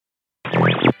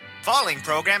Falling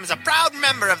Program is a proud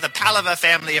member of the Palava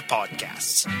family of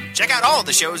podcasts. Check out all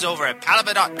the shows over at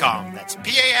palava.com. That's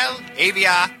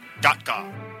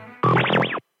PALAVIA.com.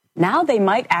 Now they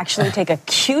might actually take a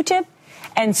Q-tip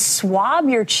and swab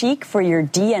your cheek for your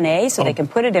DNA so they can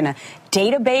put it in a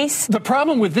database. The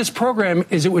problem with this program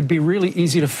is it would be really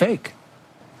easy to fake.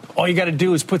 All you got to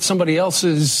do is put somebody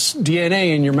else's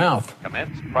DNA in your mouth.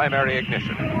 Commence primary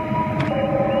ignition.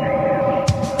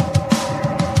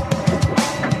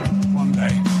 One day,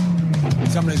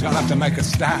 somebody's going to have to make a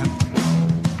stand.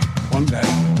 One day,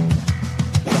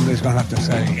 somebody's going to have to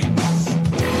say enough.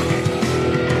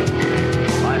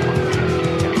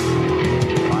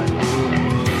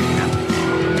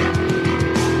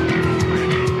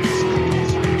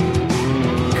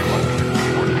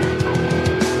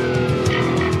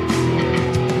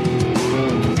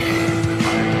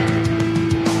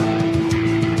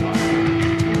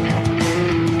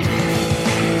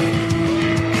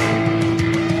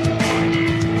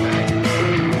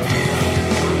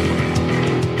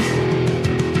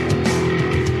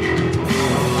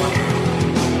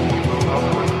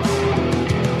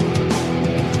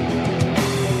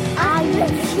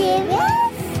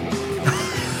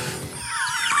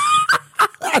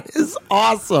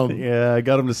 Awesome. Yeah, I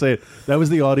got him to say it. That was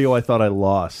the audio I thought I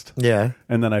lost. Yeah.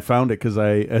 And then I found it because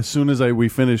as soon as we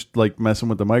finished like messing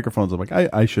with the microphones, I'm like,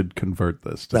 I should convert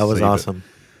this. That was awesome. It.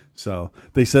 So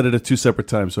they said it at 2 separate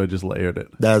times, so I just layered it.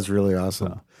 That was really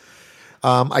awesome.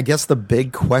 I guess the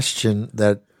big question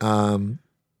that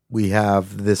we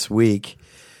have this week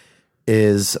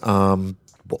is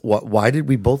why did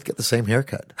we both get the same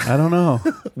haircut? I don't know.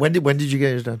 When did you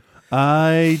get yours done?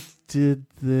 I did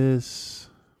this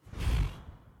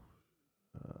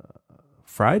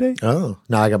Friday. Oh,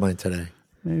 no, I got mine today.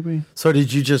 Maybe. So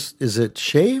did you is it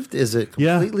shaved? Is it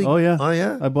completely? Yeah. Oh, yeah. Oh,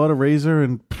 yeah. I bought a razor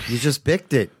and You just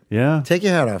bicked it. yeah. Take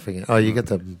your hat off again. Oh, you got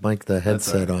the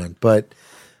headset on. But,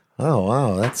 oh,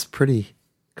 wow, that's pretty.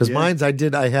 Because Yeah. mine's, I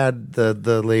had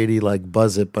the lady like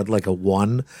buzz it, but like a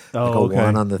 1. Oh, like a okay.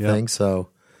 1 on the Yeah. thing. So,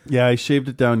 Yeah, I shaved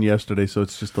it down yesterday, so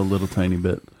it's just a little tiny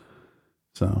bit.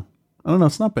 So, I don't know.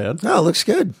 It's not bad. no, it looks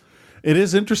good. It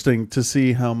is interesting to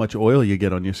see how much oil you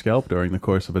get on your scalp during the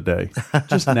course of a day.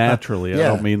 Just naturally. Yeah. I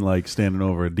don't mean like standing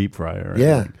over a deep fryer. Or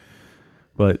Yeah. anything.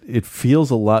 But it feels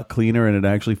a lot cleaner, and it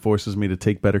actually forces me to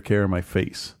take better care of my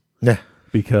face Yeah.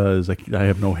 because I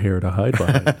have no hair to hide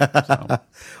behind. So.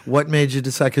 What made you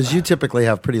decide? Because you typically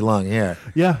have pretty long hair.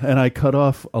 Yeah, and I cut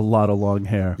off a lot of long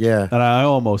hair. Yeah. And I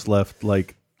almost left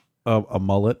like a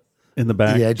mullet in the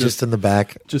back. Yeah, just in the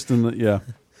back. Just in the, yeah.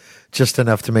 Just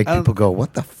enough to make people go,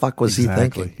 what the fuck was he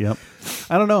thinking? Yep.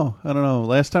 I don't know.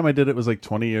 Last time I did it was like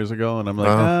 20 years ago, and I'm like,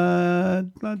 I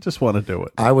just want to do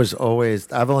it.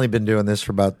 I've only been doing this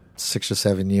for about 6 or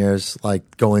 7 years,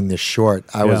 like going this short.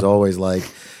 I was always like,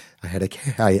 I had a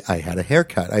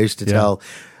haircut. I used to tell,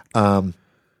 God,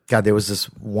 there was this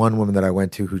one woman that I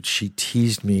went to who she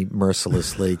teased me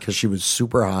mercilessly because she was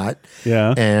super hot.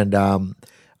 Yeah. And,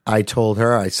 I told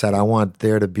her, I said, I want it,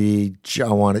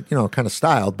 kind of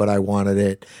styled, but I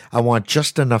want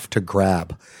just enough to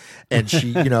grab. And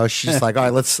she, she's like, all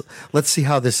right, let's see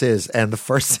how this is. And the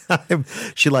first time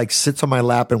she like sits on my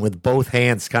lap and with both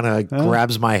hands kind of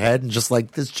grabs my head and just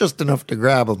like, there's just enough to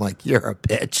grab. I'm like, you're a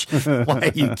bitch. Why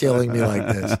are you killing me like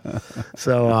this?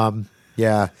 So,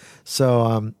 yeah.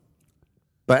 So,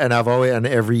 and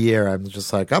every year I'm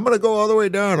just like, I'm going to go all the way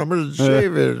down. I'm going to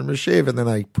shave it. I'm going to shave it. And then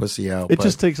I pussy out. It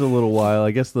just takes a little while.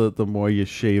 I guess the more you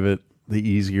shave it, the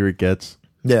easier it gets.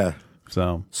 Yeah.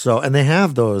 So, and they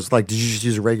have those. Like, did you just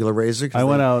use a regular razor? I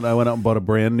went out and bought a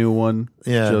brand new one.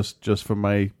 Yeah. Just for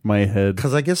my head.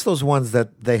 Because I guess those ones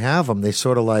that they have them, they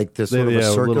sort of like there's sort of a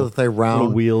circle little, that they round.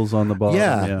 Little wheels on the bottom.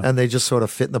 Yeah. And they just sort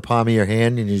of fit in the palm of your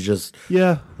hand, and you just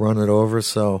run it over.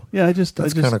 So yeah,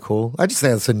 that's kind of cool. I just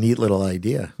think that's a neat little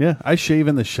idea. Yeah, I shave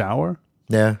in the shower.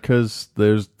 Yeah, because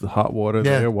there's the hot water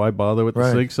there. Why bother with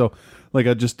the sink? So. Like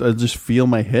I just feel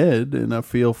my head and I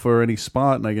feel for any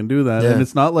spot and I can do that. Yeah. And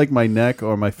it's not like my neck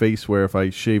or my face where if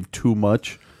I shave too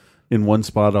much in one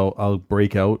spot I'll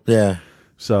break out. Yeah.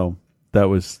 So that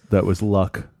was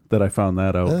luck that I found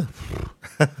that out.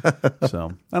 Yeah.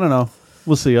 So I don't know.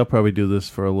 We'll see. I'll probably do this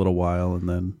for a little while and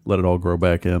then let it all grow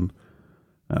back in.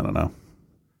 I don't know.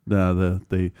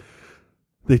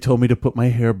 They told me to put my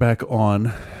hair back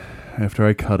on. After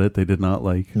I cut it, they did not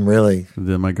like. Really?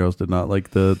 Then my girls did not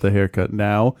like the haircut.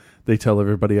 Now they tell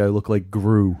everybody I look like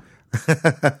Gru.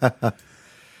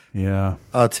 Yeah.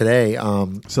 Today.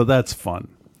 So that's fun.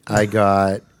 I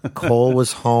got Cole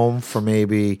was home for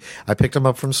I picked him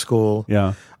up from school.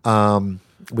 Yeah.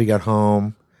 We got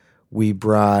home. We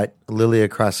brought Lily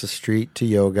across the street to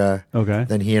yoga. Okay.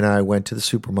 Then he and I went to the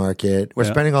supermarket. We're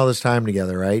spending all this time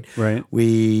together, right? Right.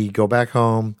 We go back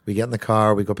home. We get in the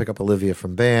car. We go pick up Olivia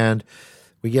from band.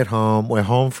 We get home. We're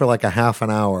home for like a half an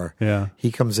hour. Yeah.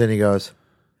 He comes in. He goes,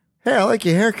 "Hey, I like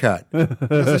your haircut." He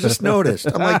goes, "I just noticed."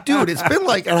 I'm like, "Dude, it's been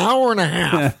like an hour and a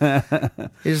half."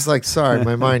 He's just like, "Sorry,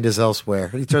 my mind is elsewhere."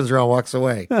 He turns around, walks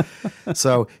away.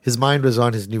 So his mind was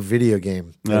on his new video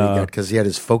game that he got because he had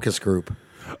his focus group.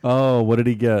 Oh, what did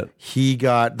he get? He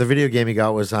got the video game he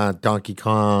got was Donkey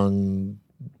Kong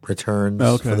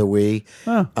Returns for the Wii.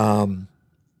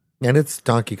 And it's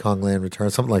Donkey Kong Land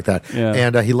Returns, something like that. Yeah.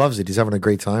 And he loves it. He's having a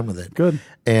great time with it. Good.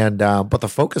 And but the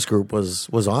focus group was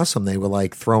awesome. They were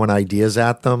like throwing ideas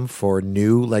at them for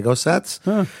new Lego sets.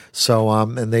 So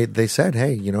and they said,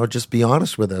 "Hey, just be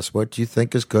honest with us. What do you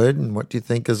think is good and what do you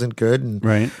think isn't good?" And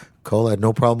Right. Cole had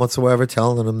no problem whatsoever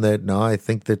telling them that, "No, I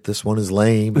think that this one is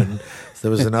lame." And there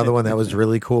was another one that was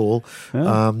really cool.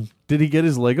 Yeah. Did he get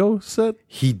his Lego set?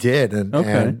 He did.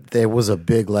 And there was a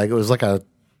big Lego. It was like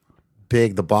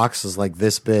the box is like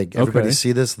this big. Everybody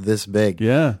see this big.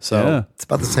 Yeah. So it's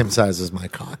about the same size as my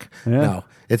cock. Yeah. No,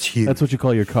 it's huge. That's what you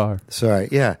call your car. Sorry.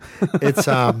 Yeah. It's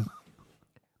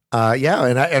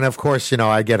and of course,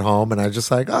 I get home and I just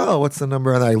like, "Oh, what's the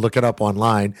number?" And I look it up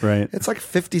online. Right. It's like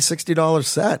 $50-$60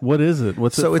 set. What is it?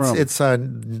 What's so it from? it's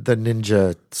the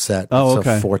Ninja set. Oh, it's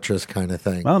a Fortress kind of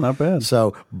thing. Oh, not bad.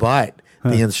 So, but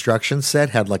the instruction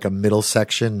set had like a middle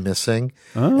section missing.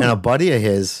 And a buddy of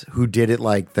his who did it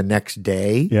like the next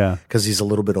day, because he's a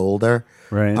little bit older,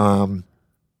 right?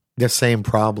 The same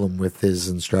problem with his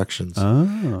instructions.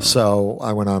 So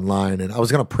I went online and I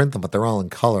was going to print them, but they're all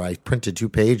in color. I printed 2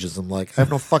 pages. I'm like, I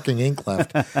have no fucking ink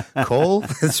left. Cole,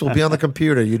 this will be on the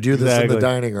computer. You do this in the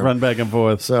dining room. Run back and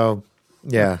forth. So,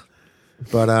 yeah.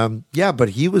 But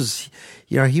he was,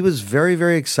 he was very,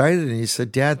 very excited. And he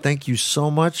said, "Dad, thank you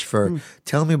so much for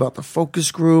telling me about the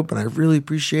focus group. And I really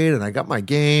appreciate it. And I got my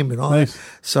game and all that."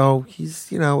 So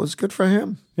he's, it was good for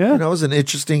him. Yeah. It was an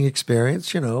interesting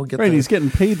experience, He's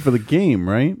getting paid for the game,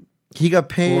 right? He got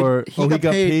paid. Or he got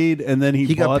paid and then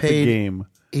he bought the game.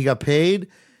 He got paid,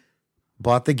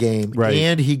 bought the game, right.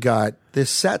 And he got this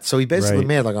set. So he basically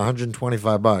made like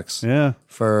 $125 Yeah.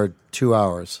 for 2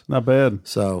 hours. Not bad.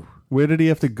 So where did he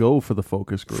have to go for the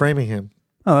focus group? Framingham.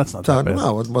 Oh, that's not that bad.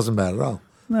 No, it wasn't bad at all.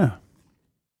 No.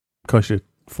 Cost you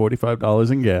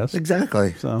 $45 in gas.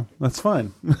 Exactly. So that's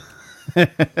fine.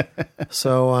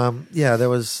 So that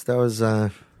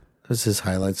was his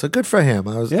highlight. So good for him.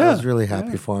 I was really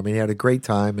happy for him. He had a great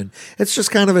time, and it's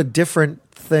just kind of a different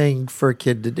thing for a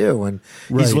kid to do. And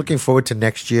he's looking forward to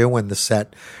next year when the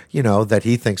set, that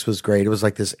he thinks was great. It was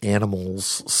like this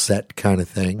animals set kind of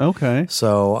thing. Okay.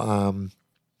 So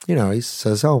he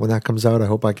says, "Oh, when that comes out, I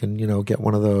hope I can, get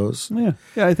one of those." Yeah.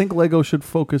 Yeah, I think Lego should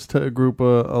focus to group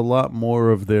a lot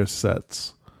more of their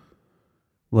sets.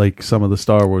 Like some of the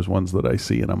Star Wars ones that I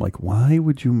see, and I'm like, why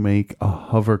would you make a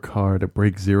hover car to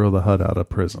break Zero the Hutt out of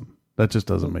prison? That just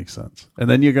doesn't make sense. And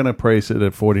then you're gonna price it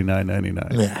at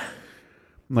 $49.99. Yeah.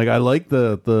 Like I like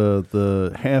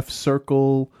the half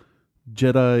circle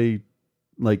Jedi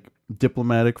like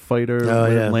diplomatic fighter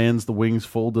that lands the wings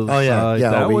fold to the side.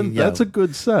 Yeah, that one, that's a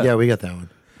good set. Yeah, we got that one.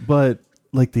 But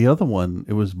like the other one,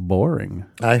 it was boring.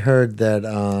 I heard that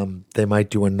they might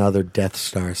do another Death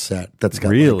Star set that's got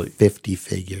really? like 50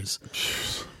 figures.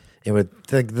 It would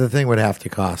the thing would have to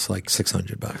cost like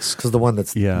 $600 because the one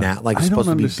that's not like supposed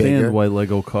to be bigger. I don't understand why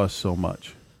Lego costs so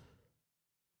much.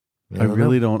 I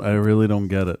really don't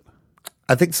get it.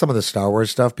 I think some of the Star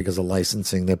Wars stuff, because of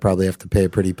licensing, they probably have to pay a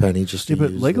pretty penny just to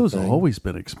but use Lego's the thing. always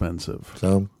been expensive.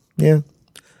 So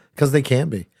because they can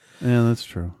be. Yeah, that's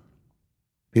true.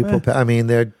 People, I mean,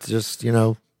 they're just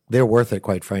they're worth it,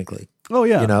 quite frankly. Oh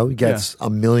yeah, he gets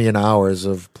 1 million hours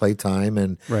of playtime,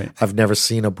 and I've never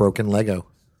seen a broken Lego.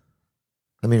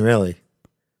 I mean, really.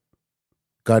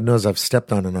 God knows I've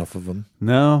stepped on enough of them.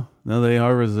 No, they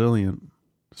are resilient,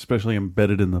 especially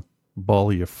embedded in the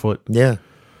ball of your foot. Yeah.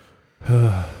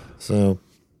 So,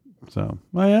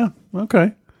 well, yeah,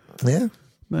 okay, yeah,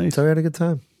 nice. So we had a good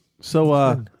time.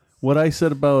 So, what I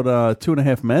said about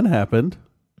 2.5 Men happened.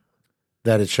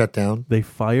 That it shut down. They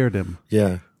fired him.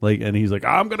 Yeah, and he's like,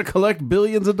 "I'm going to collect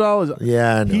billions of dollars."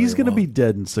 Yeah, no, he's going to be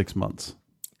dead in 6 months.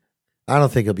 I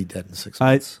don't think he'll be dead in 6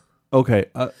 months. Okay,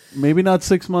 maybe not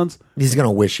 6 months. He's going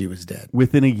to wish he was dead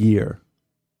within a year.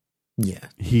 Yeah,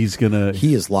 he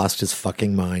has lost his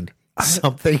fucking mind.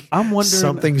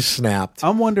 Something snapped.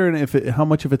 I'm wondering how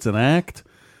much of it's an act,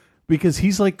 because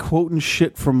he's like quoting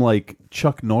shit from like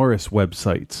Chuck Norris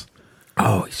websites.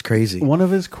 Oh, he's crazy. One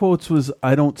of his quotes was,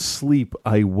 "I don't sleep,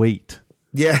 I wait."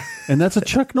 Yeah. And that's a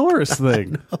Chuck Norris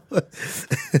thing.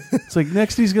 It's like,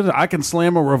 next I can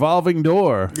slam a revolving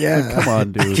door. Yeah. Like, come on,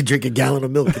 I dude. can drink a gallon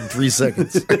of milk in 3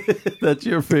 seconds. That's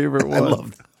your favorite one. I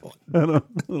love that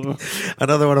one.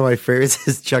 Another one of my favorites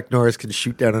is Chuck Norris can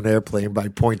shoot down an airplane by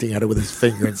pointing at it with his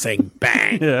finger and saying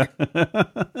bang. Yeah.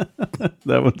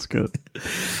 That one's good.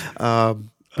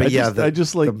 But I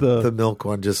just like the milk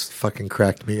one just fucking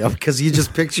cracked me up because you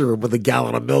just picture him with a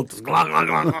gallon of milk.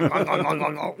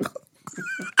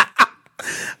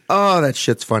 Oh, that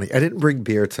shit's funny. I didn't bring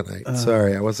beer tonight.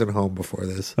 Sorry, I wasn't home before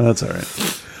this. That's all right.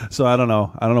 So I don't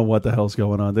know. I don't know what the hell's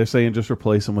going on. They're saying just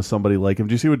replace him with somebody like him.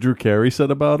 Do you see what Drew Carey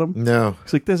said about him? No.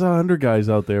 It's like there's 100 guys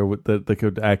out there that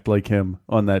could act like him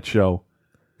on that show.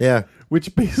 Yeah.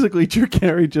 Which basically Drew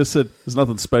Carey just said there's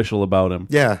nothing special about him.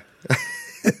 Yeah.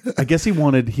 I guess he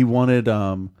wanted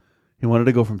to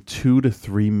go from 2 to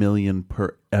 3 million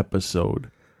per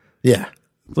episode. Yeah.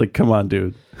 It's like, come on,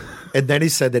 dude. And then he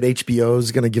said that HBO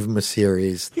is going to give him a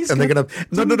series, they're going to.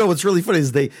 No. What's really funny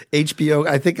is HBO.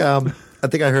 I think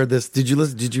I heard this. Did you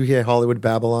listen? Did you hear Hollywood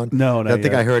Babylon? No, not I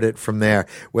think yet. I heard it from there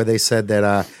where they said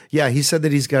that. He said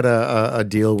that he's got a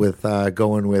deal with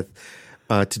going with.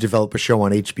 To develop a show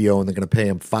on HBO, and they're going to pay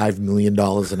him $5 million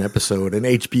an episode. And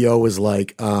HBO was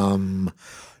like, no,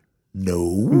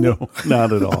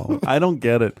 not at all. I don't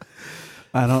get it.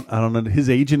 I don't know. His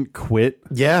agent quit.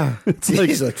 Yeah, It's like,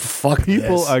 he's like, fuck.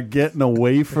 People this. are getting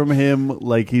away from him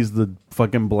like he's the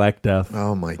fucking Black Death.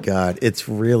 Oh my god, it's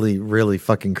really, really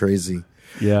fucking crazy.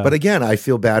 Yeah. But again, I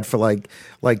feel bad for like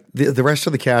the rest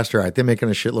of the cast. Right, they're making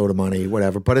a shitload of money,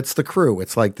 whatever. But it's the crew.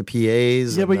 It's like the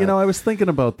PAs. Yeah, but I was thinking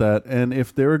about that, and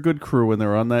if they're a good crew and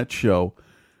they're on that show,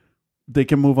 they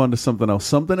can move on to something else.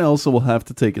 Something else will have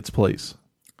to take its place.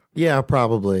 Yeah,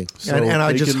 probably. So and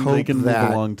I just hope they can that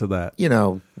move along to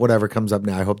that. Whatever comes up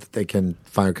now, I hope that they can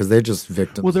find because they're just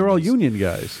victims. Well, they're of all this. union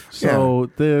guys, so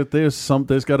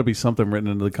there's got to be something written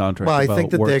into the contract. Well, I about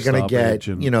think that work they're going to get,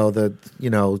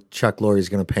 stoppage Chuck Lorre's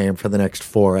going to pay him for the next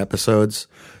 4 episodes.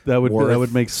 that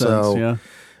would make sense. So,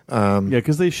 yeah,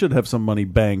 because they should have some money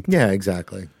banked. Yeah,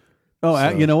 exactly. Oh,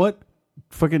 you know what?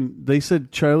 They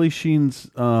said Charlie Sheen's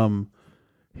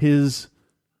his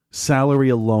salary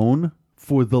alone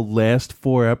for the last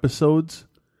 4 episodes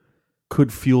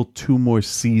could fuel 2 more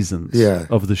seasons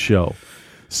of the show.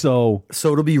 So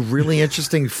it'll be really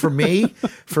interesting for me.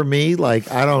 For me,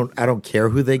 like I don't care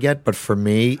who they get, but for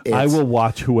me, I will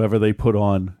watch whoever they put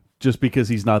on just because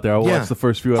he's not there. I'll watch the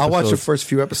first few episodes. I'll watch the first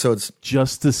few episodes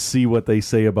just to see what they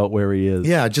say about where he is.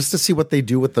 Yeah, just to see what they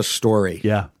do with the story.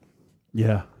 Yeah.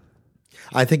 Yeah.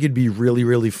 I think it'd be really,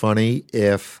 really funny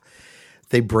if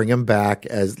they bring him back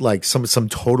as like some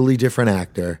totally different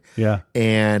actor. Yeah.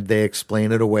 And they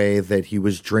explain it away that he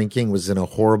was drinking, was in a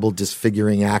horrible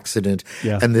disfiguring accident,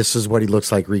 and this is what he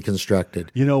looks like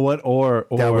reconstructed. You know what? Or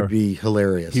that would be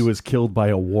hilarious. He was killed by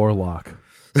a warlock.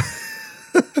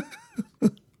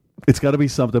 It's got to be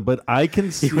something, but I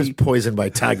can see he was poisoned by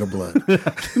tiger blood.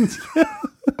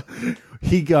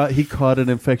 He caught an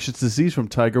infectious disease from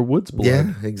Tiger Woods' blood.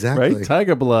 Yeah, exactly. Right?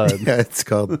 Tiger blood. Yeah, it's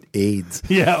called AIDS.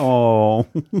 Yeah. Oh.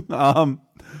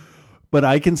 But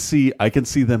I can see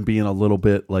them being a little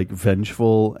bit like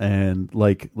vengeful and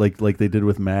like they did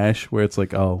with MASH, where it's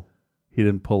like, oh, he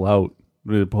didn't pull out,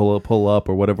 he didn't pull up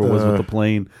or whatever it was with the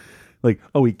plane. Like,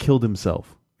 oh, he killed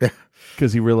himself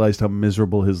because he realized how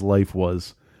miserable his life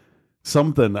was.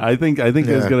 Something. I think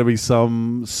there's going to be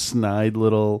some snide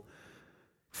little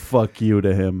fuck you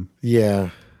to him.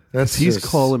 Yeah. He's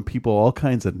calling people all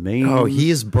kinds of names. Oh, he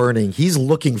is burning. He's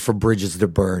looking for bridges to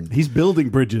burn. He's building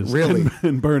bridges, really,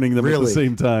 and burning them at the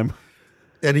same time.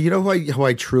 And you know how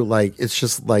I true like it's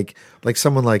just like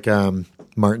someone like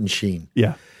Martin Sheen.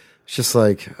 Yeah, it's just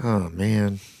like, oh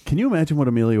man. Can you imagine what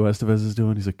Emilio Estevez is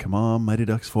doing? He's like, come on, Mighty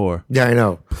Ducks 4. Yeah, I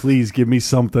know. Please give me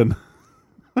something.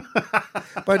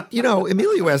 But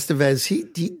Emilio Estevez, he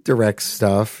directs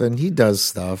stuff and he does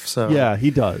stuff. So yeah, he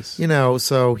does.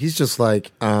 So he's just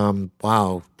like,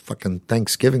 wow, fucking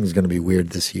Thanksgiving is going to be weird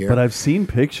this year. But I've seen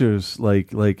pictures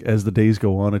like as the days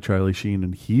go on of Charlie Sheen,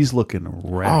 and he's looking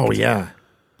wrecked. Oh yeah,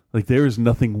 like there is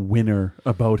nothing winner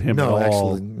about him at all.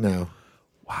 Actually, no.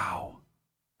 Wow,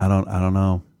 I don't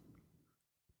know.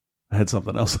 I had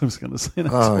something else I was going to say. And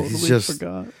I totally he's just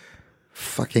forgot.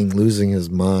 Fucking losing his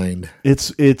mind.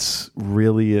 It's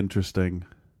really interesting.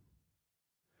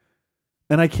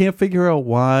 And I can't figure out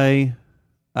why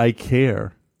I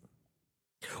care.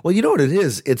 Well, you know what it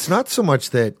is? It's not so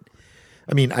much that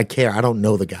I care. I don't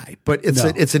know the guy. But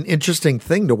it's an interesting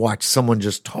thing to watch someone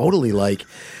just totally like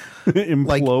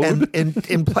implode.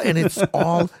 And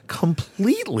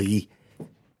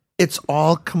it's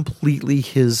all completely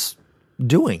his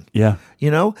doing. Yeah.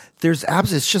 You know,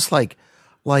 it's just like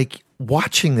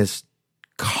watching this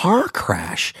car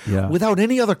crash without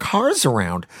any other cars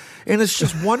around, and it's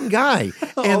just one guy.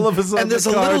 And, all of a sudden, there's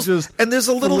a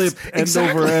little end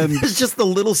over end. There's just a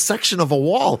little section of a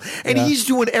wall, and he's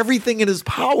doing everything in his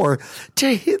power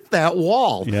to hit that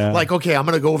wall. Yeah. Like, okay, I'm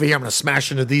going to go over here. I'm going to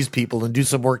smash into these people and do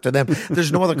some work to them.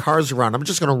 There's no other cars around. I'm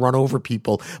just going to run over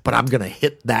people, but I'm going to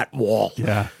hit that wall.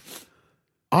 Yeah.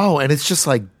 Oh, and it's just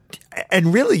like,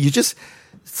 and really, it's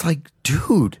like,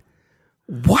 dude,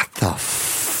 what the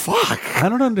fuck? I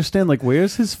don't understand. Like,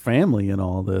 where's his family in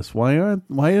all this? Why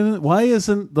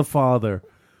isn't the father?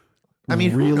 I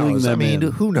mean, who knows?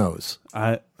 Who knows?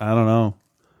 I don't know.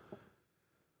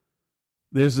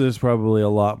 There's probably a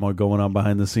lot more going on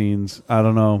behind the scenes. I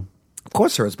don't know. Of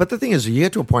course there is. But the thing is, you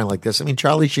get to a point like this. I mean,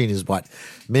 Charlie Sheen is what,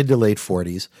 mid to late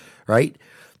 40s, right?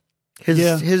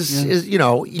 His you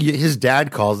know, his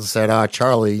dad calls and said,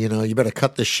 Charlie, you know, you better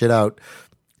cut this shit out.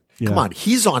 Yeah. Come on.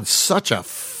 He's on such a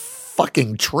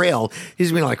fucking trail.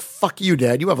 He's being like, fuck you,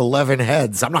 Dad. You have 11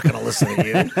 heads. I'm not going to listen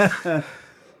to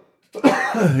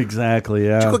you. Exactly.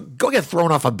 Yeah. Go get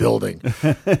thrown off a building.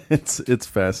 It's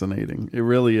fascinating. It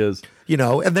really is. You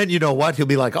know, and then you know what? He'll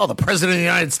be like, oh, the president of the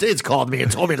United States called me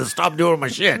and told me to stop doing my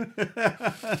shit.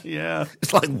 Yeah.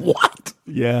 It's like, what?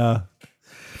 Yeah.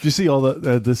 Do you see all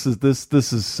the this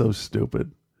is so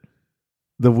stupid.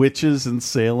 The witches in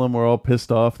Salem were all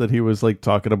pissed off that he was like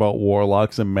talking about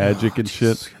warlocks and magic and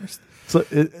shit. So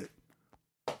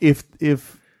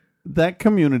if that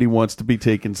community wants to be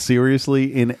taken seriously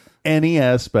in any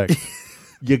aspect,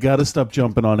 you got to stop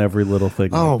jumping on every little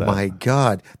thing. Oh like that. My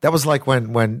God, that was like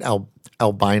when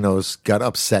albinos got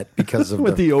upset because of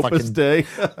with the Opus fucking, Dei.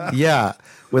 Yeah,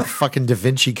 with fucking Da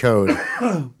Vinci Code.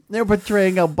 They're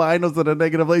portraying albinos in a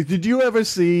negative light. Did you ever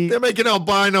see? They're making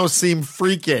albinos seem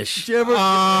freakish. Did you ever?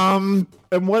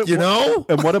 And what you know?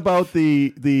 And what about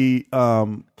the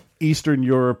Eastern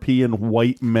European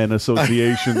White Men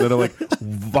Association that are like,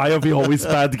 why are we always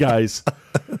bad guys?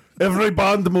 Every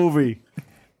Bond movie.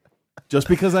 Just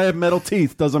because I have metal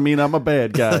teeth doesn't mean I'm a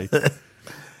bad guy.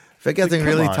 They're getting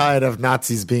really tired of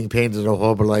Nazis being painted a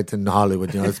horrible light in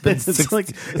Hollywood. You know, it's been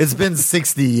it's been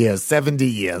 60 years, 70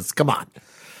 years. Come on.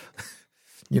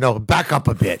 You know, back up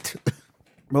a bit.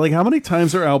 But like, how many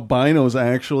times are albinos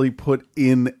actually put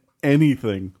in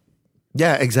anything?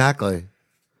 Yeah, exactly.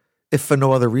 If for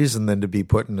no other reason than to be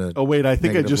put in a. Oh wait, I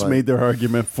think I just made their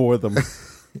argument for them.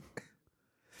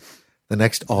 The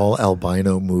next all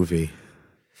albino movie.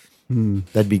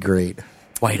 That'd be great.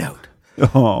 Whiteout.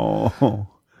 Oh,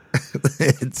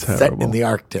 it's terrible. Set in the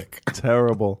Arctic.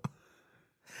 Terrible.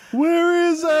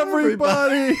 Where is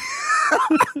everybody?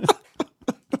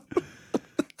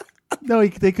 No,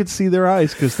 they could see their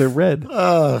eyes because they're red.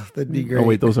 Oh, that'd be great. Oh,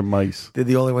 wait, those are mice. They're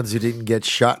the only ones who didn't get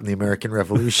shot in the American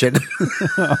Revolution.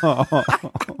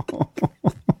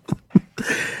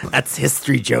 That's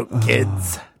history joke,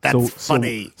 kids. That's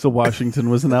funny. So Washington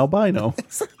was an albino.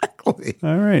 Exactly.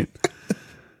 All right.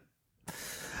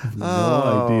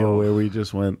 No idea where we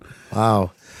just went.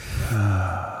 Wow.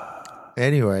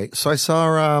 Anyway, so I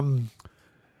saw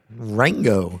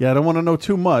Rango. Yeah, I don't want to know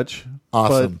too much.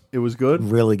 Awesome. But it was good.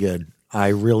 Really good. I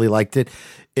really liked it.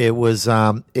 It was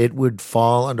it would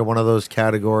fall under one of those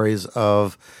categories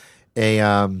of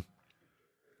a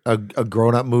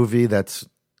grown-up movie that's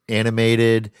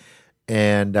animated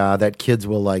and that kids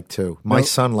will like too. My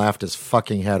son laughed his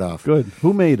fucking head off. Good.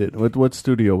 Who made it? What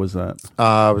studio was that?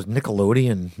 It was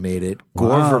Nickelodeon made it.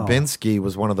 Gore Verbinski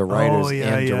was one of the writers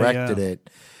and directed it.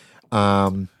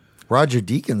 Roger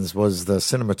Deakins was the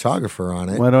cinematographer on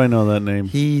it. Why do I know that name?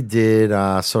 He did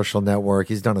Social Network.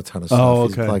 He's done a ton of stuff. Oh,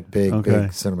 okay. He's like big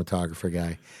cinematographer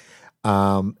guy.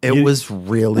 It was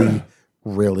really,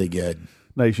 really good.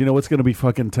 Nice. You know what's going to be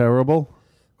fucking terrible?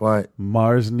 What?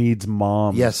 Mars Needs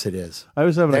Moms. Yes, it is. I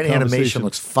was having that animation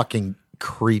looks fucking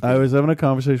creepy. I was having a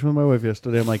conversation with my wife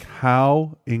yesterday. I'm like,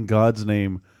 how in God's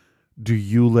name do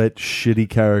you let shitty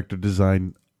character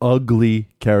design, ugly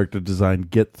character design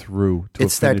get through to a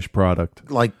finished product?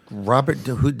 Like Robert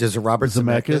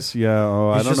Zemeckis? Yeah.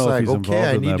 Oh, I don't know if he's involved in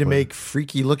that. I need to make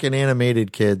freaky looking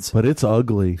animated kids. But it's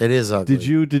ugly. It is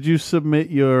ugly. Did you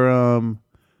submit your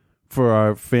for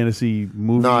our fantasy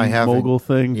movie mogul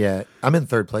thing? Yeah. I'm in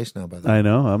third place now, by the way. I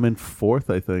know. I'm in fourth,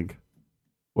 I think.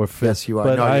 Or fifth. Yes, you are.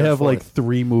 But no, I have fourth. like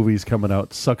 3 movies coming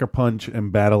out. Sucker Punch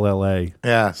and Battle L.A.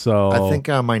 Yeah. So I think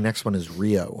my next one is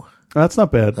Rio. That's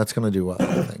not bad. That's going to do well,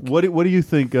 I think. What do you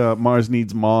think Mars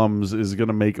Needs Moms is going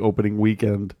to make opening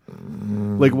weekend?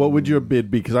 Like, what would your bid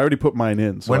be? Because I already put mine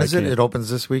in. So when is it? It opens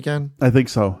this weekend? I think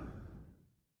so.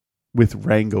 With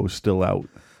Rango still out.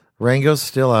 Rango's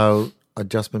still out.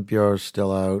 Adjustment Bureau's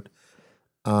still out.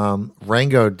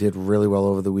 Rango did really well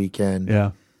over the weekend.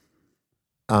 Yeah.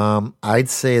 I'd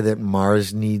say that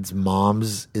Mars Needs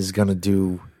Moms is going to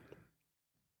do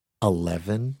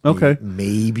 11. Okay.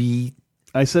 Maybe.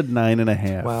 I said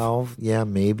 9.5. 12. Yeah,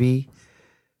 maybe.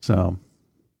 So.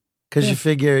 Because you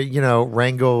figure,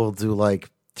 Rango will do like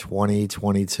 20,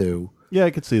 22. Yeah,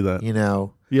 I could see that.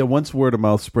 Yeah, once word of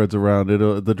mouth spreads around,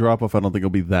 the drop off I don't think will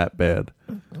be that bad.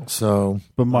 So,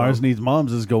 but Mars Needs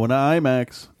Moms is going to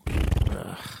IMAX.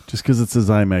 Just because it says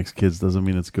IMAX kids doesn't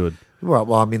mean it's good.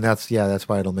 Well, I mean that's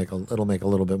why it'll make a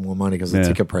little bit more money because the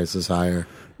ticket price is higher.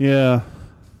 Yeah,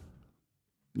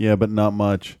 but not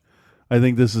much. I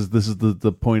think this is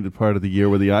the pointed part of the year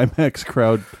where the IMAX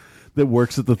crowd that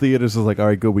works at the theaters is like, all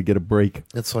right, good, we get a break.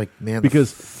 It's like, man,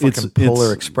 because it's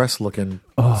Polar Express looking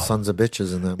sons of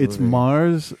bitches in that movie. It's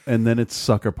Mars, and then it's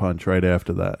Sucker Punch right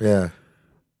after that. Yeah.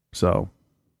 So,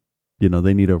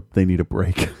 they need a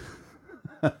break.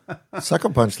 Sucker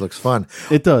Punch looks fun.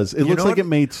 It does. It looks like it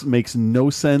makes no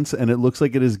sense, and it looks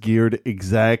like it is geared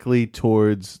exactly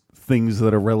towards things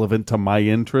that are relevant to my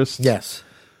interests. Yes.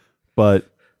 But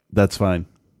that's fine.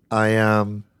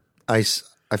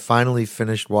 I finally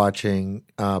finished watching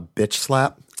Bitch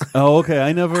Slap. Oh, okay.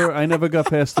 I never got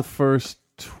past the first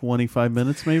 25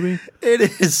 minutes, maybe.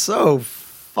 It is so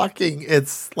fucking.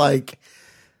 It's like,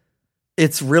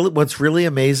 it's really what's really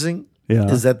amazing. Yeah.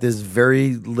 Is that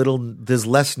there's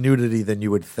less nudity than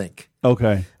you would think.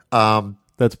 Okay.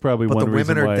 That's probably but one the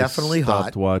reason women are why definitely I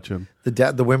stopped hot. watching.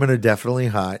 The women are definitely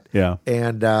hot. Yeah.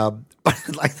 And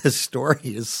but like the story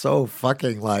is so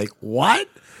fucking like what?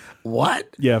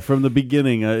 Yeah, from the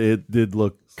beginning it did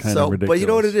look kind of ridiculous. But you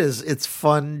know what it is? It's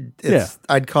fun.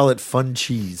 I'd call it fun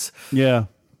cheese. Yeah.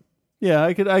 Yeah,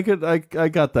 I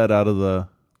got that out of the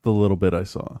little bit I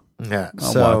saw. Yeah.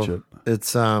 I'll watch it.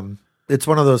 It's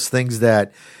one of those things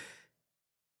that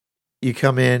you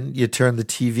come in, you turn the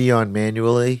TV on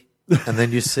manually, and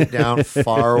then you sit down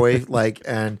far away,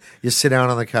 and you sit down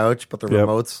on the couch, but the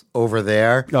remote's over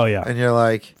there. Oh, yeah. And you're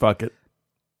like, fuck it.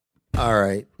 All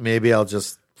right, maybe I'll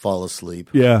just fall asleep.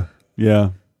 Yeah. Yeah.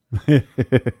 And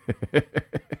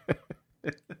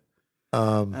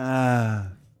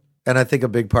I think a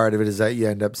big part of it is that you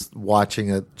end up watching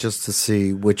it just to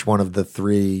see which one of the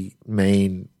three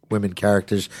main women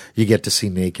characters you get to see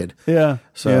naked. Yeah.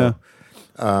 So,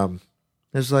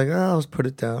 it's like, oh, let's put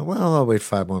it down. Well, I'll wait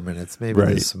 5 more minutes. Maybe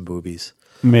there's some boobies.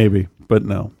 Maybe, but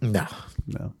no. No.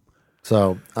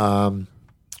 So,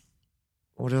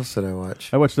 what else did I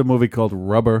watch? I watched a movie called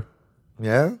Rubber.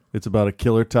 Yeah? It's about a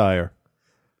killer tire.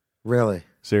 Really?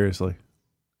 Seriously.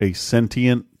 A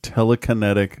sentient,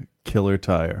 telekinetic killer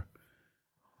tire.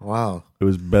 Wow. It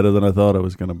was better than I thought it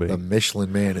was going to be. The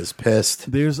Michelin Man is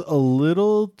pissed. There's a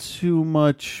little too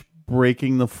much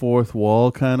breaking the fourth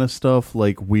wall kind of stuff,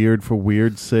 like weird for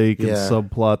weird's sake and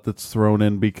subplot that's thrown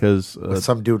in because...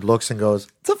 some dude looks and goes,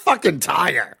 it's a fucking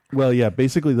tire. Well, yeah,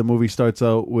 basically the movie starts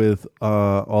out with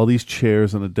all these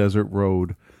chairs on a desert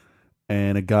road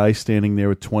and a guy standing there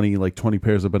with 20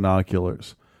 pairs of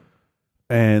binoculars.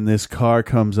 And this car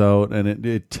comes out and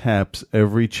it taps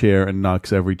every chair and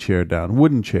knocks every chair down.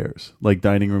 Wooden chairs, like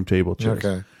dining room table chairs.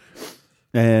 Okay.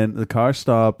 And the car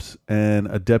stops and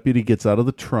a deputy gets out of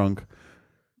the trunk,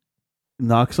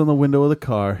 knocks on the window of the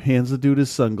car, hands the dude his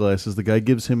sunglasses. The guy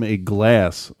gives him a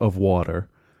glass of water.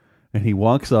 And he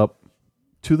walks up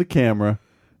to the camera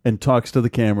and talks to the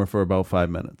camera for about 5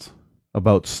 minutes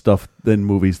about stuff in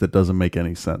movies that doesn't make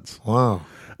any sense. Wow.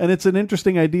 And it's an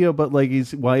interesting idea, but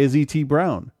why is E.T.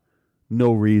 brown?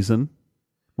 No reason.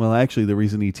 Well, actually, the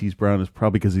reason E.T.'s brown is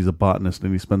probably because he's a botanist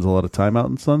and he spends a lot of time out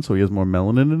in the sun, so he has more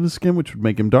melanin in his skin, which would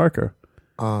make him darker.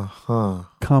 Uh-huh.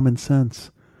 Common sense.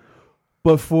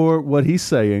 But for what he's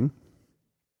saying,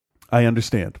 I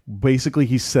understand. Basically,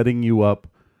 he's setting you up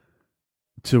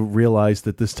to realize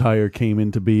that this tire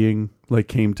came to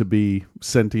be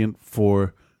sentient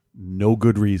for no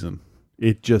good reason.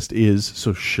 It just is,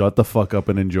 so shut the fuck up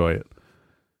and enjoy it.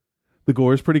 The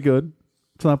gore is pretty good.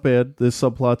 It's not bad. The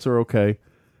subplots are okay.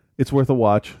 It's worth a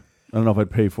watch. I don't know if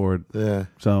I'd pay for it. Yeah.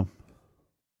 So,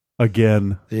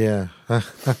 again. Yeah.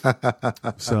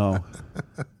 So,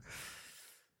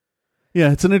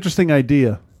 yeah, it's an interesting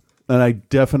idea. And I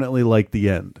definitely like the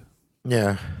end.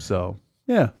 Yeah. So,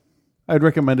 yeah. I'd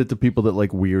recommend it to people that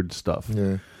like weird stuff.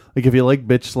 Yeah. Like if you like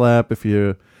Bitch Slap, if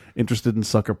you're interested in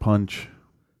Sucker Punch.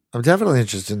 I'm definitely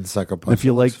interested in Sucker Punch. If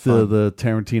you like the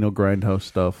Tarantino Grindhouse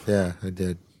stuff. Yeah, I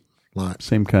did. A lot.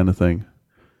 Same kind of thing.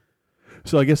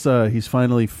 So I guess he's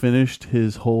finally finished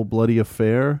his whole bloody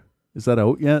affair. Is that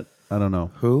out yet? I don't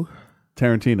know. Who?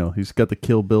 Tarantino. He's got the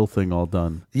Kill Bill thing all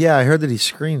done. Yeah, I heard that he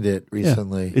screened it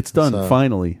recently. Yeah, it's done,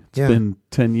 finally. It's been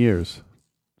 10 years.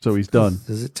 So he's done.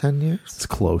 Is it 10 years? It's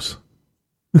close.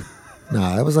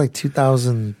 No, that was like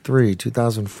 2003,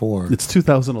 2004. It's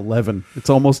 2011. It's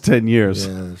almost 10 years.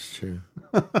 Yeah, that's true.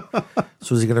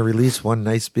 So is he going to release one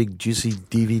nice big juicy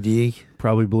DVD?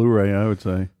 Probably Blu-ray, I would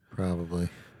say. Probably.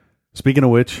 Speaking of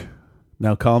which,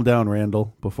 now calm down,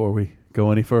 Randall, before we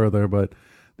go any further, but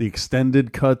the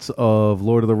extended cuts of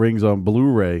Lord of the Rings on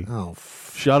Blu-ray. Oh,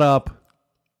 shut up.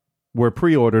 Were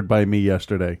pre-ordered by me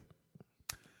yesterday.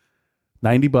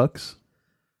 $90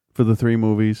 for the 3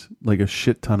 movies, like a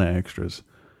shit ton of extras.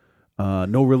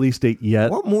 No release date yet.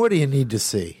 What more do you need to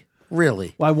see?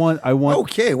 Really? I want.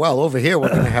 Okay, well, over here we're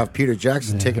going to have Peter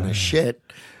Jackson taking a shit.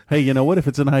 Hey, you know what? If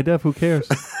it's in high def, who cares?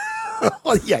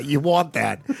 Well, yeah, you want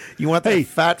that. You want that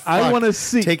fat fuck I want to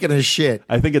see taking a shit.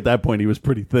 I think at that point he was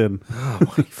pretty thin. Oh,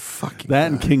 my fucking That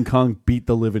God. and King Kong beat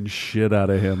the living shit out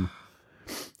of him.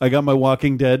 I got my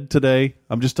Walking Dead today.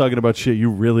 I'm just talking about shit you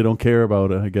really don't care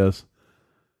about, I guess.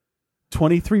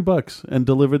 $23 and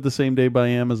delivered the same day by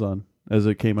Amazon as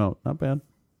it came out. Not bad.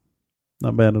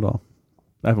 Not bad at all.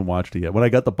 I haven't watched it yet. When I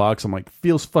got the box, I'm like,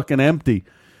 feels fucking empty.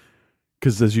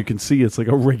 Because as you can see, it's like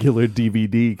a regular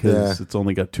DVD because it's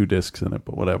only got 2 discs in it,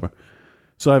 but whatever.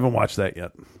 So I haven't watched that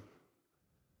yet.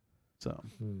 So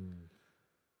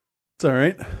it's all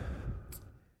right.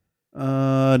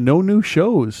 No new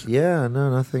shows. Yeah, no,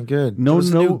 nothing good. No, there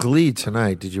was a new Glee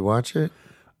tonight. Did you watch it?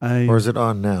 Or is it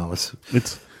on now?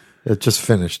 It just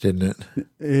finished, didn't it?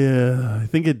 Yeah, I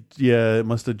think it. Yeah, it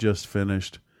must have just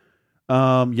finished.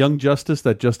 Young Justice,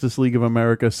 that Justice League of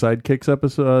America Sidekicks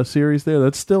episode series there,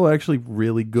 that's still actually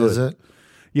really good. Is it?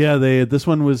 Yeah, this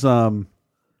one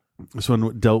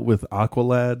dealt with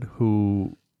Aqualad,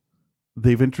 who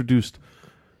they've introduced.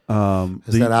 Is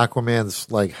that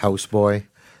Aquaman's like houseboy?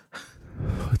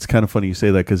 It's kind of funny you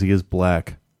say that because he is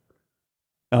black.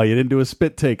 Oh, you didn't do a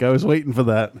spit take. I was waiting for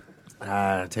that.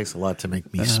 It takes a lot to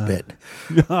make me spit.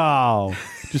 Oh,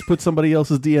 just put somebody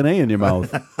else's DNA in your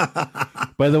mouth.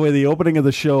 By the way, the opening of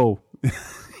the show,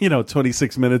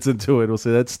 26 minutes into it, we'll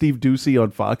say that's Steve Doocy on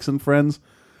Fox and Friends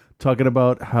talking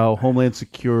about how Homeland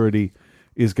Security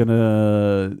is going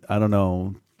to, I don't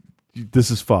know,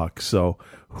 this is Fox, so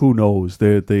who knows?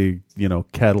 They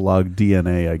catalog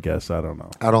DNA, I guess. I don't know.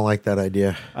 I don't like that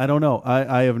idea. I don't know.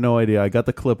 I have no idea. I got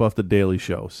the clip off the Daily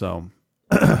Show, so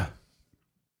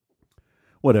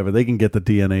whatever. They can get the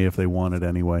DNA if they want it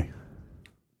anyway.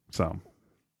 So,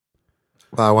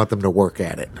 well, I want them to work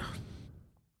at it.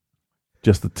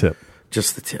 Just the tip.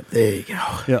 Just the tip. There you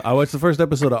go. Yeah, I watched the first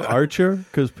episode of Archer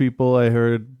because people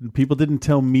didn't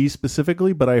tell me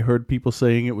specifically, but I heard people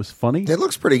saying it was funny. It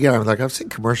looks pretty good. I'm like, I've seen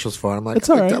commercials for it. I'm like, it's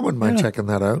all right. I wouldn't mind checking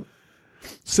that out.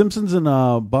 Simpsons and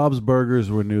Bob's Burgers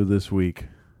were new this week.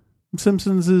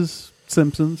 Simpsons is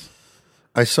Simpsons.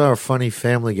 I saw a funny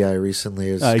Family Guy recently.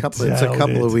 It's a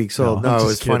couple of weeks old. No, it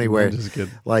was funny where,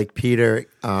 like, Peter,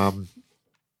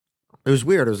 it was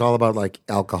weird. It was all about, like,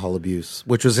 alcohol abuse,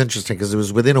 which was interesting because it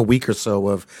was within a week or so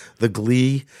of the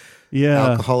Glee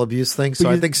alcohol abuse thing. So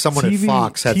I think someone at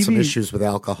Fox had some issues with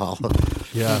alcohol.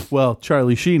 Yeah. Well,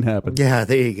 Charlie Sheen happened. Yeah,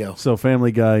 there you go. So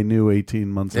Family Guy knew 18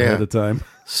 months ahead of time.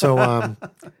 So,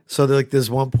 there's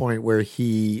one point where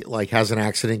he like has an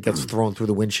accident, gets thrown through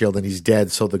the windshield, and he's dead.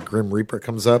 So the Grim Reaper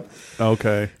comes up.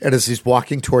 Okay. And as he's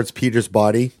walking towards Peter's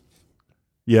body,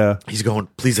 he's going,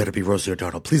 "Please let it be Rosie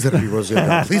O'Donnell. Please let it be Rosie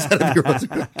O'Donnell. Please let it be Rosie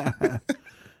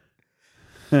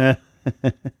O'Donnell."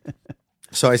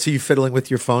 So I see you fiddling with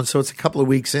your phone. So it's a couple of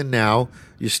weeks in now.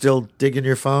 You're still digging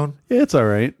your phone? Yeah, it's all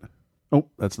right. Oh,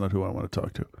 that's not who I want to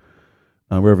talk to.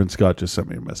 Reverend Scott just sent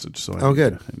me a message. So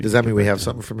good. Does that mean we have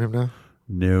something from him now?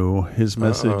 No. His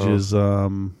message is,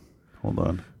 hold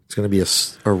on. It's going to be a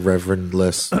Reverend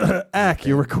list. Ack,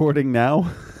 you're recording now?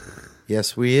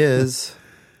 Yes, we is.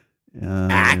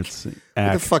 Ack. Who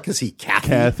the fuck is he?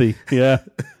 Kathy, yeah.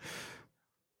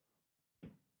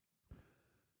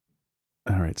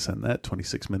 All right, send that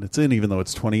 26 minutes in, even though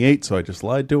it's 28, so I just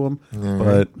lied to him.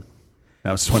 But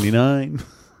now it's 29.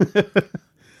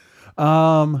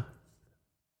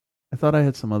 I thought I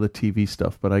had some other TV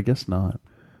stuff, but I guess not.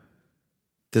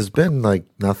 There's been like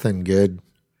nothing good.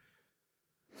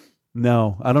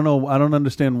 No, I don't know. I don't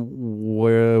understand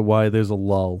why there's a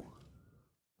lull.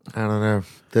 I don't know.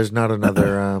 There's not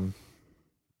another.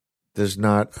 There's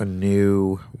not a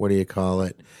new. What do you call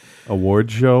it?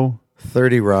 Award show.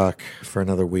 30 Rock for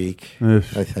another week. I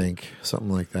think something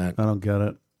like that. I don't get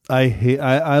it.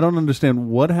 I don't understand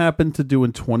what happened to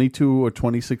doing 22 or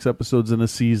 26 episodes in a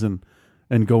season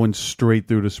and going straight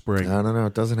through to spring. I don't know.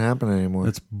 It doesn't happen anymore.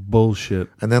 That's bullshit.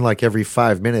 And then, like, every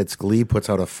 5 minutes, Glee puts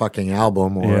out a fucking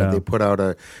album, or they put out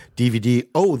a DVD.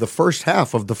 Oh, the first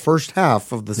half of the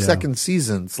second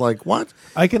season. It's like, what?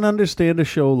 I can understand a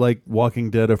show like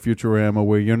Walking Dead or Futurama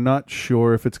where you're not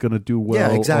sure if it's going to do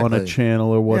well on a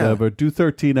channel or whatever. Do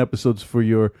 13 episodes for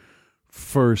your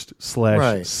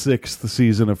first/6th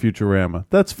season of Futurama.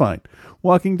 That's fine.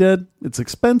 Walking Dead, it's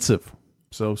expensive.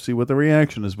 So see what the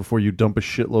reaction is before you dump a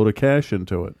shitload of cash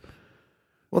into it.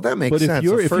 Well, that makes sense. If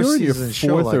you're in your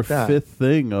fourth or fifth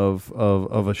thing of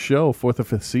a show, fourth or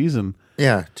fifth season,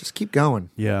 just keep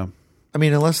going. Yeah, I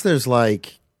mean, unless there's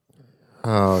like,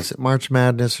 is it March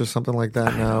Madness or something like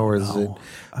that now, or is it?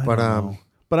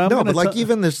 But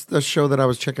even the show that I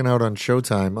was checking out on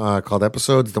Showtime called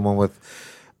Episodes, the one with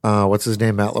what's his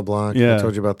name, Matt LeBlanc. I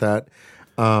told you about that.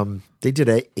 They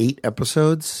did 8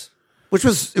 episodes. Which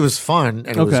was fun,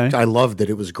 and I loved it.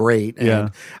 It was great,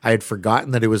 and I had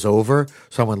forgotten that it was over,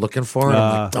 so I went looking for it.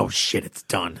 I'm like, oh shit, it's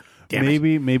done. Damn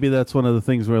it. Maybe that's one of the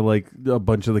things where like a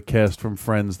bunch of the cast from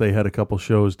Friends, they had a couple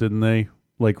shows, didn't they?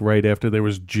 Like right after there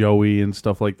was Joey and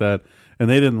stuff like that, and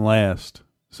they didn't last.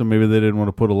 So maybe they didn't want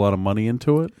to put a lot of money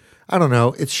into it. I don't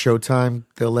know. It's Showtime.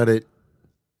 They'll let it.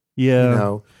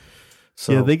 Yeah.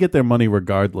 So they get their money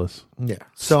regardless. Yeah.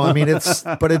 So I mean, it's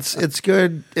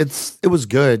good. It was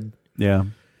good. Yeah.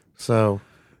 So.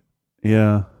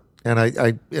 Yeah. And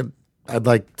I'd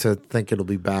like to think it'll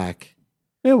be back.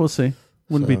 Yeah, we'll see.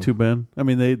 Wouldn't be too bad. I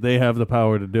mean, they have the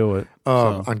power to do it.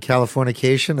 On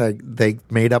Californication, they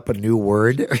made up a new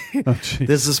word.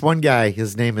 There's this one guy.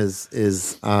 His name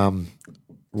is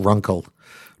Runkle,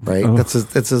 right? Oh. It's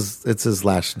his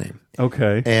last name.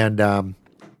 Okay. And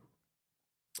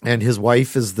his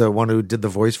wife is the one who did the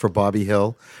voice for Bobby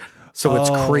Hill. So it's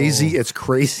crazy. It's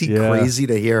crazy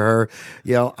to hear her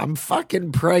yell, "I'm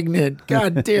fucking pregnant.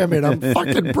 God damn it. I'm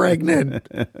fucking pregnant."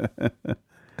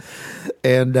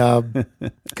 And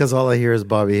because all I hear is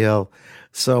Bobby Hill.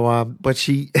 So, but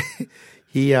he's,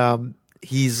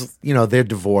 they're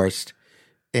divorced.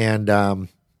 And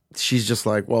she's just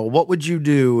like, well, what would you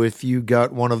do if you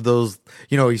got one of those,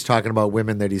 he's talking about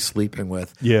women that he's sleeping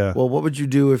with. Yeah. Well, what would you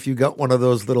do if you got one of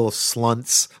those little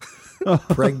slunts?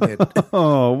 Pregnant.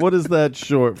 Oh, what is that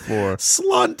short for?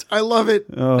 Slunt. I love it.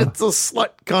 Oh. It's a slut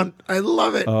cunt. I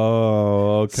love it.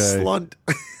 Oh, okay. Slunt.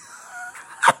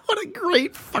 What a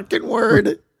great fucking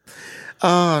word.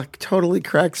 Totally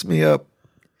cracks me up.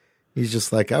 He's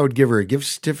just like, I would give her a gift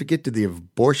certificate to the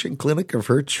abortion clinic of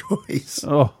her choice.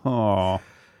 Oh.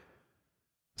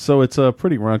 So it's a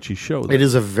pretty raunchy show, then. It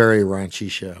is a very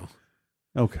raunchy show.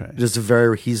 Okay. It is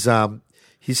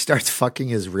he starts fucking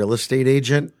his real estate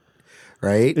agent.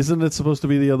 Right? Isn't it supposed to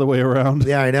be the other way around?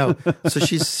 Yeah, I know. So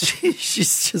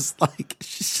she's just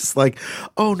like,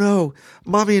 oh no,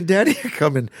 mommy and daddy are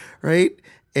coming, right?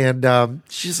 And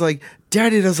she's like,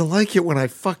 daddy doesn't like it when I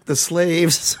fuck the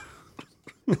slaves.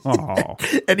 Oh.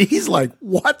 And he's like,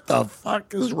 what the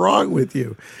fuck is wrong with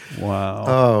you? Wow.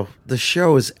 Oh, the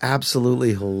show is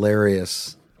absolutely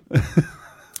hilarious.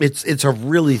 It's a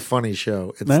really funny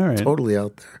show. It's totally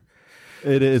out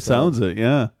there. It sounds it,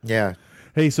 yeah. Yeah.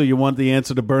 Hey, so you want the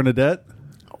answer to Bernadette?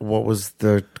 What was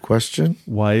the question?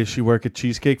 Why does she work at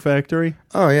Cheesecake Factory?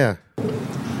 Oh, yeah.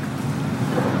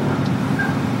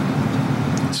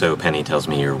 So Penny tells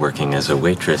me you're working as a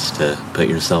waitress to put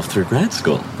yourself through grad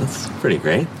school. That's pretty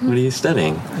great. What are you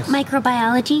studying?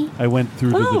 Microbiology. I went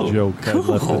through to the joke.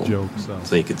 Cool. I left the joke.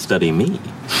 So you could study me.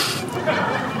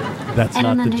 That's not the joke. I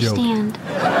don't understand.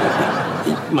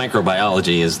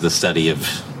 Microbiology is the study of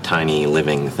tiny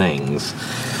living things.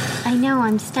 I know,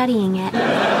 I'm studying it.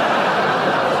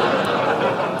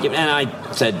 And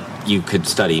I said you could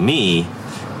study me,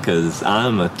 because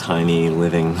I'm a tiny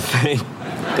living thing.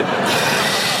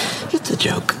 It's a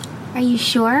joke. Are you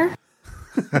sure?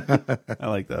 I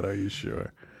like that. Are you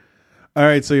sure? All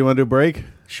right, so you want to do a break?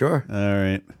 Sure. All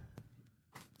right.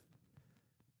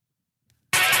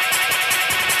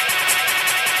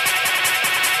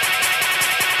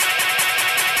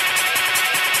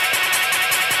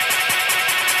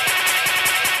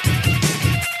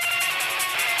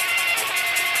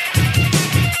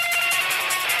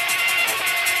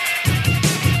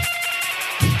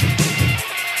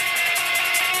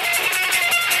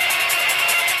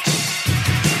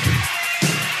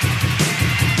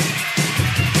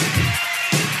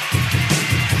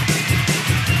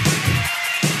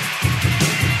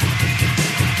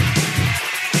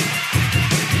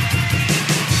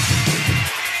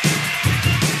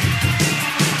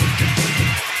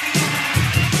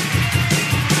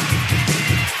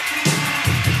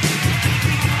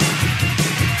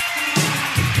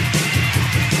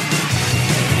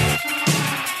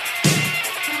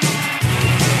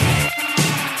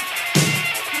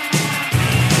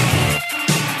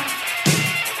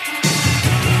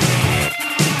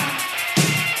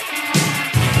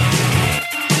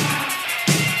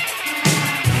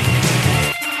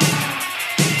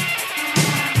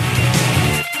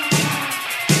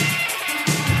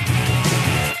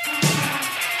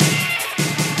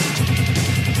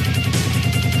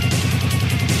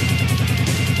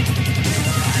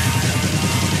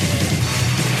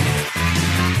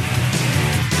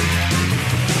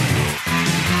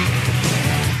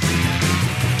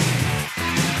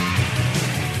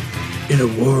 In a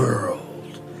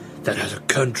world that has a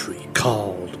country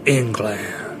called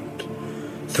England,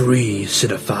 3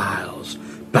 cinephiles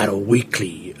battle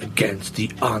weekly against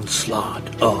the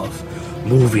onslaught of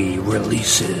movie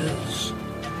releases.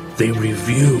 They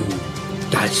review,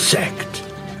 dissect,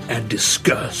 and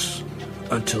discuss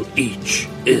until each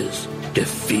is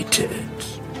defeated.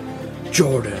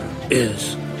 Jordan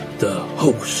is the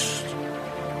host.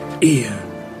 Ian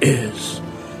is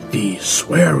the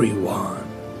sweary one.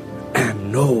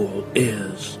 And Noel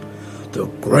is the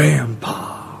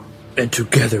grandpa. And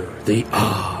together they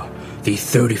are the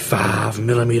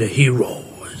 35mm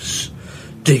heroes.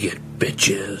 Dig it,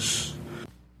 bitches.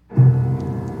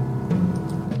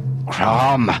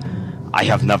 Crom, I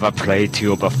have never played to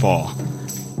you before.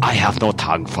 I have no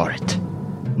tongue for it.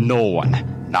 No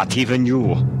one, not even you,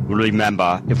 will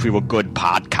remember if we were good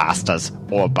podcasters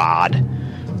or bad.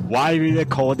 Why we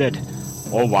recorded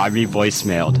or why we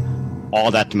voicemailed. All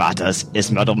that matters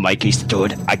is Metal Mikey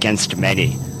stood against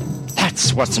many.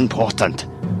 That's what's important.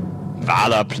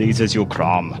 Valor pleases you,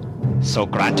 Crom. So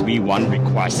grant me one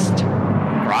request.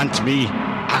 Grant me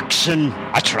action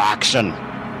attraction.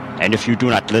 And if you do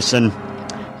not listen,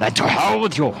 then to hell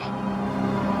with you.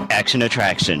 Action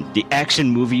Attraction, the action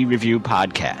movie review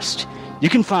podcast. You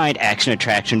can find Action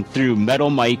Attraction through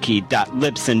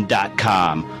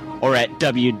metalmikey.libsyn.com or at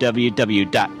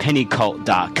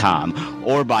www.pennycult.com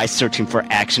or by searching for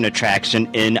Action Attraction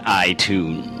in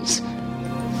iTunes.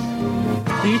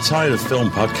 Are you tired of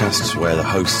film podcasts where the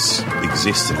hosts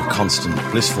exist in a constant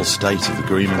blissful state of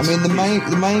agreement? I mean,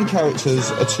 the main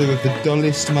characters are 2 of the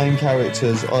dullest main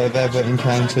characters I have ever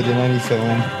encountered in any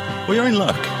film. Well, you're in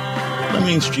luck. Let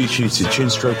me introduce you to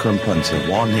Chinstroker and Punter.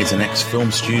 One is an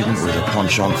ex-film student with a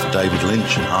penchant for David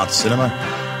Lynch and hard cinema.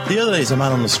 The other is a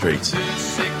man on the street.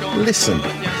 Listen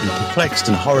in perplexed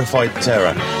and horrified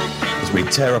terror as we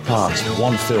tear apart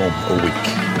one film a week.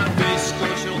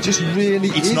 It just really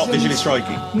It's not visually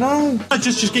striking. No.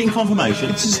 Just getting confirmation.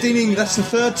 It's just that's the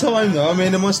 3rd time though. I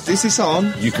mean, is this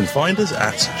on? You can find us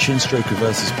at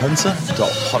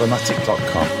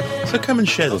chinstrokerversuspunter.podomatic.com. So come and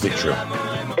share the victory.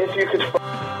 If you could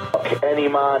fuck any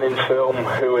man in film,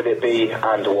 who would it be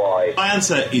and why? My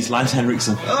answer is Lance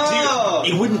Henriksen. Oh!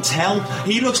 He wouldn't tell.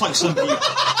 He looks like somebody...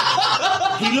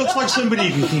 He looks like somebody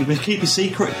who can keep a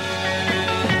secret.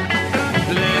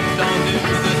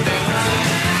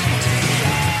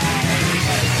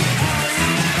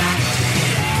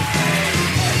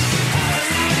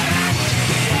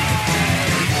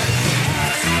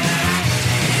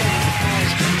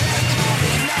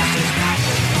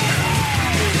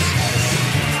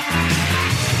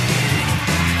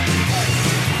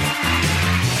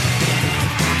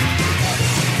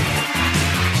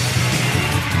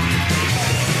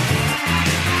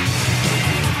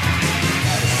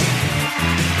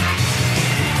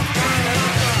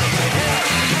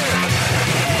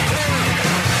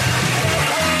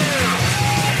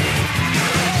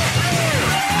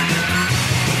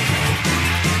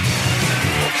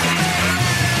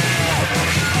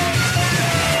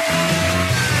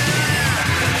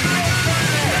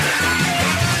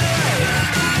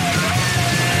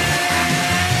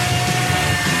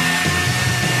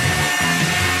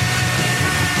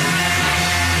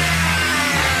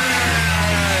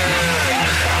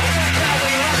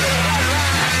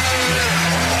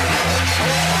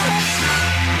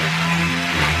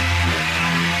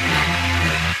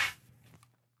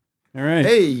 All right.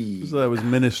 Hey. So that was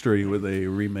Ministry with a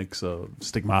remix of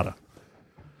Stigmata.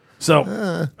 So,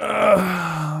 the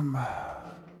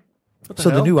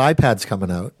new iPad's coming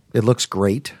out. It looks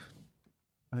great.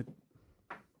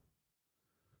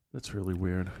 That's really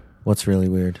weird. What's really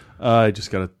weird? I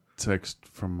just got a text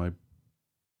from my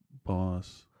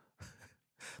boss.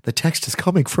 The text is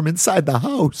coming from inside the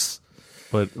house.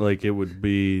 But like it would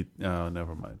be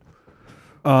never mind.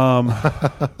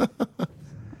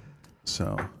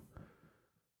 So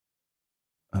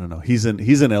I don't know. He's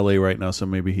in LA right now, so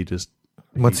maybe he just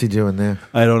What's he doing there?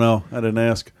 I don't know. I didn't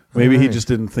ask. Maybe All he right. just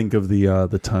didn't think of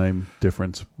the time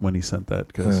difference when he sent that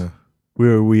because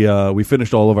we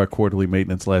finished all of our quarterly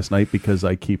maintenance last night because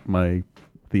I keep my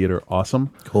theater awesome.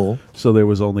 Cool. So there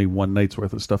was only one night's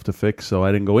worth of stuff to fix, so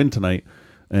I didn't go in tonight,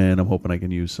 and I'm hoping I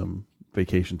can use some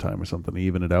vacation time or something to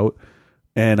even it out.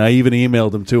 And I even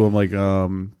emailed him too. I'm like,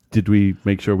 did we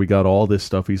make sure we got all this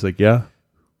stuff? He's like, yeah.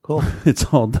 Cool. It's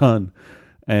all done.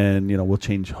 And, we'll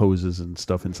change hoses and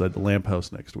stuff inside the lamp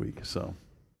house next week. So,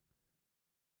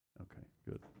 okay,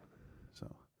 good. So,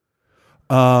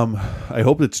 I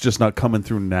hope it's just not coming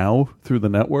through now through the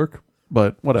network,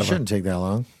 but whatever. Shouldn't take that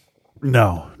long.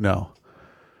 No.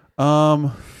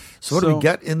 So what do we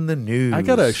get in the news? I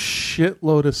got a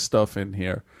shitload of stuff in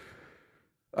here.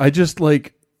 I just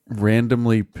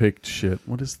randomly picked shit.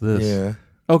 What is this? Yeah.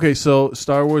 Okay, so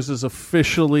Star Wars is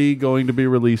officially going to be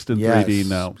released in 3D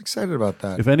now. I'm excited about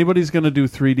that. If anybody's going to do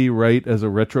 3D right as a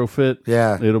retrofit,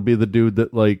 it'll be the dude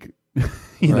that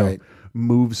you know,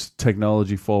 moves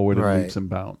technology forward in leaps and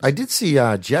bounds. I did see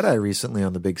Jedi recently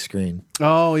on the big screen.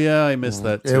 Oh yeah, I missed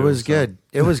that too. It was good.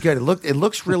 It was good. It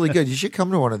looks really good. You should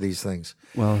come to one of these things.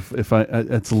 Well, if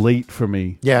it's late for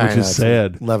me, yeah, which is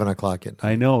sad. 11 o'clock at night.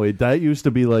 I know that used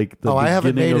to be like the I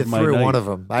haven't made it through night. one of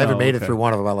them. I haven't made it through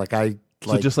one of them.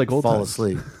 So just like old fall times.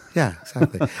 asleep. Yeah,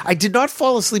 exactly. I did not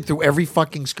fall asleep through every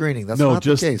fucking screening. That's not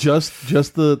the case.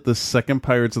 just the second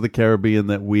Pirates of the Caribbean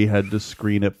that we had to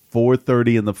screen at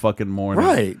 4:30 in the fucking morning.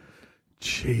 Right.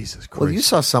 Jesus Christ. Well, you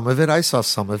saw some of it. I saw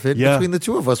some of it. Yeah. Between the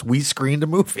two of us, we screened a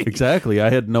movie. Exactly.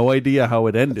 I had no idea how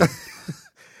it ended.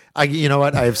 You know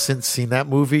what? I have since seen that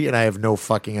movie, and I have no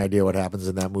fucking idea what happens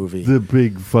in that movie. The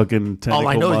big fucking tentacle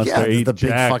I know. monster ate the big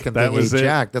Jack. fucking That thing was ate it.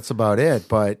 Jack. That's about it.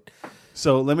 But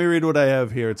so let me read what I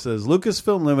have here. It says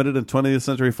Lucasfilm Limited and 20th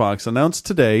Century Fox announced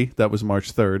today, that was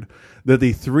March 3rd, that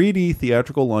the 3D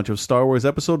theatrical launch of Star Wars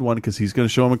Episode 1, because he's going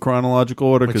to show them in chronological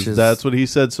order, because that's what he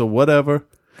said, so whatever.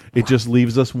 It just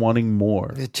leaves us wanting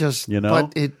more. It just, you know?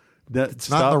 But it's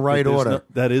not the right order.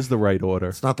 That is the right order.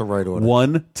 It's not the right order.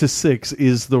 1 to 6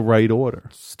 is the right order.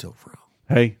 Still wrong.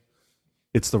 Hey,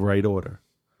 it's the right order.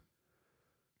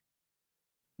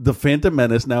 The Phantom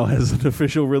Menace now has an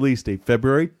official release date,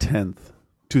 February 10th,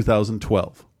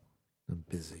 2012. I'm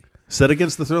busy. Set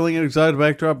against the thrilling and exciting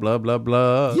backdrop, blah, blah,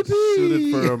 blah. Yippee!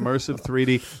 Suited for immersive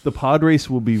 3D. The pod race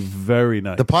will be very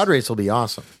nice. The pod race will be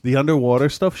awesome. The underwater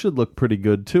stuff should look pretty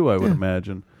good, too, I would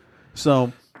imagine.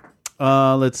 So,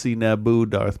 let's see. Naboo,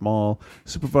 Darth Maul.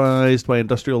 Supervised by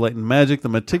Industrial Light and Magic, the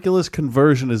meticulous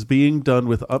conversion is being done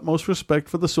with utmost respect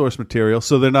for the source material,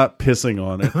 so they're not pissing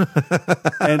on it.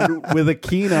 And with a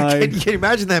keen eye... Can you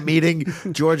imagine that meeting?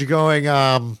 George going,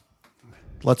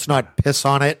 let's not piss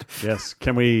on it. Yes.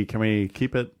 Can we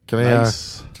keep it Can we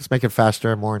nice? just make it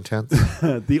faster and more intense?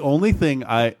 The only thing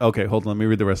okay, hold on, let me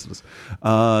read the rest of this.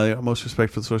 Most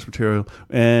respect for the source material,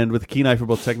 and with a keen eye for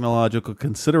both technological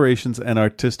considerations and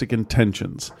artistic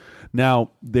intentions.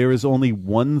 Now, there is only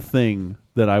one thing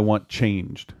that I want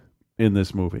changed in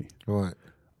this movie. What?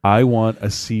 I want a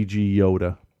CG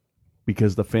Yoda,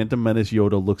 because the Phantom Menace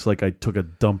Yoda looks like I took a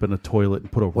dump in a toilet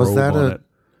and put a robe on it.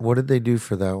 What did they do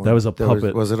for that one? That was a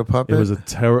puppet. Was it a puppet? It was a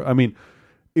terror. I mean,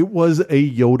 it was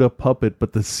a Yoda puppet,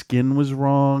 but the skin was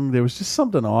wrong. There was just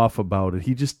something off about it.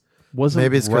 He just wasn't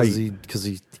Maybe it's right. because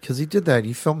he did that.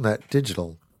 He filmed that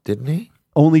digital, didn't he?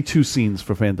 Only 2 scenes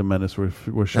for Phantom Menace were shot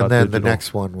And then digital. the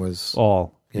next one was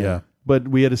all. Yeah. But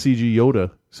we had a CG Yoda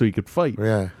so he could fight.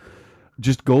 Yeah.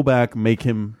 Just go back, make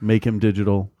him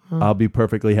digital. I'll be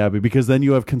perfectly happy, because then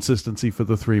you have consistency for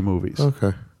the 3 movies.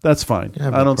 Okay. That's fine.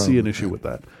 Yeah, I don't see an issue with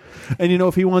that. And,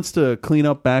 if he wants to clean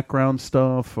up background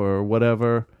stuff or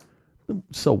whatever,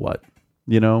 so what?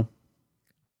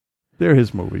 They're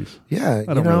his movies. Yeah,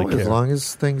 I don't really care. as long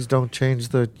as things don't change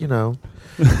the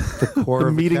the core the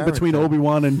of meeting between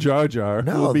Obi-Wan and Jar Jar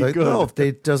will be good. No, if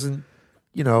they doesn't,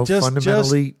 Just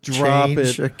fundamentally drop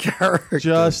change it. a character.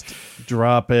 Just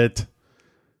drop it.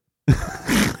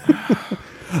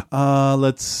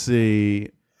 Let's see.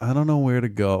 I don't know where to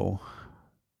go.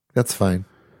 That's fine.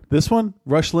 This one,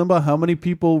 Rush Limbaugh, how many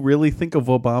people really think of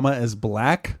Obama as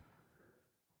black?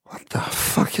 What the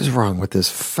fuck is wrong with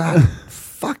this fat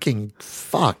fucking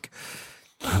fuck?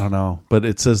 I don't know. But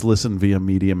it says listen via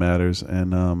Media Matters,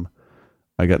 and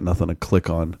I got nothing to click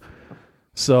on.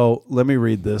 So let me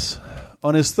read this.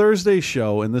 On his Thursday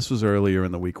show, and this was earlier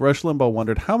in the week, Rush Limbaugh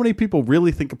wondered how many people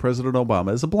really think of President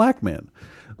Obama as a black man.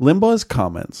 Limbaugh's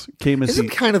comments came as Isn't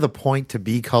kind of the point to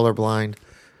be colorblind?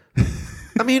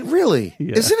 I mean, really,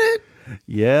 isn't it?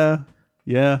 Yeah.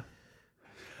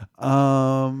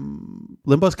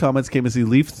 Limbaugh's comments came as he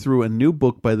leafed through a new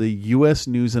book by the U.S.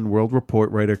 News and World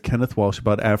Report writer Kenneth Walsh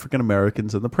about African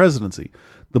Americans and the presidency.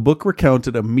 The book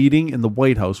recounted a meeting in the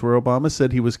White House where Obama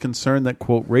said he was concerned that,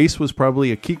 quote, race was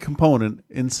probably a key component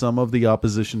in some of the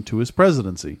opposition to his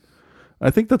presidency.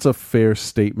 I think that's a fair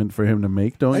statement for him to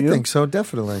make, don't you? I think so,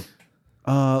 definitely.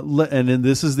 And then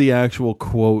this is the actual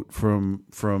quote from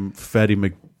Fatty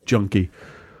McJunkie.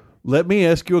 Let me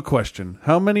ask you a question.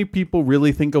 How many people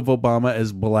really think of Obama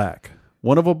as black?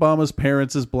 One of Obama's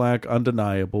parents is black,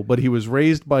 undeniable, but he was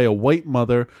raised by a white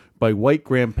mother, by white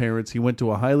grandparents. He went to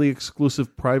a highly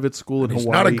exclusive private school in Hawaii.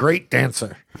 He's not a great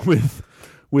dancer. With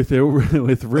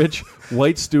rich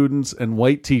white students and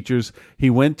white teachers. He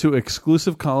went to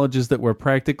exclusive colleges that were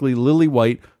practically lily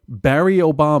white. Barry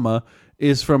Obama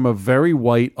is from a very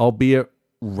white, albeit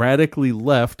radically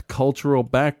left cultural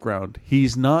background.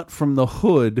 He's not from the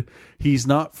hood. He's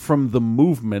not from the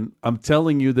movement. I'm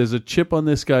telling you, there's a chip on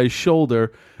this guy's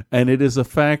shoulder, and it is a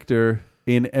factor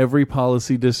in every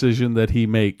policy decision that he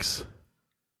makes.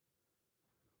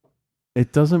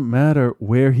 It doesn't matter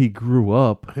where he grew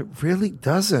up. It really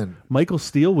doesn't. Michael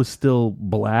Steele was still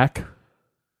black,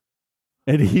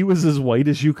 and he was as white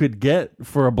as you could get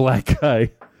for a black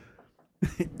guy.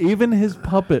 Even his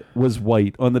puppet was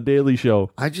white on The Daily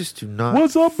Show. I just do not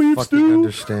What's up, Beef fucking Stew?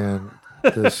 understand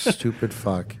this stupid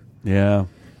fuck. Yeah.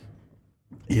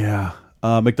 Yeah.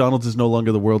 McDonald's is no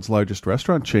longer the world's largest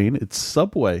restaurant chain. It's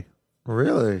Subway.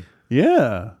 Really?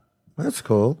 Yeah. That's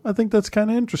cool. I think that's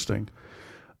kind of interesting.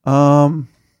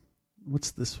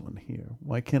 What's this one here?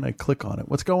 Why can't I click on it?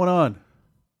 What's going on?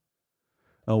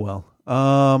 Oh, well.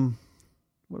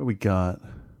 What do we got?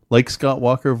 Like Scott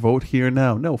Walker, vote here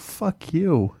now. No, fuck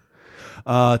you.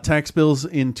 Tax bills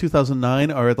in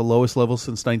 2009 are at the lowest level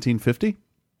since 1950.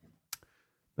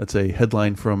 That's a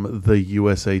headline from the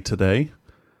USA Today.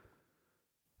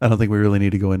 I don't think we really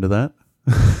need to go into that.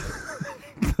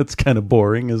 That's kind of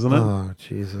boring, isn't it? Oh,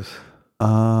 Jesus.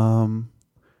 I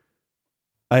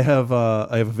have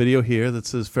a video here that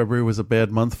says February was a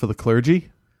bad month for the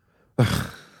clergy.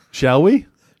 Shall we?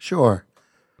 Sure.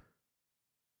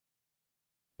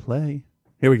 Play.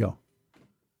 Here we go.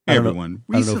 Hey everyone,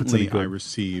 recently I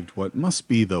received what must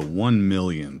be the 1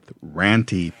 millionth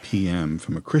ranty PM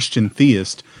from a Christian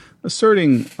theist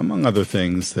asserting, among other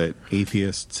things, that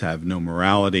atheists have no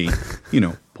morality,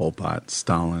 Pol Pot,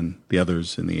 Stalin, the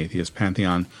others in the atheist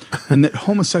pantheon, and that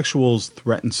homosexuals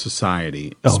threaten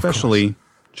society, especially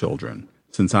children.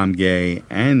 Since I'm gay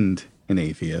and an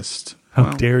atheist...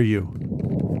 How dare you?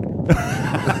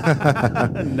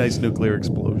 Nice nuclear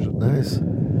explosion. Nice.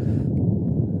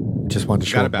 Just wanted to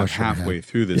show got about halfway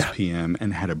through this PM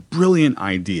and had a brilliant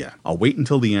idea. I'll wait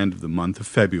until the end of the month of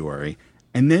February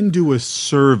and then do a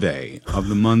survey of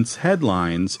the month's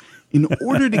headlines in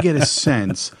order to get a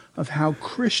sense of how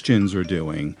Christians are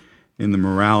doing in the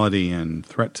morality and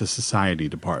threat to society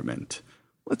department.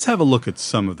 Let's have a look at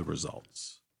some of the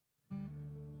results.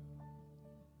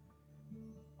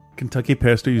 Kentucky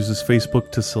pastor uses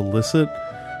Facebook to solicit.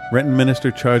 Renton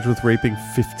minister charged with raping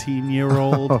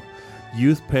 15-year-old.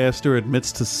 Youth pastor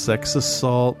admits to sex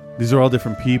assault. These are all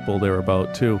different people they're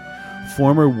about, too.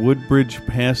 Former Woodbridge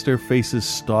pastor faces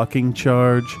stalking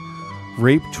charge.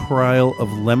 Rape trial of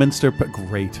Leominster...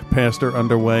 Great. Pastor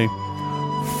underway.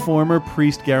 Former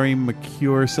priest Gary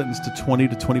McCure sentenced to 20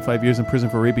 to 25 years in prison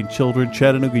for raping children.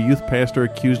 Chattanooga youth pastor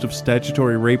accused of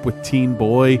statutory rape with teen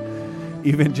boy.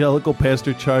 Evangelical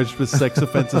pastor charged with sex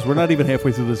offenses. We're not even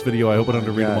halfway through this video. I hope I don't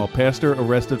have to read them all. Pastor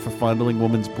arrested for fondling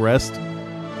woman's breast.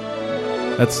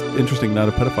 That's interesting, not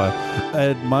a pedophile.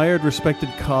 Admired, respected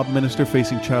Cobb minister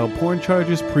facing child porn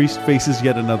charges. Priest faces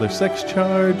yet another sex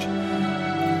charge.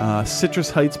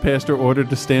 Citrus Heights pastor ordered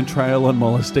to stand trial on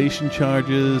molestation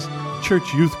charges.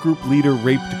 Church youth group leader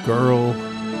raped girl.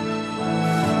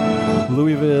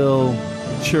 Louisville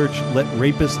church let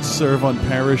rapists serve on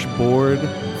parish board.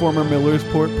 Former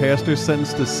Millersport pastor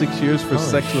sentenced to 6 years for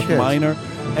sex with minor.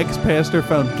 Ex-pastor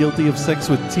found guilty of sex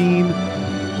with teen.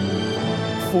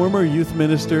 Former youth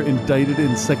minister indicted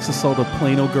in sex assault of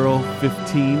Plano girl,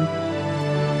 15.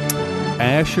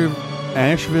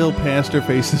 Asheville pastor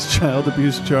faces child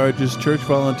abuse charges. Church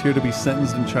volunteer to be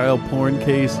sentenced in child porn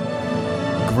case.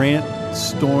 Grant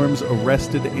Storms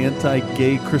arrested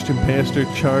anti-gay Christian pastor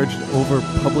charged over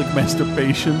public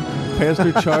masturbation.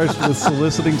 Pastor charged with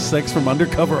soliciting sex from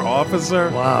undercover officer.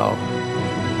 Wow.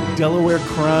 Delaware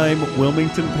crime.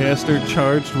 Wilmington pastor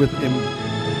charged with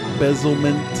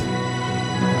embezzlement.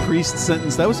 Priest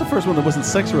sentenced. That was the first one that wasn't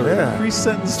sex related. Yeah. Priest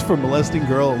sentenced for molesting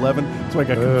girl 11. So I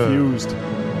got confused.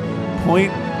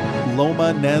 Point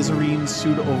Loma Nazarene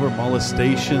sued over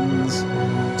molestations.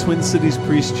 Twin Cities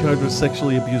priest charged with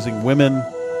sexually abusing women.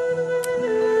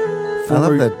 I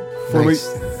love that nice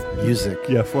music.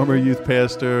 Yeah, former youth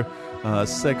pastor.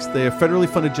 Sex there. Federally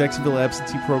funded Jacksonville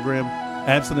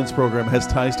abstinence program has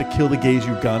ties to Kill the Gays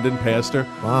Ugandan pastor.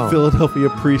 Wow. Philadelphia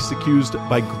priest accused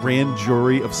by grand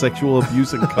jury of sexual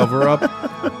abuse and cover-up.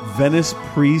 Venice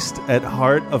priest at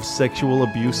heart of sexual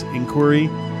abuse inquiry.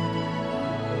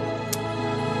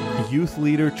 Youth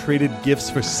leader traded gifts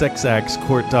for sex acts,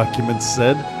 court documents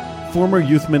said. Former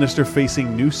youth minister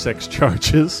facing new sex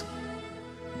charges.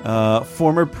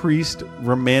 Former priest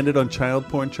remanded on child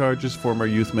porn charges. Former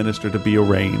youth minister to be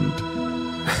arraigned.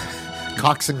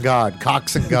 Cox and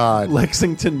God.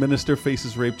 Lexington minister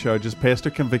faces rape charges. Pastor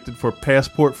convicted for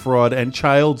passport fraud and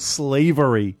child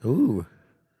slavery. Ooh.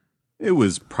 It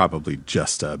was probably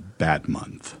just a bad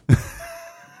month.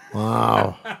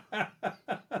 Wow.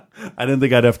 I didn't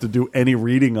think I'd have to do any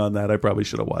reading on that. I probably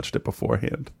should have watched it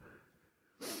beforehand.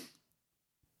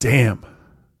 Damn.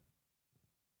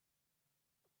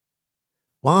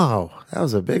 Wow, that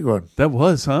was a big one. That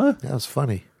was, huh? That was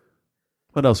funny.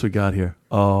 What else we got here?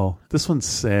 Oh, this one's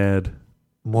sad.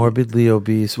 Morbidly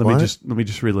obese. Let me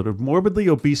just read it. Morbidly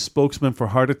obese spokesman for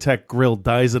Heart Attack Grill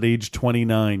dies at age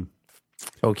 29.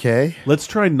 Okay. Let's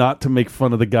try not to make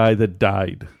fun of the guy that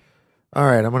died. All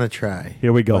right, I'm going to try.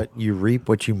 Here we go. But you reap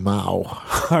what you mow.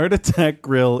 Heart Attack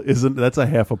Grill that's a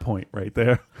half a point right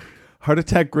there. Heart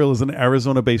Attack Grill is an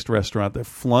Arizona-based restaurant that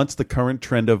flaunts the current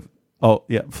trend of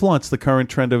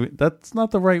that's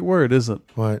not the right word, is it?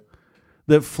 What?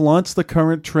 That flaunts the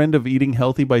current trend of eating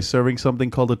healthy by serving something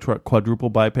called a quadruple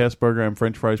bypass burger and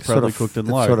French fries proudly cooked in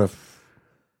lard. Sort of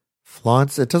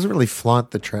flaunts. It doesn't really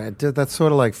flaunt the trend. That's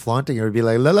sort of like flaunting. It would be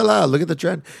like, la la la, look at the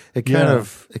trend. It kind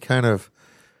of.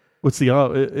 What's the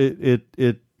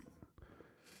it?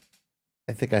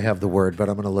 I think I have the word, but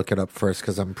I'm going to look it up first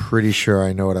because I'm pretty sure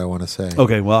I know what I want to say.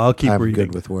 Okay, well, I'll keep I'm reading.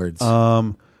 good with words.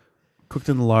 Cooked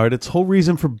in lard. Its whole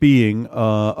reason for being,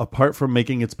 apart from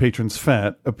making its patrons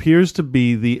fat, appears to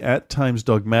be the at times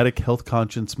dogmatic,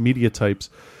 health-conscious media types.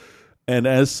 And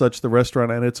as such, the restaurant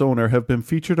and its owner have been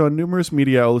featured on numerous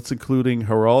media outlets, including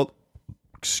Geraldo,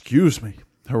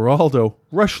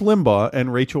 Rush Limbaugh,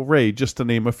 and Rachel Ray, just to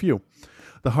name a few.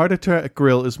 The Heart Attack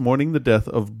Grill is mourning the death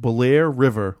of Blair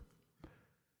River.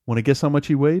 Want to guess how much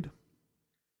he weighed?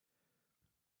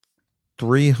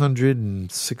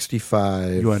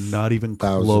 365. You are not even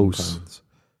close. Pounds.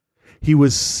 He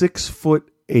was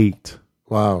 6'8".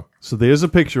 Wow. So there's a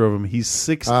picture of him. He's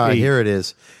 6'8". Here it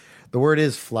is. The word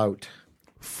is flout.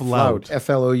 Flout.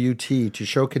 F-L-O-U-T. To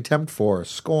show contempt for,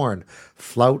 scorn,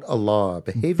 flout a law,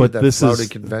 behavior that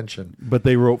flouted convention. But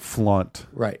they wrote flaunt.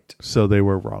 Right. So they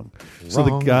were wrong. So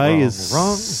the guy is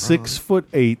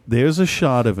 6'8". There's a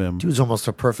shot of him. Dude's almost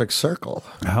a perfect circle.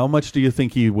 How much do you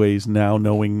think he weighs now,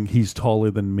 knowing he's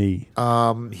taller than me?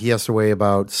 He has to weigh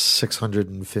about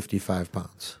 655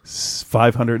 pounds.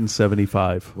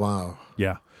 575. Wow.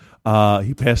 Yeah.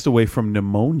 He passed away from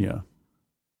pneumonia.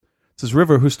 It says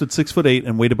River, who stood 6'8"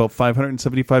 and weighed about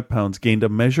 575 pounds, gained a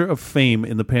measure of fame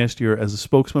in the past year as a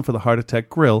spokesman for the Heart Attack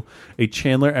Grill, a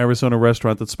Chandler, Arizona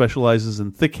restaurant that specializes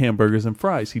in thick hamburgers and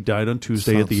fries. He died on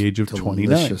Tuesday at the age of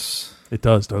 29. It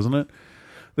does, doesn't it?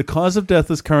 The cause of death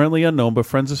is currently unknown, but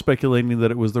friends are speculating that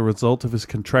it was the result of his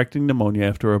contracting pneumonia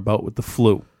after a bout with the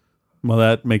flu. Well,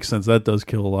 that makes sense. That does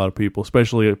kill a lot of people,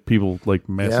 especially people like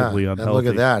massively unhealthy. And look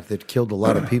at that. That killed a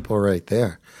lot of people right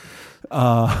there.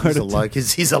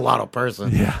 He's a lot of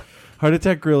person. Yeah. Heart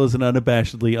Attack Grill is an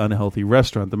unabashedly unhealthy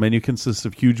restaurant. The menu consists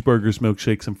of huge burgers,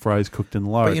 milkshakes, and fries cooked in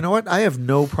lard. But you know what? I have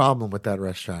no problem with that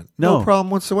restaurant. No problem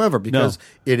whatsoever because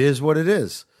it is what it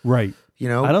is. Right. You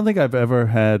know, I don't think I've ever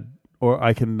had, or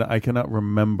I cannot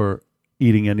remember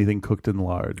eating anything cooked in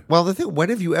lard. Well, the thing, when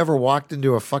have you ever walked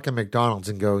into a fucking McDonald's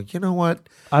and go, you know what?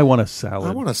 I want a salad.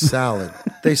 I want a salad.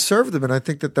 They serve them, and I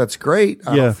think that's great.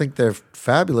 I don't think they're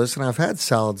fabulous, and I've had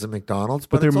salads at McDonald's,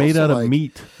 but they're made out of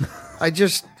meat.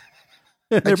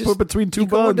 They're put between two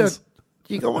buns.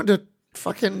 You go into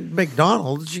fucking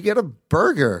McDonald's, you get a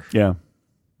burger. Yeah.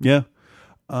 Yeah.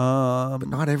 But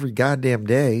not every goddamn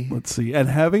day. Let's see. And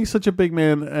having such a big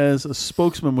man as a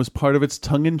spokesman was part of its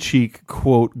tongue-in-cheek,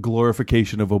 quote,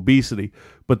 glorification of obesity.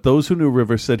 But those who knew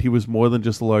River said he was more than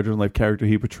just the larger-than-life character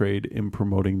he portrayed in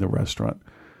promoting the restaurant.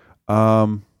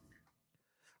 I'm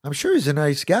sure he's a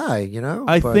nice guy, you know.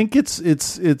 I think it's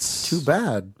too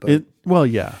bad. But. Well,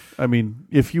 yeah. I mean,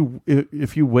 if you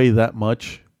weigh that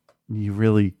much, you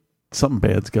really something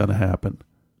bad's gonna happen,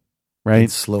 right? In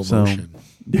slow motion.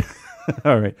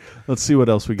 All right, let's see what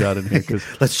else we got in here.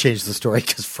 Let's change the story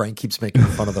because Frank keeps making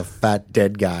fun of the fat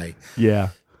dead guy. Yeah.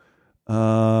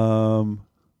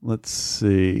 Let's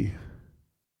see.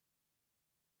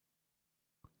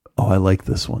 Oh, I like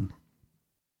this one.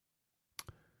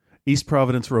 East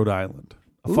Providence, Rhode Island.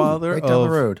 A father right down the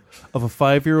road. Of a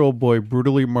 5-year-old boy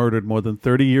brutally murdered more than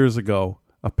 30 years ago.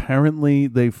 Apparently,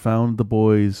 they found the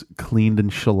boy's cleaned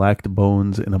and shellacked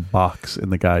bones in a box in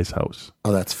the guy's house.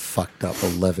 Oh, that's fucked up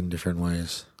 11 different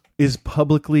ways. Is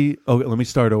publicly... Okay, let me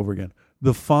start over again.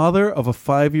 The father of a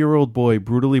 5-year-old boy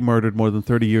brutally murdered more than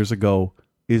 30 years ago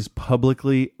is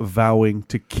publicly vowing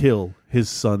to kill his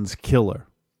son's killer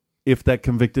if that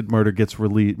convicted murderer gets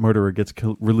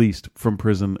released from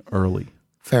prison early.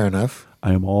 Fair enough.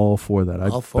 I am all for that.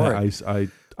 All for it.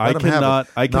 I cannot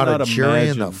not a jury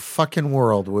imagine in the fucking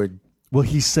world would. Well,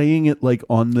 he's saying it like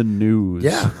on the news.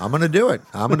 Yeah, I'm going to do it.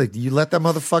 You let that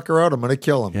motherfucker out, I'm going to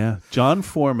kill him. Yeah. John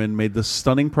Foreman made the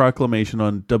stunning proclamation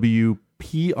on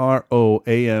WPRO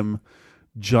AM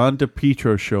John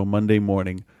DePietro show Monday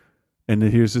morning. And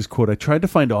here's his quote. I tried to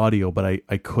find audio, but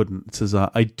I couldn't. It says,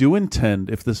 I do intend,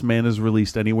 if this man is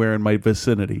released anywhere in my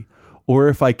vicinity, or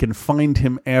if I can find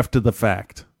him after the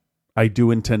fact, I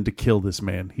do intend to kill this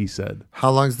man, he said.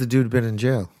 How long's the dude been in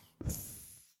jail?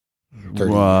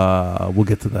 We'll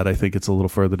get to that. I think it's a little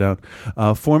further down.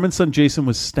 Foreman's son Jason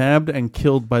was stabbed and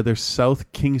killed by their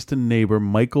South Kingston neighbor,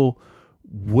 Michael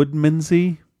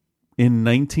Woodmansey, in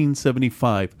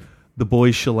 1975. The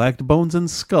boy's shellacked bones and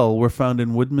skull were found in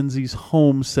Woodmansey's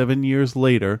home 7 years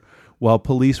later, while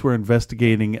police were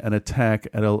investigating an attack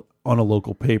on a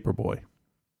local paperboy.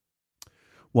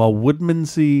 While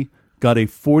Woodmansey got a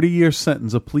 40-year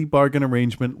sentence, a plea bargain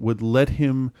arrangement would let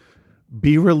him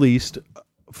be released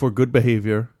for good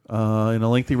behavior. In a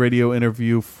lengthy radio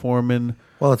interview, Foreman...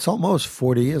 Well, it's almost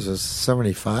 40 years. It's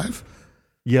 75?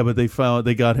 Yeah, but they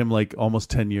got him like almost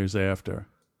 10 years after.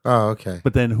 Oh, okay.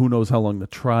 But then who knows how long the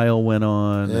trial went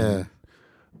on. Yeah.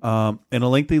 In a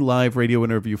lengthy live radio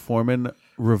interview, Foreman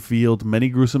revealed many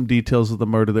gruesome details of the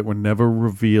murder that were never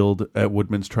revealed at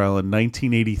Woodman's trial in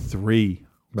 1983.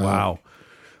 Wow.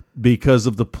 Because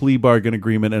of the plea bargain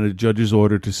agreement and a judge's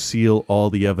order to seal all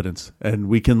the evidence. And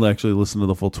we can actually listen to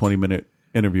the full 20-minute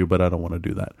interview, but I don't want to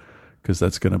do that because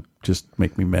that's going to just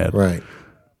make me mad. Right.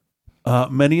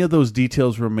 Many of those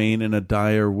details remain in a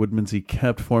diary Woodmansey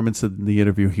kept. Foreman said in the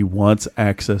interview he wants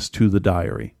access to the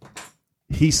diary.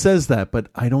 He says that, but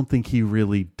I don't think he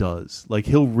really does. Like,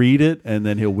 he'll read it, and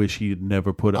then he'll wish he'd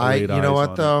never put laid eyes on it. You know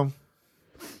what, though?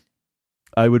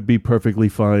 I would be perfectly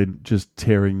fine just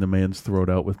tearing the man's throat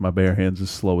out with my bare hands as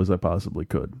slow as I possibly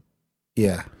could.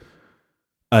 Yeah.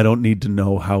 I don't need to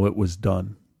know how it was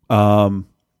done. It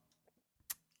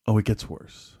gets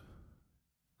worse.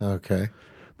 Okay.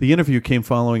 The interview came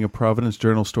following a Providence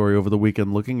Journal story over the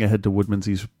weekend looking ahead to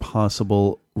Woodmansey's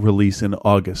possible release in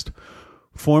August.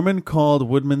 Foreman called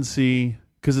Woodmansey,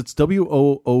 because it's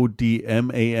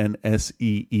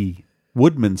Woodmansee,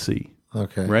 Woodmansey.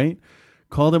 Okay. Right?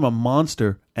 Called him a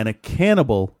monster and a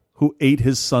cannibal who ate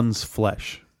his son's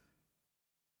flesh.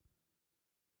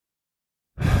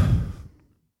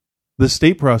 The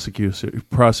state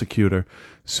prosecutor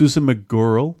Susan McGurl,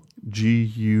 Guirl,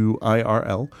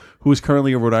 who is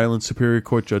currently a Rhode Island Superior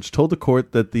Court judge, told the court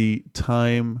at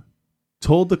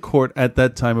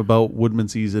that time about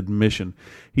Woodmansey's admission.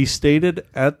 He stated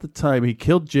at the time he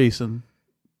killed Jason,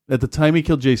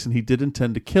 he did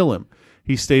intend to kill him.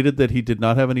 He stated that he did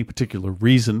not have any particular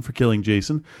reason for killing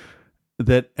Jason,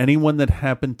 that anyone that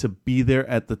happened to be there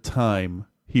at the time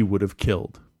he would have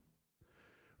killed.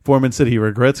 Foreman said he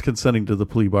regrets consenting to the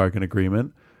plea bargain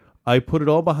agreement. I put it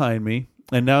all behind me,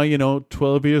 and now,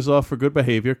 12 years off for good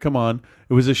behavior. Come on.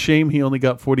 It was a shame he only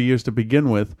got 40 years to begin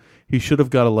with. He should have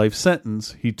got a life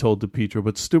sentence, he told DePietro,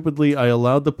 but stupidly I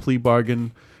allowed the plea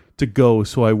bargain to go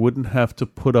so I wouldn't have to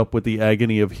put up with the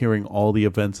agony of hearing all the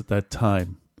events at that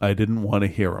time. I didn't want to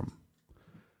hear them.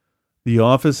 The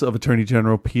Office of Attorney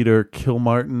General Peter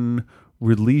Kilmartin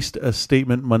released a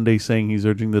statement Monday saying he's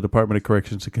urging the Department of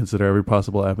Corrections to consider every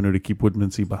possible avenue to keep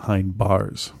Woodmansey behind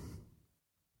bars.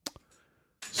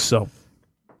 So,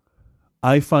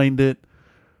 I find it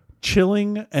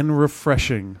chilling and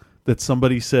refreshing that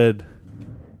somebody said,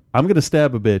 I'm going to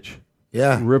stab a bitch.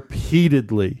 Yeah.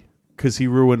 Repeatedly, because he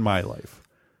ruined my life.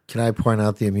 Can I point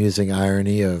out the amusing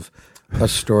irony of a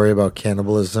story about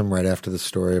cannibalism right after the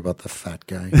story about the fat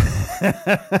guy?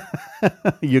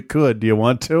 You could. Do you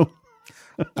want to?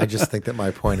 I just think that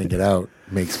my pointing it out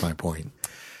makes my point.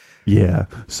 Yeah.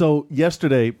 So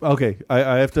yesterday, okay,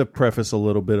 I have to preface a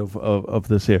little bit of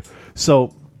this here.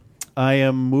 So I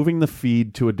am moving the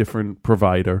feed to a different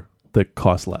provider that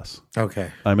costs less.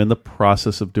 Okay. I'm in the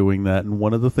process of doing that. And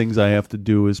one of the things I have to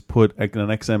do is put an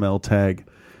XML tag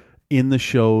in the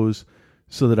shows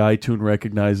so that iTunes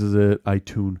recognizes it.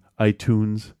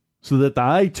 iTunes. So that the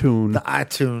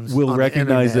iTunes will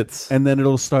recognize it. And then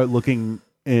it'll start looking,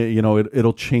 it'll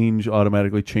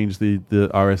automatically change the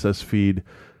RSS feed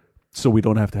so we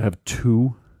don't have to have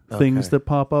two things that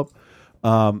pop up.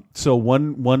 So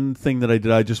one thing that I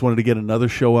did, I just wanted to get another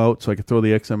show out so I could throw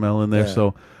the XML in there. Yeah.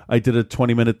 So I did a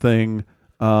 20-minute thing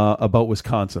about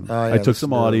Wisconsin. I took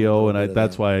some audio, and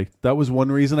that was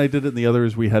one reason I did it. And the other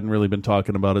is we hadn't really been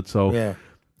talking about it. So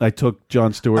I took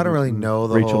Jon Stewart. I don't really know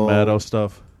the Rachel whole Maddow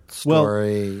stuff.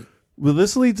 Story. Well,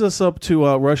 this leads us up to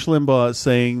Rush Limbaugh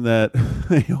saying that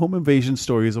a home invasion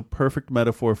story is a perfect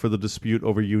metaphor for the dispute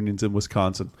over unions in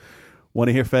Wisconsin. Want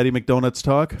to hear Fatty McDonuts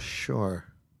talk? Sure.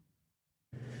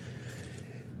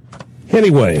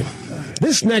 Anyway,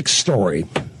 this next story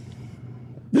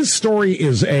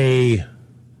is a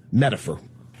metaphor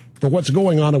for what's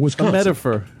going on in Wisconsin. A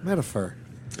metaphor. Metaphor.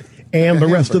 and the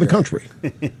rest of the country.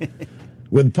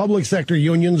 With public sector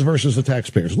unions versus the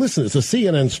taxpayers. Listen, it's a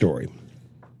CNN story.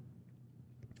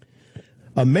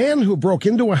 A man who broke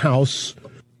into a house,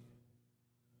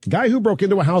 guy who broke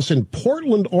into a house in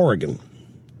Portland, Oregon,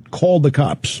 called the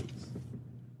cops.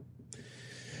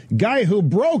 Guy who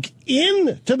broke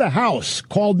into the house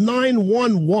called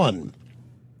 911,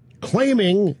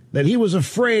 claiming that he was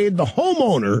afraid the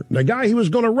homeowner, the guy he was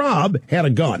going to rob, had a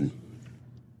gun.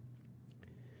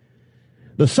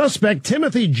 The suspect,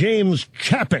 Timothy James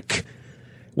Chapek,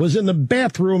 was in the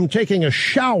bathroom taking a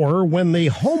shower when the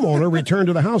homeowner returned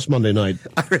to the house Monday night.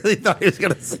 I really thought he was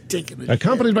going to say taking a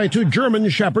Accompanied by two German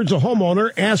shepherds, a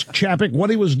homeowner asked Chapek what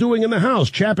he was doing in the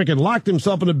house. Chapek had locked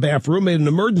himself in the bathroom, made an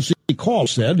emergency call,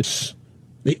 said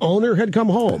the owner had come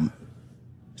home.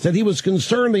 Said he was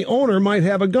concerned the owner might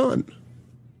have a gun.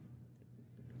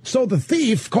 So the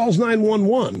thief calls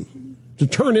 911 to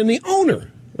turn in the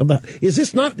owner of the... Is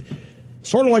this not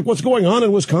sort of like what's going on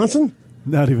in Wisconsin?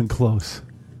 Not even close.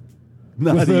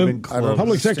 Not With even the close.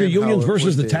 public sector unions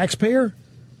versus the taxpayer?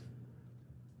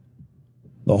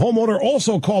 The homeowner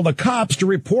also called the cops to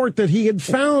report that he had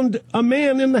found a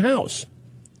man in the house.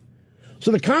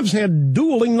 So the cops had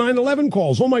dueling 911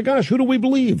 calls. Oh my gosh, who do we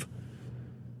believe?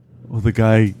 Well, the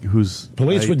guy who's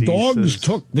Police with dogs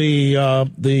took the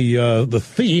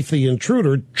thief, the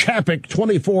intruder, Chapek,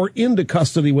 24, into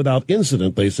custody without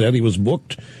incident. They said he was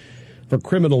booked for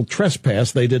criminal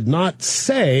trespass. They did not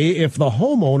say if the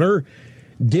homeowner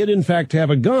did in fact have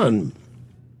a gun,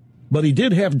 but he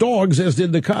did have dogs, as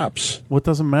did the cops. What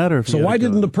doesn't matter if so why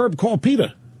didn't the perp call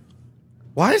PETA?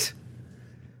 What?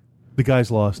 The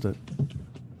guy's lost it.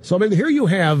 So I mean, here you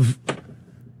have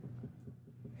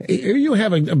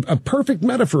a perfect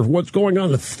metaphor for what's going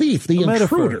on. The thief, the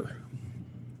intruder,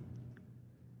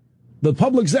 the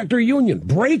public sector union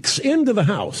breaks into the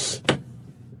house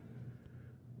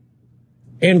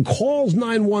and calls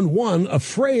 911,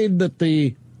 afraid that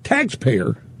the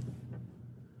taxpayer,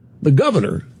 the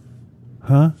governor,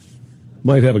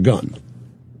 might have a gun.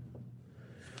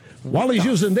 While he's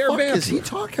using their bathroom. What is he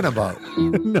talking about?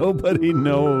 Nobody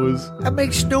knows. That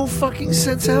makes no fucking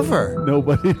sense ever.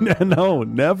 Nobody, no,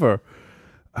 never.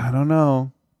 I don't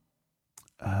know.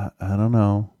 I don't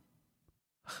know.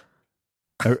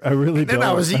 I really don't. Then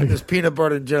I was eating this peanut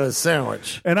butter and jelly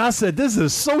sandwich. And I said, this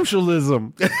is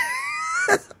socialism.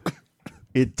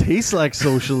 It tastes like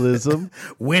socialism.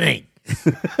 Winning.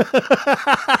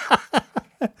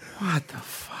 What the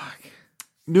fuck?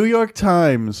 New York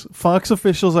Times. Fox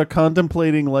officials are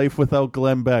contemplating life without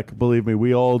Glenn Beck. Believe me,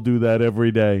 we all do that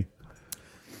every day.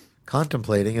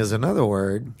 Contemplating is another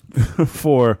word.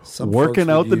 For Some working folks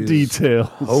out would the use details.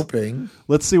 hoping.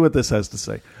 Let's see what this has to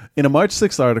say. In a March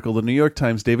 6th article, the New York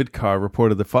Times' David Carr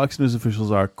reported that Fox News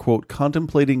officials are, quote,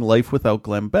 contemplating life without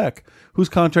Glenn Beck, whose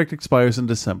contract expires in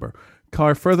December.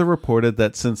 Carr further reported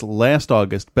that since last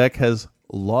August, Beck has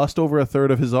lost over a third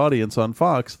of his audience on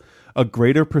Fox, a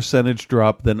greater percentage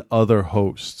drop than other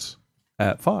hosts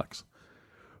at Fox.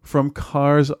 From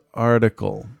Carr's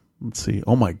article, let's see.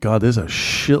 Oh my God, there's a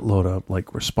shitload of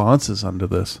responses under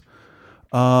this.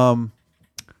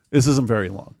 This isn't very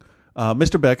long.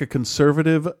 Mr. Beck, a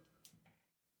conservative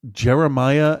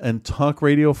Jeremiah and talk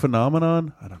radio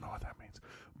phenomenon, I don't know what that means,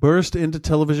 burst into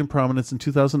television prominence in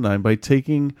 2009 by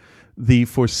taking the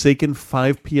forsaken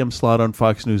 5 p.m. slot on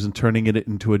Fox News and turning it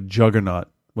into a juggernaut.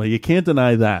 Well, you can't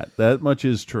deny that. That much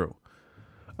is true.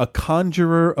 A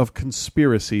conjurer of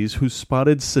conspiracies who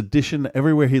spotted sedition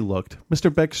everywhere he looked,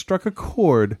 Mr. Beck struck a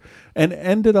chord and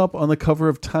ended up on the cover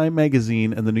of Time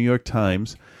magazine and the New York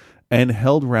Times and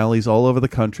held rallies all over the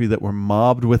country that were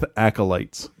mobbed with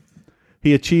acolytes.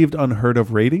 He achieved unheard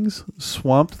of ratings,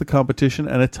 swamped the competition,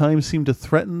 and at times seemed to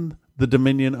threaten the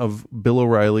dominion of Bill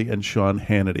O'Reilly and Sean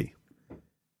Hannity.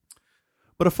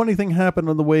 But a funny thing happened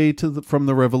on the way from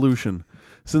the revolution.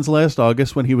 Since last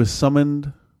August, when he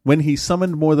summoned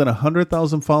more than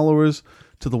 100,000 followers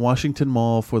to the Washington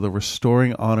Mall for the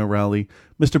Restoring Honor rally,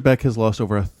 Mr. Beck has lost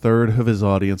over a third of his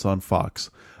audience on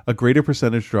Fox, a greater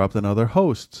percentage drop than other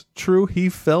hosts. True, he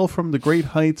fell from the great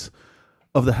heights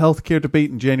of the healthcare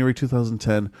debate in January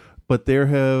 2010, but there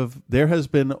has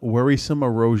been worrisome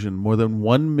erosion, more than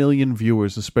 1 million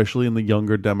viewers, especially in the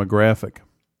younger demographic.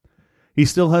 He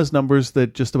still has numbers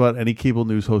that just about any cable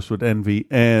news host would envy,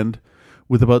 and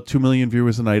with about 2 million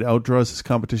viewers a night, outdraws his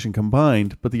competition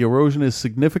combined, but the erosion is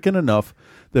significant enough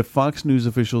that Fox News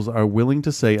officials are willing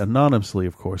to say, anonymously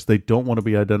of course, they don't want to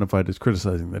be identified as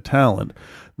criticizing the talent,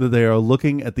 that they are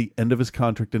looking at the end of his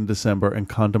contract in December and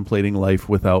contemplating life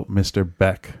without Mr.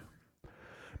 Beck.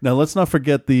 Now, let's not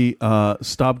forget the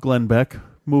Stop Glenn Beck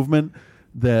movement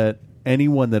that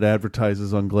anyone that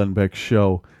advertises on Glenn Beck's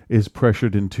show is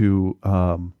pressured into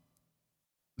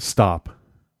stop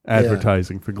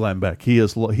advertising for Glenn Beck.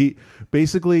 He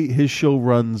basically, his show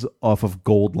runs off of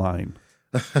Gold Line,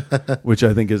 which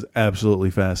I think is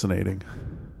absolutely fascinating.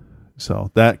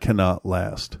 So that cannot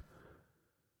last.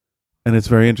 And it's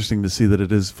very interesting to see that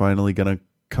it is finally going to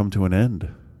come to an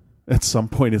end. At some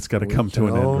point, it's got to come to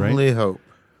an end, right? Only hope.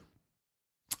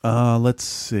 Let's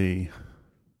see.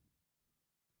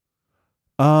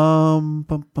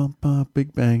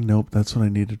 Big Bang. Nope, that's what I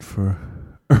needed for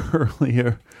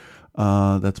earlier.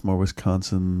 That's more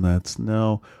Wisconsin. That's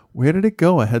no. Where did it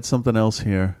go? I had something else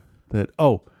here.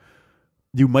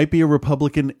 You might be a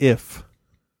Republican if.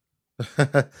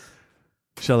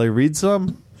 Shall I read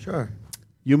some? Sure.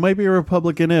 You might be a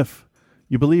Republican if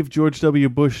you believe George W.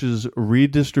 Bush's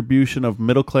redistribution of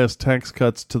middle-class tax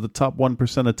cuts to the top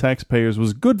 1% of taxpayers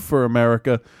was good for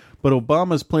America, but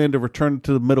Obama's plan to return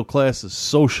to the middle class is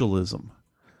socialism.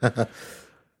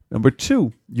 Number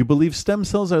 2, you believe stem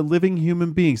cells are living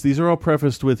human beings. These are all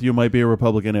prefaced with you might be a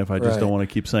Republican if. I just don't want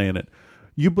to keep saying it.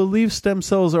 You believe stem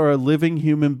cells are living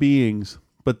human beings,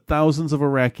 but thousands of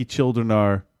Iraqi children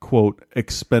are, quote,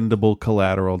 expendable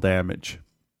collateral damage.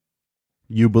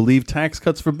 You believe tax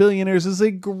cuts for billionaires is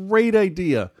a great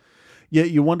idea. Yet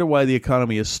you wonder why the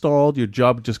economy is stalled. Your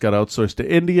job just got outsourced to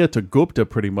India, to Gupta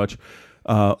pretty much.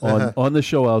 On the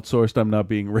show Outsourced, I'm not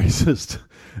being racist.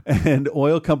 And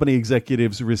oil company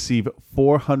executives receive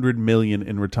 $400 million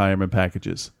in retirement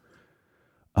packages.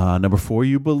 Number 4,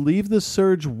 you believe the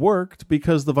surge worked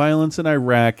because the violence in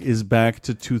Iraq is back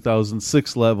to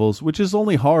 2006 levels, which is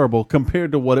only horrible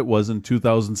compared to what it was in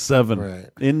 2007. Right.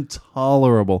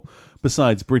 Intolerable.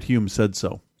 Besides, Brit Hume said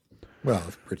so. Well,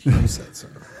 if Brit Hume said so.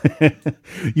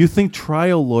 You think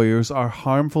trial lawyers are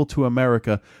harmful to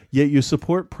America, yet you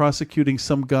support prosecuting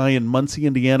some guy in Muncie,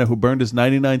 Indiana who burned his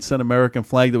 99-cent American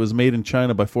flag that was made in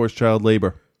China by forced child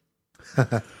labor.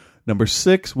 Number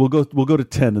 6, we'll go to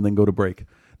 10 and then go to break.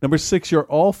 Number 6, you're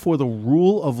all for the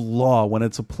rule of law when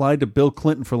it's applied to Bill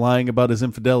Clinton for lying about his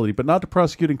infidelity, but not to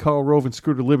prosecuting Karl Rove and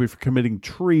Scooter Libby for committing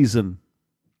treason.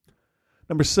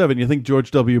 Number 7, you think George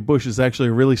W. Bush is actually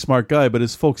a really smart guy, but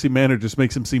his folksy manner just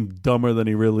makes him seem dumber than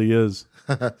he really is.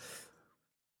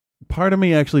 Part of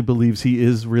me actually believes he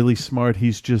is really smart.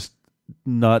 He's just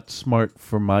not smart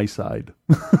for my side.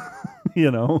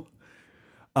 You know?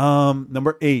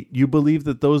 Number 8, you believe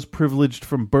that those privileged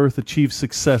from birth achieve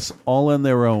success all on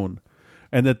their own,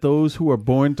 and that those who are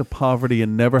born to poverty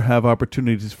and never have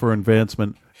opportunities for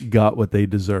advancement got what they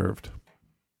deserved.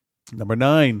 Number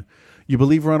 9, you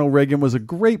believe Ronald Reagan was a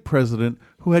great president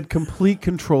who had complete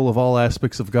control of all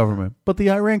aspects of government, but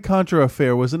the Iran-Contra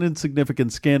affair was an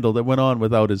insignificant scandal that went on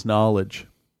without his knowledge.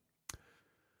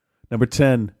 Number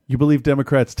 10, you believe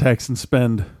Democrats tax and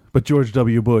spend, but George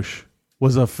W. Bush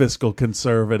was a fiscal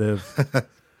conservative.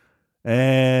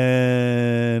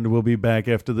 And we'll be back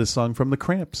after this song from the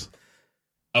Cramps.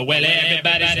 Well,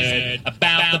 everybody's heard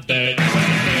about the bird.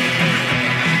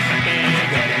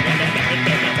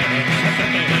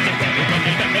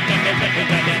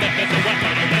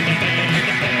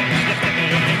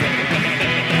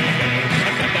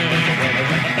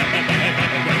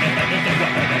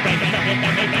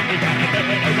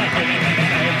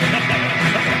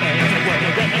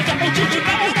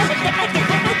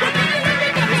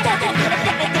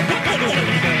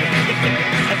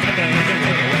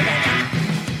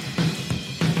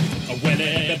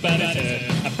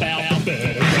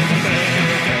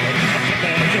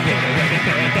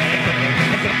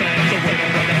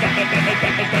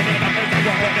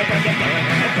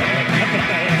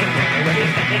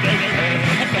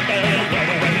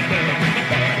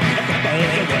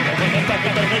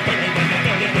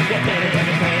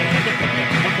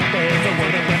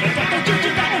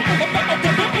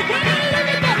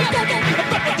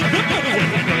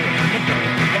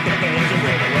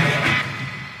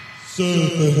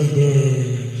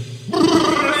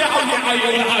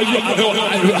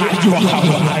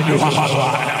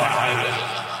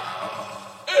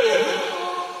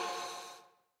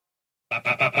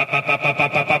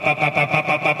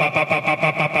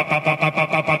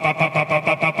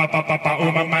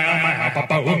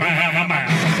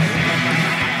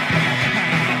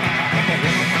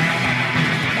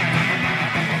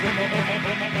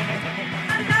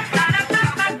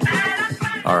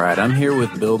 I'm here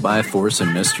with Bill Byforce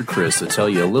and Mr. Chris to tell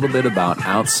you a little bit about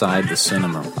Outside the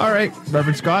Cinema. All right,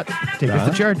 Reverend Scott, take us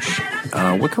to church.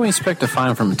 What can we expect to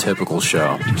find from a typical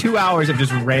show? 2 hours of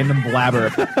just random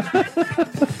blabber.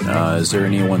 Is there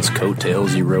anyone's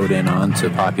coattails you rode in on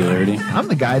to popularity? I'm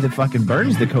the guy that fucking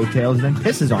burns the coattails and then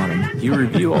pisses on them. You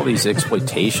review all these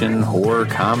exploitation, horror,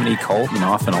 comedy, cult, and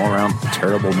often all-around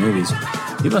terrible movies.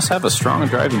 You must have a strong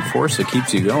driving force that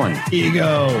keeps you going.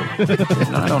 Ego.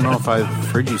 I don't know if I've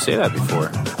heard you say that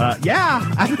before.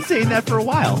 Yeah, I've been saying that for a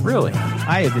while. Really?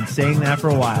 I have been saying that for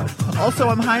a while. Also,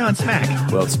 I'm high on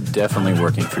smack. Well, it's definitely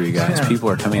working for you guys. Yeah.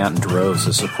 People are coming out in droves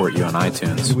to support you on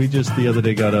iTunes. We just the other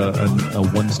day got a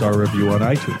 1-star review on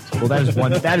iTunes. Well,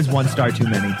 that is 1 star too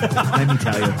many. Let me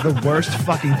tell you, the worst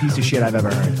fucking piece of shit I've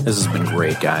ever heard. This has been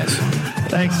great, guys.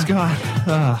 Thanks, Scott.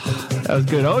 That was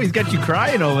good. Oh, he's got you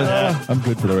crying over there. I'm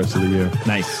good for the rest of the year.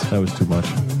 Nice. That was too much.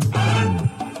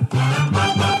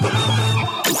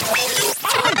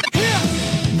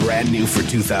 Brand new for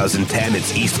 2010,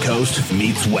 it's East Coast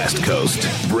meets West Coast,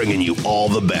 bringing you all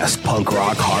the best punk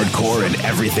rock, hardcore, and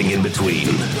everything in between.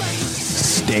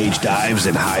 Stage dives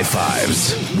and high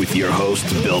fives with your host,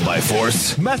 Bill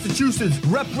Byforce, Massachusetts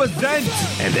represent,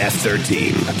 and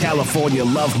F13, a California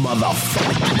love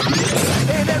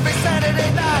motherfucker. And every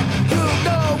Saturday night, you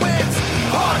know it's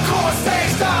hardcore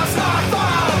stage dives, high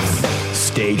fives.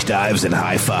 Stage dives and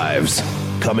high fives,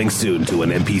 coming soon to an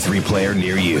MP3 player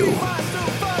near you.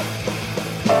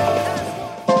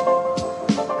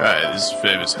 Hi, this is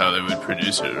famous Hollywood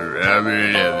producer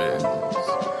Robert Evans.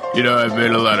 You know, I've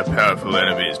made a lot of powerful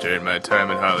enemies during my time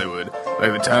in Hollywood.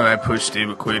 Like the time I pushed Steve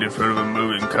McQueen in front of a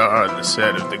moving car on the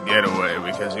set of The Getaway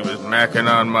because he was macking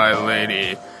on my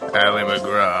lady, Ally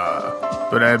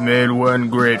McGraw. But I've made one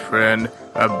great friend,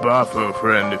 a boffo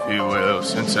friend, if you will,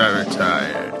 since I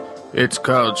retired. It's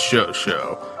called Show,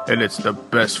 and it's the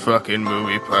best fucking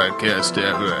movie podcast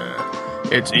ever.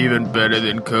 It's even better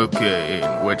than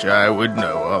cocaine, which I would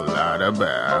know a lot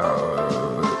about.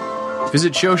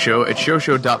 Visit Show at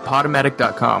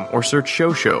showshow.podomatic.com or search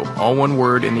Show, all one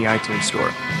word, in the iTunes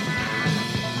store.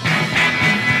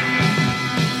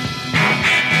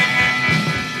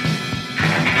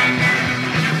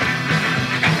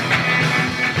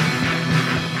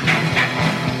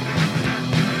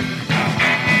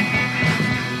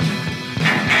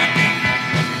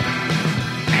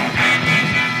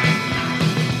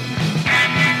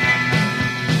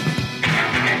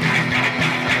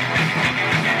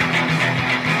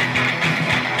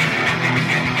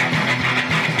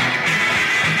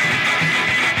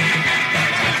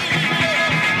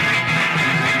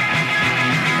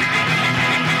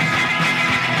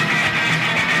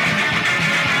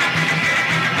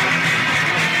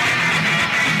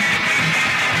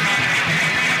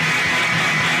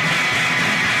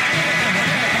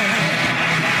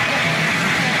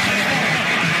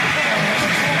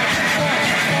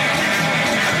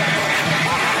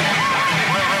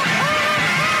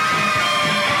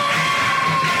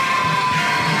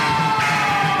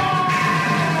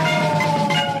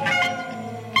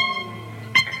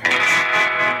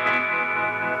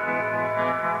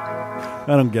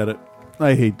 I don't get it.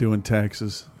 I hate doing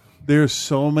taxes. There's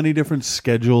so many different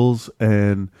schedules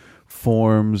and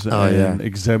forms and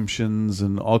exemptions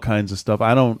and all kinds of stuff.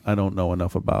 I don't know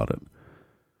enough about it.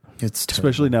 It's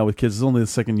especially now with kids. It's only the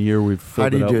second year we've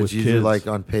filled it out with kids. How do you do it? Do you do like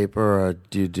on paper, or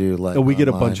do you do like? We get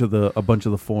a online? bunch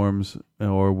of the forms,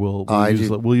 or we'll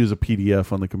use a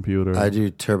PDF on the computer. I do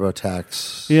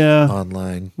TurboTax.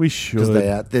 Online. We should.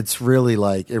 Because it's really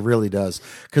it really does,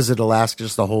 because it'll ask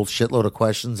just a whole shitload of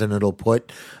questions and it'll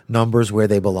put numbers where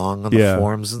they belong on the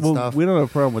forms and stuff. We don't have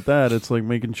a problem with that. It's like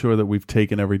making sure that we've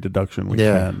taken every deduction we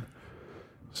can.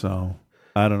 So.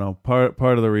 I don't know. Part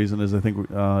of the reason is I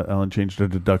think Ellen changed her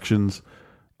deductions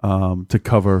to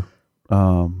cover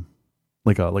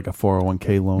like a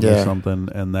 401k loan or something,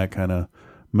 and that kind of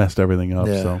messed everything up.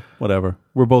 Yeah. So whatever.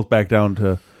 We're both back down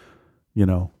to,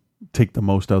 take the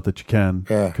most out that you can,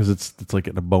 because it's like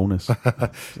getting a bonus.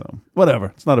 So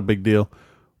whatever. It's not a big deal.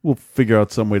 We'll figure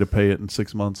out some way to pay it in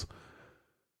 6 months,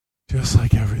 just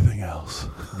like everything else.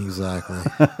 Exactly.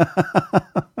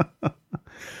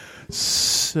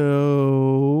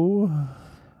 So,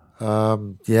 I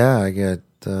get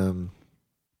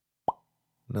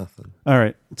nothing. All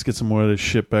right, let's get some more of this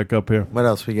shit back up here. What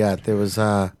else we got? There was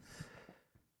one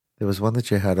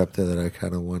that you had up there that I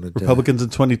kind of wanted. Republicans in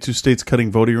 22 states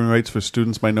cutting voting rights for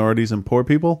students, minorities, and poor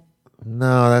people.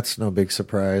 No, that's no big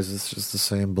surprise. It's just the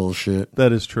same bullshit.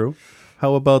 That is true.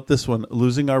 How about this one?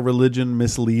 Losing our religion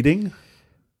misleading?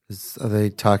 Are they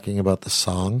talking about the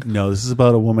song? No, this is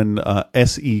about a woman,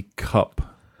 S.E. Cupp,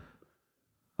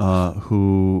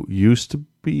 who used to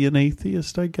be an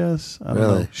atheist, I guess. I don't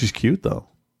Really? know. She's cute, though.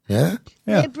 Yeah?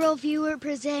 Yeah. Liberal Viewer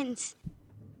presents.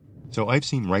 So I've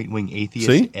seen right-wing atheist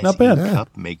See? Not bad.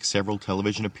 Cup make several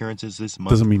television appearances this month.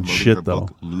 Doesn't mean promoting shit, her though.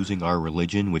 book, Losing Our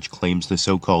Religion, which claims the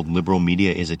so-called liberal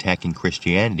media is attacking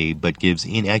Christianity, but gives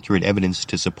inaccurate evidence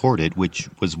to support it, which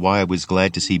was why I was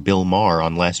glad to see Bill Maher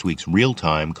on last week's Real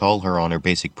Time call her on her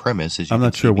basic premise. As you I'm can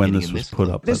not see sure when beginning this in was put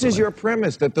up. This is your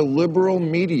premise, that the liberal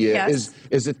media Yes.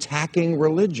 is attacking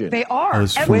religion. They are. That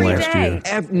was from Every last day.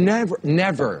 year. Never.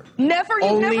 Never? You've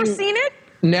Only- never seen it?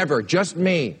 Never. Just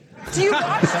me. Do you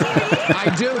watch TV?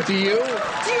 I do. Do you?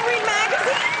 Do you read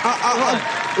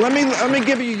magazines? Let me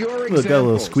give you your example. Look, got a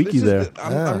little squeaky there.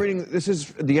 I'm reading. This is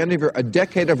the end of a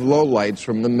decade of lowlights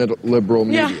from the liberal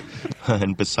media.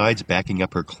 And besides backing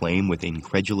up her claim with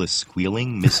incredulous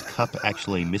squealing, Miss Cup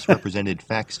actually misrepresented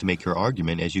facts to make her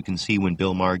argument, as you can see when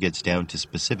Bill Maher gets down to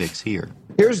specifics here.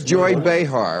 Here's Joy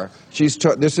Behar.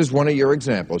 This is one of your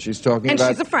examples. She's talking And about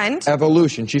she's a friend.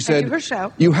 evolution. She I said, do her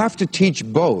show. you have to teach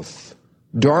both.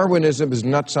 Darwinism is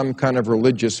not some kind of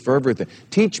religious fervor thing.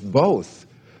 Teach both.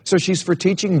 So she's for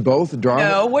teaching both Darwin.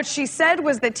 No, what she said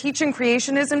was that teaching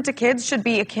creationism to kids should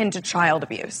be akin to child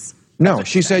abuse. No,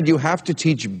 she said you have to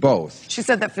teach both. She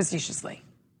said that facetiously.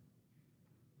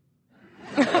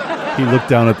 He looked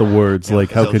down at the words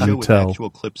like, how I'll could show you with tell? actual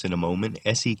clips in a moment.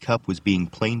 S.E. Cupp was being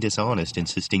plain dishonest,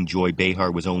 insisting Joy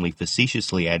Behar was only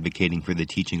facetiously advocating for the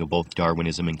teaching of both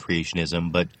Darwinism and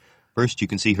creationism, but first you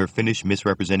can see her finish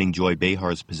misrepresenting Joy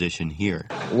Behar's position here.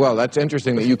 Well, that's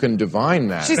interesting that you can divine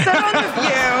that. She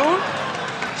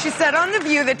said on The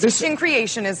View, that teaching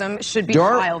creationism should be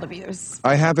child abuse.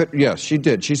 I have it. Yes, she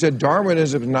did. She said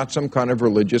Darwinism is not some kind of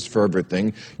religious fervor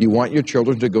thing. You want your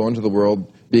children to go into the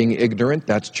world being ignorant.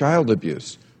 That's child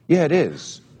abuse. Yeah, it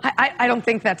is. I don't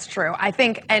think that's true. I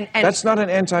think, and That's not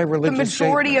an anti-religious the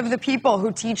majority statement. of the people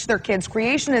who teach their kids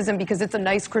creationism because it's a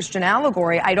nice Christian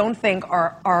allegory, I don't think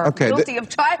are guilty of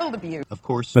child abuse. Of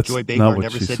course, That's Joy not Behar what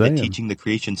never she's said saying. that teaching the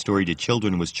creation story to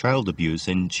children was child abuse,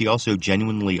 and she also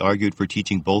genuinely argued for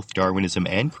teaching both Darwinism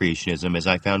and creationism, as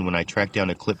I found when I tracked down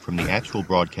a clip from the actual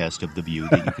broadcast of The View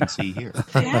that you can see here.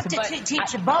 You have to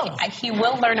teach both. He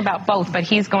will learn about both, but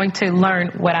he's going to learn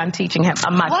what I'm teaching him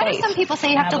on my Why faith. do some people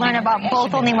say you have to learn about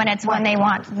both only when it's when they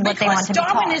want what they want to be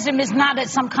taught? Darwinism is not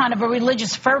some kind of a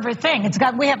religious fervor thing.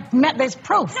 There's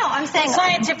proof. No, I'm saying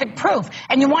scientific proof.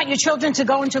 And you want your children to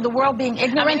go into the world being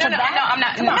ignorant of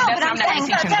that? I'm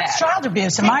not. That's child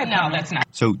abuse, in my opinion. No, that's not.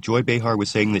 So Joy Behar was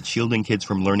saying that shielding kids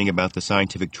from learning about the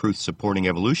scientific truth supporting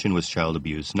evolution was child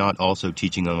abuse, not also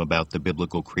teaching them about the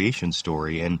biblical creation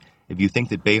story. And if you think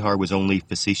that Behar was only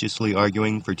facetiously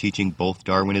arguing for teaching both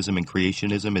Darwinism and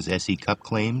creationism, as S.E. Cupp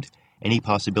claimed, any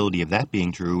possibility of that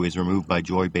being true is removed by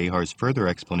Joy Behar's further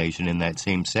explanation in that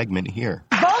same segment here.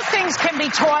 Both things can be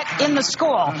taught in the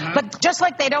school, but just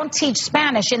like they don't teach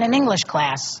Spanish in an English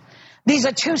class, these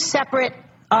are two separate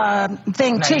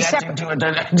things. No, you have to do it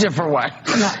a different way.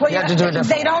 Well, you have to do it different.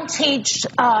 They don't teach,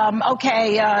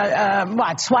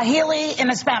 Swahili in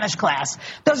a Spanish class.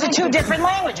 Those are two different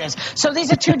languages. So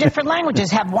these are two different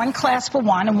languages. Have one class for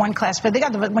one and one class for the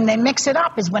other. But when they mix it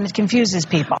up is when it confuses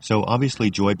people. So obviously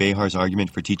Joy Behar's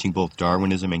argument for teaching both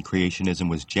Darwinism and creationism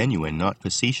was genuine, not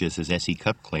facetious, as S.E.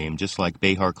 Cupp claimed, just like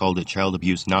Behar called it child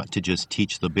abuse not to just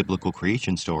teach the biblical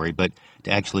creation story, but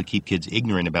to actually keep kids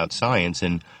ignorant about science.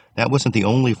 And that wasn't the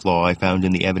only flaw I found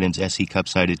in the evidence S.E. Cupp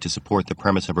cited to support the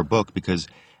premise of her book, because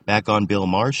back on Bill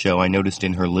Maher's show, I noticed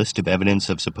in her list of evidence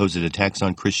of supposed attacks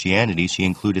on Christianity, she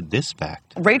included this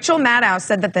fact. Rachel Maddow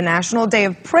said that the National Day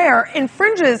of Prayer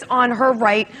infringes on her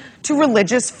right to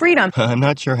religious freedom. I'm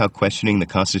not sure how questioning the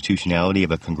constitutionality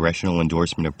of a congressional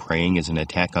endorsement of praying is an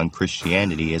attack on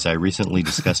Christianity, as I recently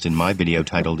discussed in my video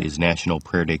titled, Is National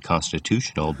Prayer Day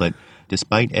Constitutional? But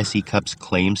despite S.E. Cupp's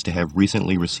claims to have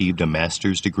recently received a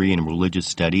master's degree in religious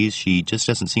studies, she just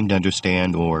doesn't seem to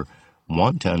understand or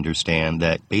want to understand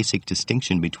that basic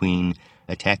distinction between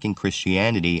attacking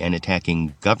Christianity and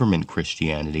attacking government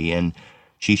Christianity. And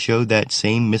she showed that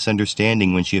same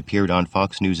misunderstanding when she appeared on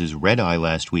Fox News' Red Eye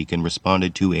last week and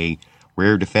responded to a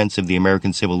rare defense of the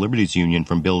American Civil Liberties Union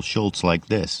from Bill Schultz like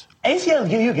this.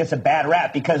 ACLU gets a bad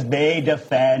rap because they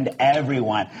defend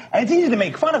everyone. And it's easy to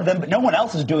make fun of them, but no one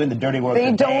else is doing the dirty work.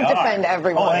 They don't defend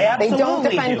everyone. Oh, they absolutely don't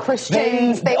defend do.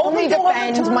 Christians. They only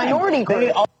defend minority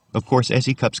groups. Of course,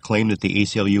 S.E. Cupp's claim that the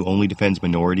ACLU only defends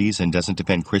minorities and doesn't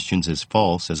defend Christians is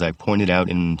false, as I've pointed out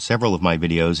in several of my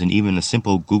videos, and even a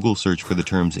simple Google search for the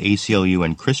terms ACLU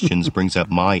and Christians brings up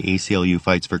my ACLU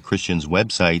Fights for Christians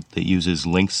website that uses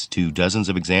links to dozens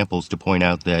of examples to point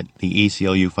out that the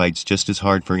ACLU fights just as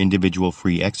hard for individual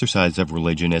free exercise of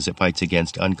religion as it fights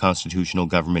against unconstitutional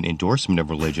government endorsement of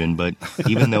religion. But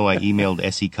even though I emailed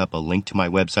S.E. Cupp a link to my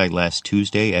website last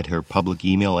Tuesday at her public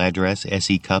email address,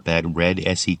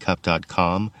 secup@redsecup.com,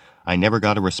 I never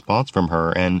got a response from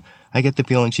her, and I get the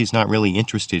feeling she's not really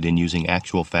interested in using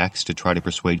actual facts to try to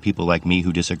persuade people like me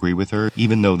who disagree with her,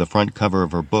 even though the front cover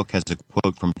of her book has a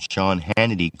quote from Sean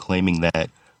Hannity claiming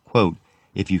that, quote,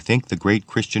 "If you think the great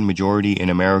Christian majority in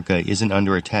America isn't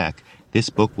under attack, this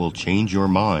book will change your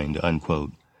mind,"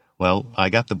 unquote. Well, I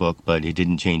got the book, but it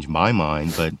didn't change my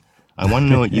mind, but I want to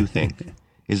know what you think.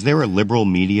 Is there a liberal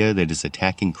media that is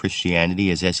attacking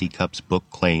Christianity as S.E. Cupp's book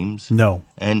claims? No.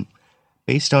 And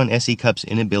based on S.E. Cupp's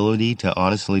inability to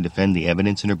honestly defend the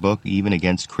evidence in her book, even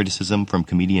against criticism from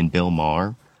comedian Bill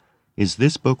Maher, is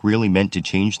this book really meant to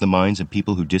change the minds of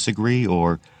people who disagree,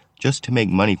 or just to make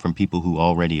money from people who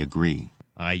already agree?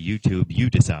 I YouTube, you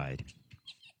decide.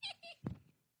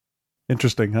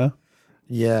 Interesting, huh?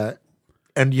 Yeah.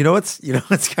 And you know what's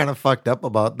kind of fucked up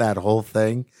about that whole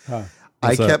thing? Huh.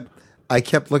 I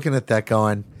kept looking at that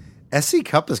going, S.E.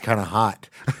 Cupp is kind of hot.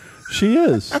 She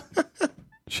is.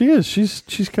 She is.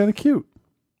 She's kind of cute.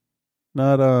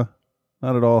 Not at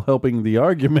all helping the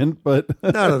argument, but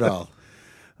not at all.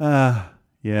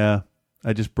 Yeah.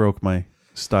 I just broke my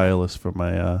stylus for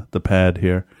my the pad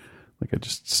here. Like I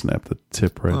just snapped the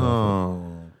tip right off.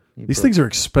 These things are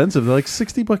expensive. They're like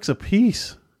 $60 a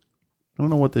piece. I don't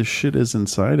know what this shit is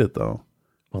inside it though.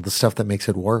 Well, the stuff that makes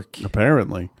it work.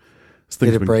 Apparently.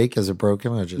 Did it break? Is it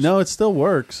broken? Or just... No, it still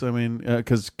works. I mean,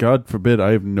 because God forbid,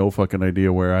 I have no fucking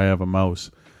idea where I have a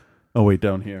mouse. Oh, wait,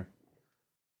 down here.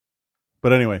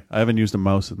 But anyway, I haven't used a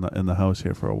mouse in the house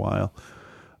here for a while.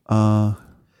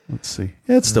 Let's see.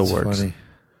 Yeah, it still works. Funny.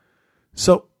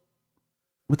 So,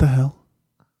 what the hell?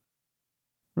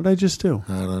 What did I just do?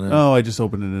 I don't know. Oh, I just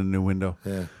opened it in a new window.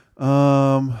 Yeah.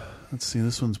 Let's see.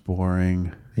 This one's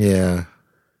boring. Yeah.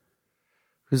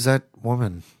 Who's that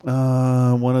woman?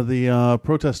 One of the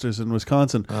protesters in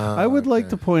Wisconsin. I would like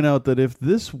to point out that if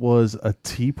this was a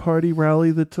Tea Party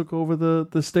rally that took over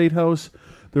the State House,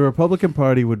 the Republican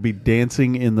Party would be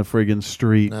dancing in the friggin'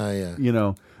 street, you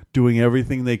know, doing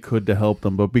everything they could to help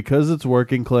them. But because it's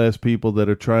working class people that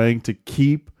are trying to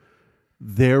keep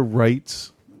their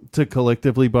rights to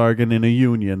collectively bargain in a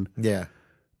union,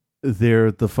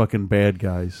 they're the fucking bad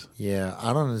guys. Yeah,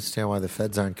 I don't understand why the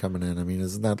feds aren't coming in. I mean,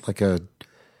 isn't that like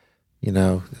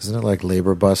isn't it like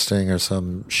labor busting or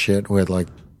some shit where like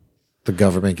the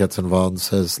government gets involved and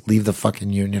says, leave the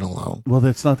fucking union alone? Well,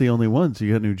 that's not the only ones.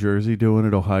 You got New Jersey doing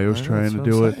it. Ohio's trying to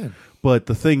do it. But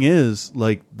the thing is,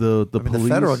 like the police, the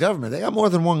federal government, they got more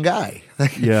than one guy.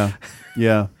 Yeah.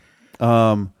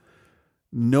 No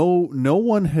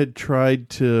one had tried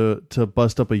to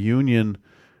bust up a union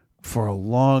for a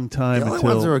long time. The only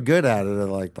ones who are good at it are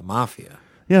like the mafia.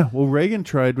 Yeah, well, Reagan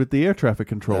tried with the air traffic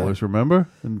controllers, remember?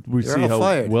 And we They're see all how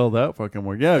fired. well that fucking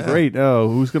worked. Yeah, great. Oh,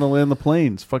 who's going to land the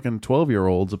planes? Fucking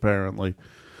 12-year-olds, apparently.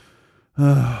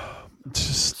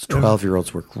 Just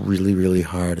 12-year-olds work really, really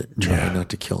hard at trying not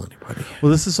to kill anybody.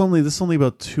 Well, this is only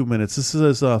about 2 minutes. This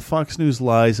is Fox News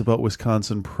lies about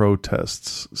Wisconsin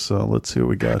protests. So let's see what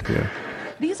we got here.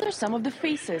 These are some of the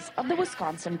faces of the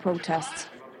Wisconsin protests.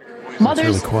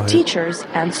 Mothers, really teachers,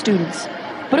 and students.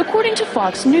 But according to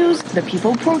Fox News, the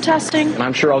people protesting... And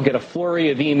I'm sure I'll get a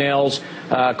flurry of emails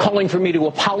calling for me to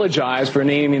apologize for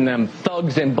naming them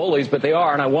thugs and bullies, but they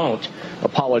are, and I won't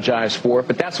apologize for it,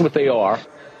 but that's what they are.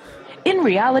 In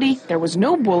reality, there was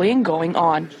no bullying going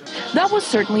on. That was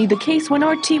certainly the case when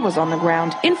RT was on the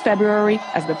ground in February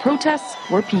as the protests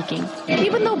were peaking.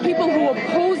 Even though people who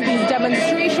oppose these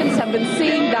demonstrations have been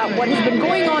saying that what has been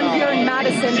going on here in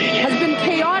Madison has been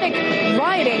chaotic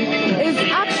rioting, is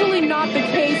actually not the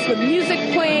case with music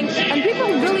playing and people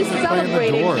really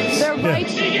celebrating their right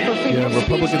for freedom of speech,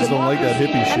 Republicans don't like that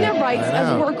hippie shit. and their rights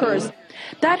as workers.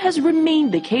 That has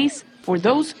remained the case for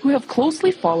those who have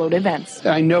closely followed events.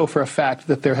 I know for a fact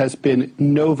that there has been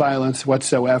no violence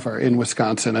whatsoever in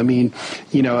Wisconsin. I mean,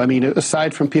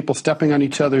 aside from people stepping on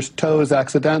each other's toes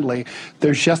accidentally,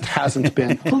 there just hasn't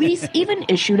been. Police even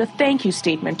issued a thank you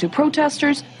statement to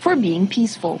protesters for being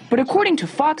peaceful. But according to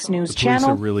Fox News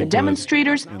Channel, the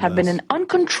demonstrators have been an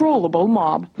uncontrollable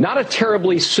mob. Not a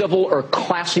terribly civil or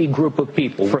classy group of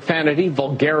people. Profanity,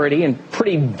 vulgarity, and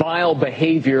pretty vile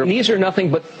behavior. These are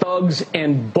nothing but thugs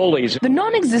and bullies. movies. The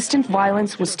non-existent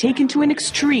violence was taken to an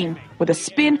extreme with a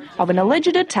spin of an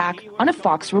alleged attack on a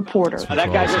Fox reporter.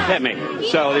 That guy just hit me,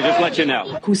 so they just let you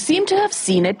know. Who seemed to have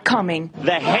seen it coming.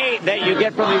 The hate that you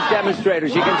get from these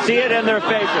demonstrators, you can see it in their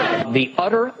faces. The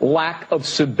utter lack of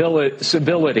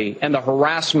civility and the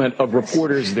harassment of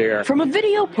reporters there. From a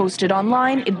video posted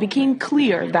online, it became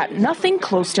clear that nothing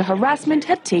close to harassment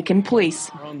had taken place.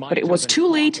 But it was too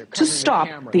late to stop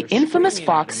the infamous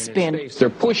Fox spin. They're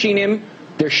pushing him,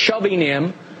 they're shoving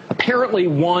him. Apparently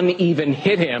one even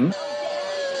hit him.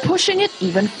 Pushing it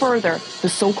even further, the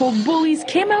so-called bullies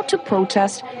came out to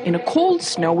protest in a cold,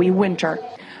 snowy winter.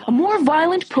 A more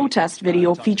violent protest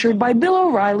video featured by Bill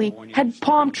O'Reilly had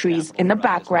palm trees in the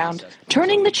background,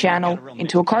 turning the channel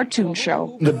into a cartoon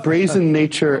show. The brazen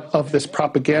nature of this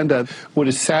propaganda, what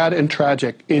is sad and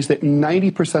tragic, is that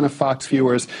 90% of Fox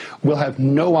viewers will have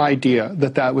no idea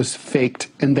that that was faked,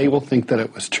 and they will think that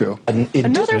it was true.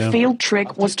 Another failed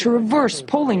trick was to reverse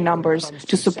polling numbers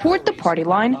to support the party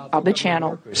line of the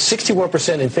channel.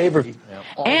 61% in favor.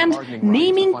 And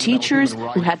naming teachers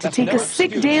who had to take a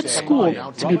sick day at school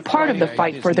to be part of the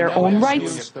fight for their own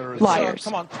rights liars.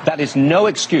 That is no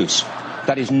excuse.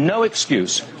 That is no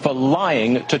excuse for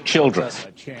lying to children.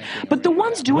 But the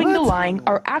ones doing the lying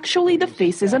are actually the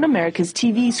faces on America's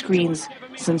TV screens,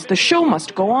 since the show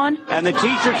must go on. And the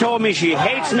teacher told me she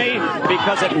hates me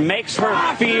because it makes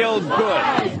her feel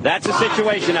good. That's the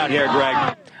situation out here,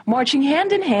 Greg. Marching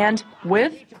hand in hand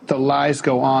with... The lies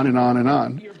go on and on and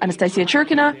on. Anastasia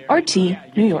Churkina, RT,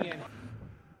 New York.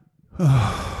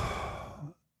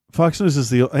 Fox News is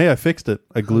the... Hey, I fixed it.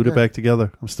 I glued it back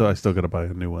together. I still got to buy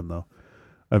a new one, though.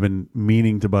 I've been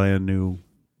meaning to buy a new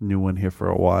one here for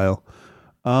a while.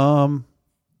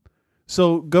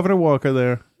 So Governor Walker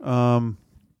there,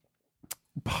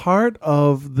 part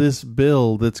of this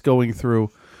bill that's going through,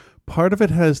 part of it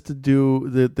has to do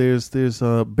that there's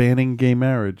banning gay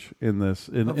marriage in this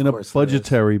in a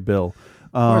budgetary bill.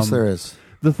 Of course there is.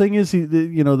 The thing is,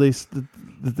 it's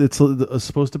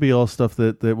supposed to be all stuff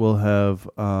that will have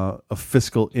a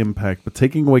fiscal impact, but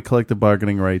taking away collective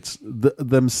bargaining rights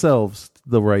themselves,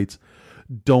 the rights,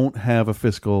 don't have a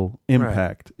fiscal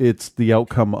impact. Right. It's the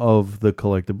outcome of the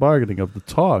collective bargaining, of the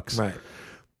talks. Right.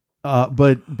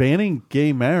 But banning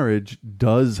gay marriage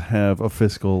does have a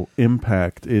fiscal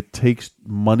impact. It takes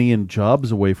money and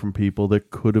jobs away from people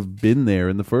that could have been there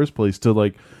in the first place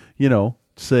to,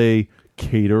 say,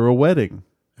 cater a wedding.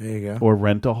 There you go. Or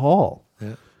rent a hall.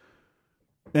 Yeah.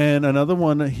 And another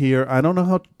one here, I don't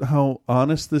know how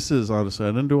honest this is, honestly. I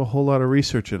didn't do a whole lot of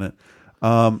research in it.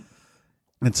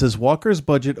 It says Walker's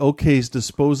budget okays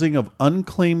disposing of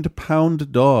unclaimed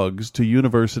pound dogs to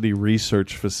university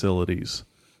research facilities.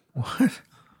 What?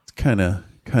 It's kind of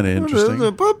interesting. What is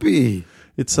a puppy?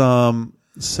 It's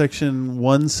section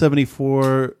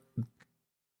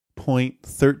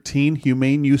 174.13,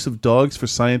 humane use of dogs for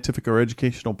scientific or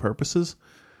educational purposes.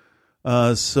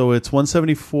 So it's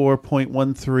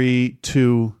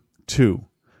 174.1322.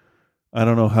 I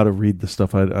don't know how to read the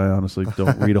stuff. I honestly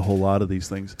don't read a whole lot of these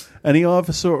things. Any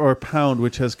officer or pound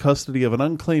which has custody of an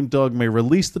unclaimed dog may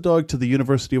release the dog to the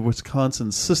University of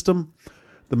Wisconsin system,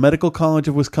 the Medical College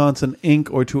of Wisconsin, Inc.,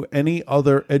 or to any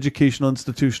other educational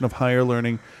institution of higher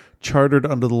learning chartered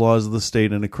under the laws of the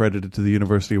state and accredited to the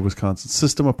University of Wisconsin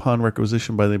system upon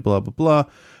requisition by the blah, blah, blah.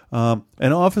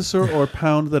 An officer or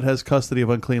pound that has custody of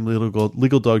unclaimed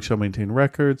legal dogs shall maintain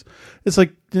records. It's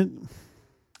like,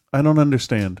 I don't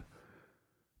understand.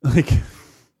 Like,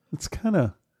 it's kind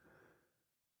of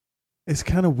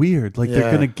weird. Like,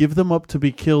 they're going to give them up to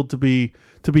be killed, to be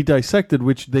dissected,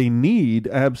 which they need,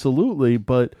 absolutely.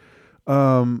 But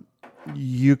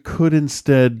you could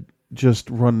instead just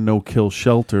run no-kill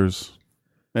shelters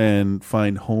and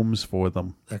find homes for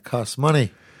them. That costs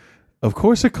money. Of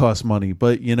course it costs money,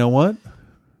 but you know what?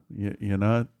 You're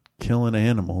not killing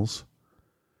animals.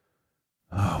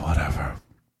 Oh, whatever.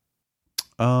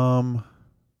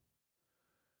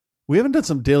 We haven't done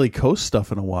some Daily Kos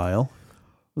stuff in a while.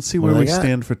 Let's see where we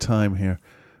stand for time here.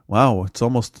 Wow, it's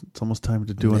almost time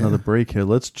to do another break here.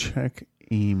 Let's check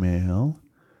email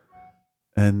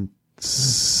and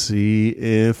see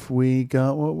if we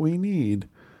got what we need.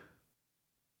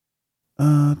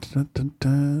 Oh,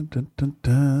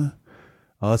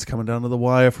 it's coming down to the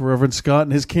wire for Reverend Scott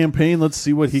and his campaign. Let's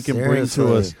see what he can bring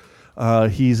to us.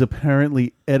 He's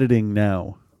apparently editing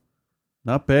now.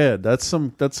 Not bad. That's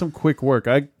some quick work.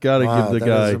 I gotta give the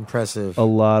guy impressive. A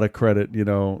lot of credit. We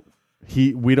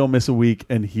don't miss a week,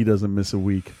 and he doesn't miss a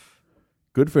week.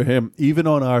 Good for him, even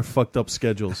on our fucked up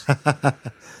schedules.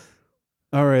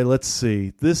 All right, let's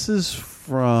see. This is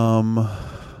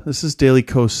Daily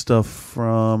Kos stuff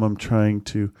from. I'm trying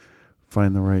to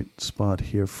find the right spot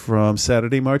here, from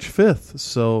Saturday, March 5th.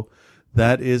 So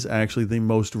that is actually the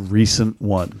most recent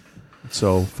one.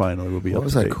 So finally we'll be up to date. What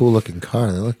was that cool looking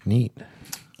car? They look neat. Is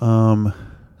that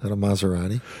a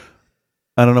Maserati?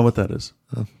 I don't know what that is.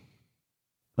 Oh.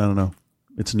 I don't know.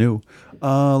 It's new.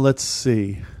 Let's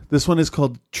see. This one is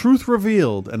called Truth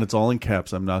Revealed, and it's all in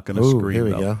caps. I'm not going to scream. Here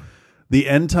we go. The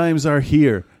end times are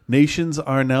here. Nations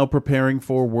are now preparing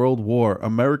for world war.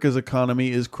 America's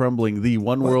economy is crumbling. The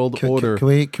one world order.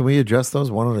 Can we address those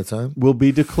one at a time? Will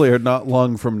be declared not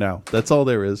long from now. That's all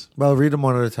there is. Well, read them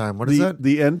one at a time. What is that?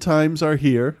 The end times are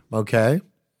here. Okay.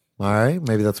 All right.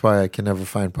 Maybe that's why I can never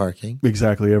find parking.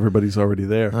 Exactly. Everybody's already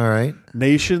there. All right.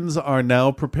 Nations are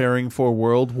now preparing for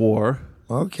world war.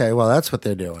 Okay. Well, that's what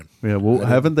they're doing. Yeah. Well,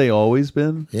 haven't they always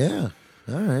been? Yeah.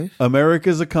 All right.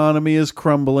 America's economy is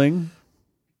crumbling.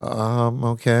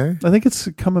 Okay. I think it's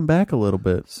coming back a little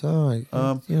bit. So,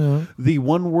 the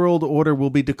one world order will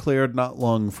be declared not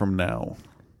long from now.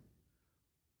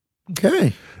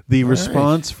 Okay. The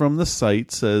response from the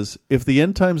site says, if the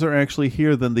end times are actually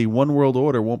here, then the one world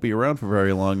order won't be around for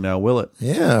very long now, will it?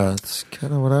 Yeah, it's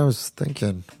kind of what I was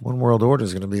thinking. One world order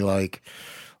is going to be like,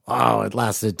 wow, it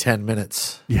lasted 10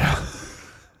 minutes. Yeah.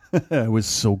 It was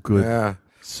so good. Yeah.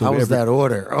 So how was that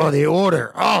order? Oh, the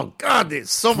order. Oh, God, there's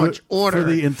so much order. For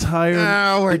the entire...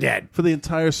 Oh, we're dead. For the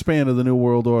entire span of the New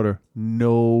World Order,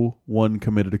 no one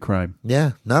committed a crime.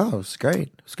 Yeah, no, it was great.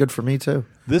 It was good for me, too.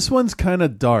 This one's kind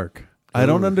of dark. I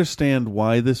don't understand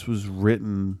why this was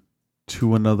written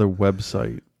to another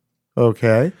website.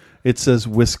 Okay. It says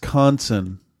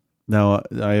Wisconsin. Now,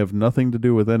 I have nothing to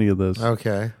do with any of this.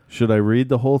 Okay. Should I read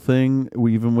the whole thing,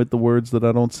 even with the words that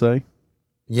I don't say?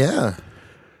 Yeah.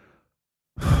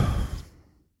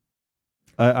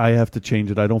 I have to change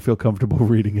it. I don't feel comfortable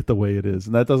reading it the way it is,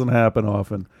 and that doesn't happen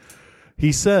often.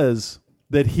 He says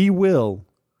that he will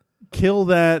kill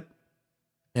that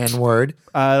N-word.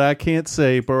 I can't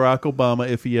say Barack Obama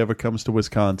if he ever comes to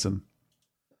Wisconsin.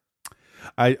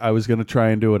 I was going to try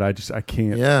and do it. I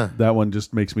can't. Yeah. That one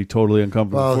just makes me totally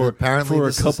uncomfortable Well, apparently for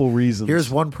a couple reasons. Here's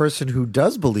one person who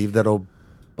does believe that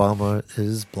Obama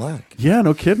is black. Yeah,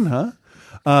 no kidding, huh?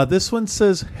 This one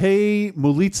says, hey,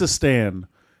 Mulitsa Stan,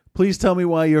 please tell me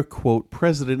why your, quote,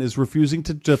 president is refusing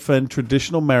to defend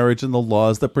traditional marriage and the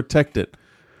laws that protect it.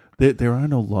 There are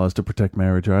no laws to protect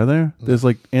marriage, are there? There's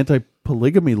like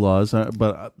anti-polygamy laws,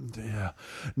 but yeah.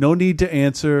 No need to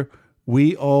answer.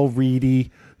 We all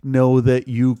really know that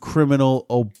you criminal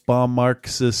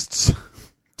Obama-Marxists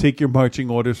take your marching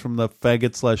orders from the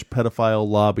faggot/pedophile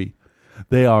lobby.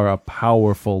 They are a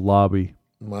powerful lobby.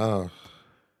 Wow.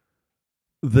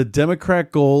 The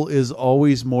Democrat goal is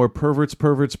always more perverts.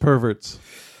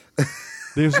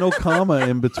 There's no comma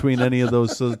in between any of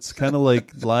those, so it's kind of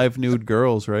like live nude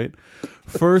girls, right?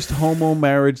 First homo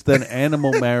marriage, then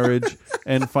animal marriage,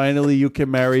 and finally you can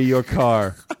marry your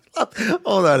car.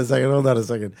 Hold on a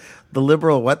second. The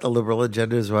liberal what? The liberal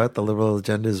agenda is what? The liberal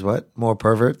agenda is what? More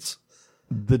perverts?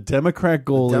 The Democrat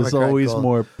goal is always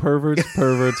more perverts.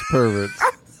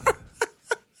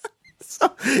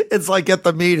 It's like at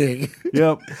the meeting.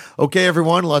 Yep. Okay,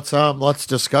 everyone, let's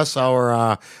discuss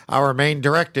our main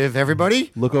directive.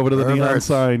 Everybody, look over to the neon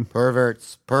sign.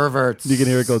 Perverts. You can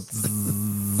hear it go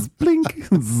zzz, blink,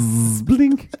 zzz,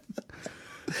 blink,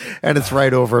 and it's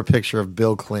right over a picture of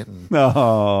Bill Clinton.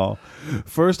 Oh,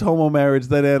 first homo marriage,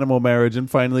 then animal marriage, and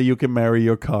finally you can marry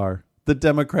your car. The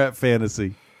Democrat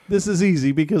fantasy. This is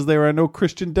easy because there are no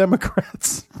Christian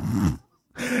Democrats.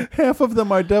 Half of them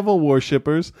are devil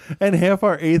worshippers, and half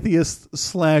are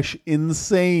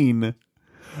atheists/insane.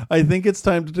 I think it's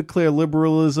time to declare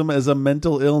liberalism as a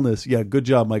mental illness. Yeah, good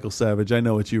job, Michael Savage. I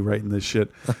know it's you writing this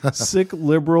shit. Sick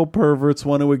liberal perverts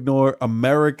want to ignore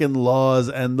American laws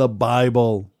and the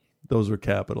Bible. Those were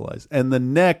capitalized. And the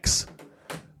next,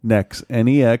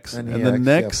 N-E-X, and the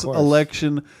next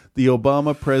election, the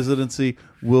Obama presidency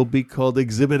will be called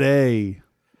Exhibit A.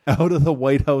 Out of the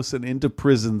White House and into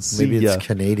prison. Maybe it's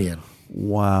Canadian.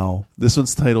 Wow. This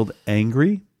one's titled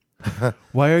Angry.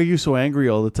 Why are you so angry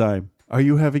all the time? Are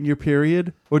you having your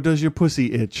period? Or does your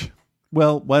pussy itch?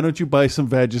 Well, why don't you buy some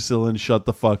Vagisil and shut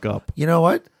the fuck up? You know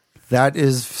what? That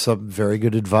is some very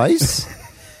good advice.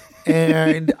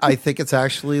 And I think it's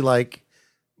actually like,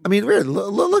 I mean,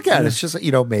 look at it. It's just,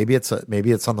 maybe it's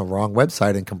on the wrong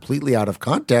website and completely out of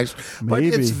context. But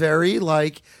it's very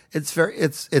like it's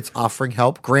offering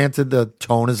help. Granted, the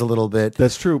tone is a little bit.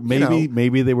 That's true.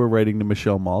 Maybe they were writing to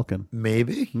Michelle Malkin.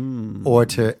 Maybe or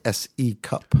to S.E.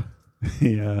 Cup.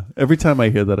 Yeah. Every time I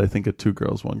hear that, I think of Two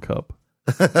Girls, One Cup.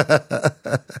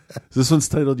 This one's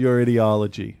titled Your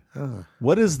Ideology.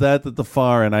 What is that the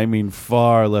far, and I mean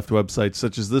far left websites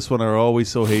such as this one are always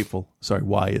so hateful? Sorry,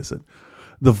 why is it?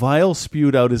 The vile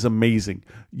spewed out is amazing.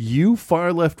 You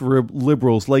far left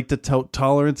liberals like to tout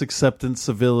tolerance, acceptance,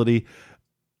 civility,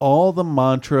 all the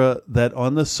mantra that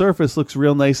on the surface looks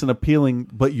real nice and appealing,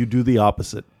 but you do the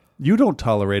opposite. You don't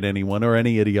tolerate anyone or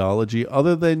any ideology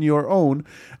other than your own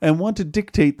and want to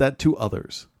dictate that to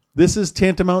others. This is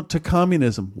tantamount to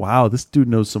communism. Wow, this dude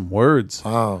knows some words.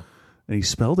 Wow. And he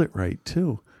spelled it right,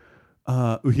 too.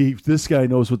 This guy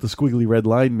knows what the squiggly red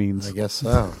line means. I guess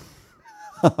so.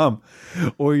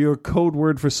 Or your code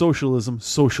word for socialism,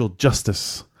 social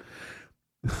justice.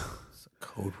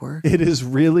 Code word? It is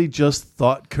really just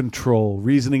thought control.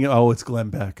 Reasoning. Oh, it's Glenn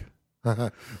Beck.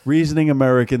 Reasoning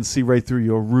Americans see right through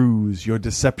your ruse, your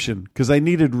deception. Because I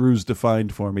needed ruse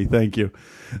defined for me. Thank you.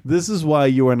 This is why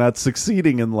you are not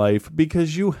succeeding in life,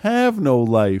 because you have no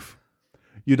life.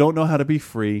 You don't know how to be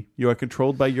free. You are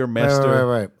controlled by your master.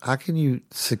 Right. How can you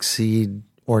succeed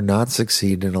or not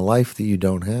succeed in a life that you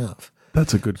don't have?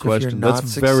 That's a good question. If you're not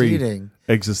That's very If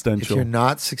existential. you're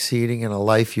not succeeding in a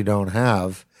life you don't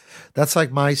have, that's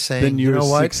like my saying, then you're you know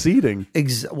what? Succeeding.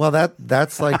 Well,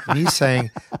 that's like me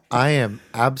saying I am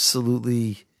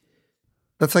absolutely.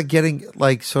 That's like getting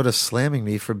sort of slamming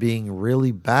me for being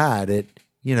really bad at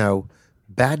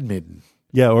badminton.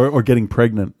 Yeah, or getting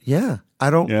pregnant. Yeah, I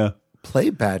don't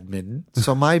play badminton,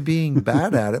 so my being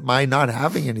bad at it, my not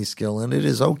having any skill in it,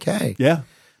 is okay. Yeah.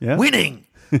 Winning.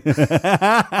 You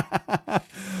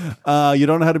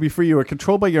don't know how to be free. You are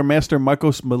controlled by your master,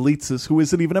 Marcos Malitzis, who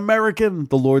isn't even American.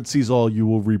 The Lord sees all. You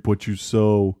will reap what you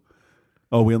sow.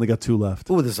 Oh, we only got 2 left.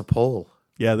 Oh, there's a poll.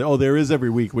 Yeah. There is every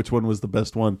week. Which one was the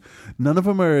best one? None of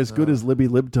them are as good as Libby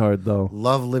Libtard, though.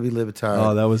 Love Libby Libtard.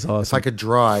 Oh, that was awesome. If I could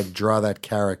draw, I'd draw that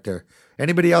character.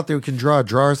 Anybody out there who can draw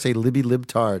or say Libby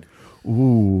Libtard.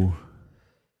 Ooh.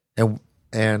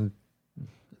 And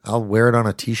I'll wear it on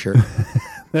a T-shirt.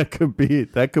 That could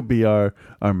be our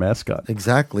mascot.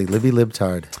 Exactly, Libby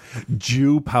Libtard.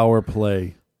 Jew power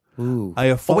play. Ooh.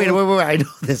 Wait. I know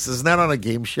this. Isn't that on a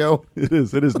game show? It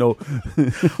is. No.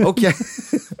 Okay.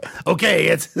 Okay.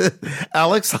 It's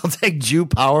Alex. I'll take Jew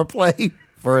power play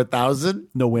for 1,000.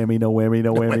 No whammy. No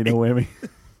whammy.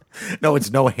 No,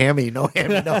 it's no hammy. No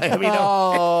hammy. No hammy. No.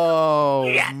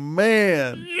 Oh yes.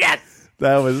 Man. Yes.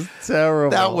 That was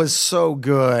terrible. That was so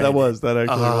good. That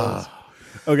actually was.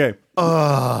 Okay.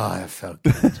 Oh, that felt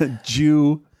good.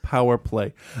 Jew power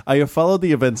play. I have followed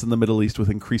the events in the Middle East with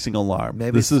increasing alarm.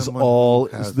 Maybe this is all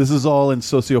in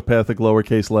sociopathic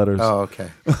lowerscase letters. Oh, okay.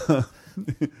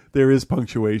 There is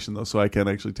punctuation though, so I can't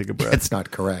actually take a breath. It's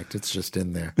not correct. It's just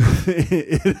in there.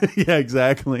 Yeah,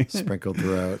 exactly. Sprinkled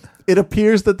throughout. It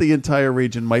appears that the entire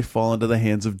region might fall into the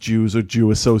hands of Jews or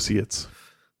Jew associates.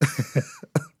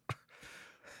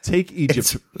 Take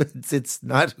Egypt. It's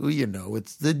not who you know.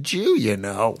 It's the Jew you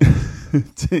know.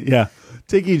 Yeah.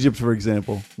 Take Egypt, for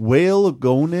example. Wael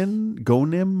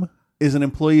Gonim is an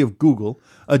employee of Google,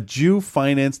 a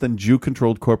Jew-financed and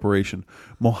Jew-controlled corporation.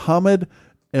 Mohammed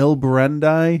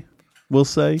El-Brandai, we'll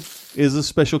say, is a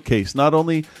special case. Not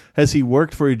only has he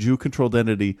worked for a Jew-controlled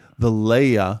entity, the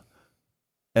Laea,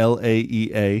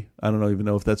 L-A-E-A, I don't even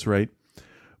know if that's right,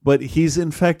 but he's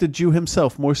in fact a Jew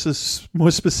himself, more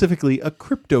specifically a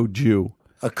crypto Jew.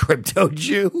 A crypto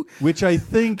Jew? Which I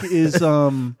think is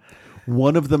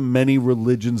one of the many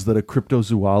religions that a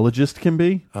cryptozoologist can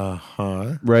be.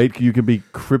 Uh-huh. Right? You can be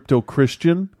crypto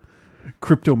Christian,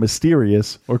 crypto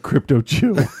mysterious, or crypto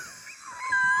Jew.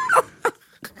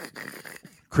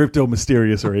 Crypto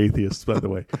mysterious or atheists, by the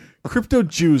way. Crypto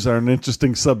Jews are an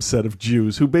interesting subset of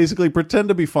Jews who basically pretend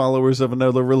to be followers of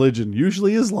another religion,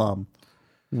 usually Islam.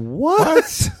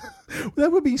 What?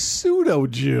 That would be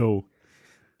pseudo-Jew.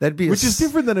 That'd be which is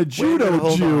different than a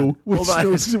judo Jew,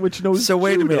 which knows So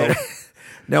wait judo. a minute.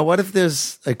 Now, what if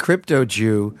there's a crypto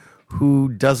Jew who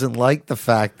doesn't like the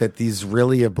fact that he's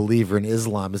really a believer in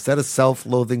Islam? Is that a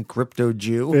self-loathing crypto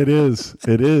Jew? It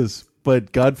is.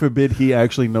 But God forbid he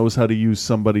actually knows how to use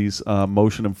somebody's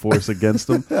motion and force against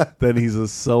him. Then he's a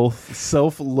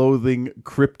self-loathing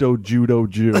crypto judo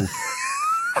Jew.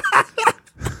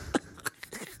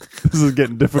 This is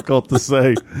getting difficult to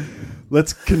say.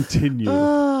 Let's continue.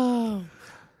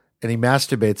 And he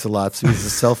masturbates a lot, so he's a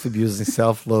self-abusing,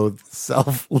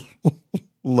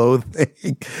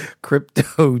 self-loathing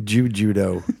crypto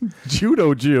judo.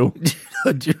 Judo Jew.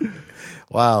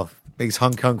 Wow. Makes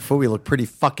Hong Kong Phooey look pretty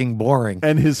fucking boring.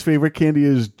 And his favorite candy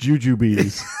is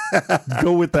jujubes.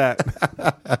 Go with that.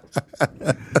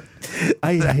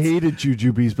 I hated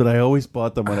jujubes, but I always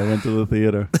bought them when I went to the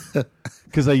theater.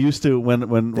 Because I used to when I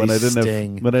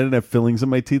didn't have fillings in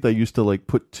my teeth, I used to like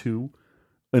put 2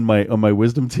 on my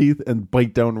wisdom teeth and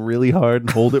bite down really hard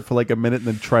and hold it for like a minute and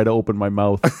then try to open my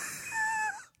mouth.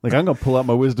 Like, I'm going to pull out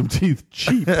my wisdom teeth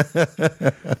cheap.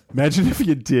 Imagine if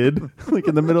you did. Like,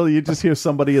 in the middle, you just hear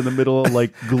somebody in the middle,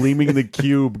 like, gleaming the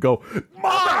cube go,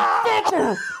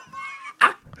 motherfucker!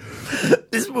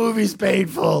 This movie's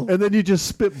painful. And then you just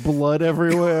spit blood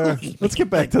everywhere. Let's get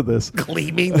back to this.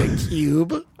 Gleaming the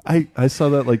cube. I saw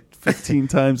that like 15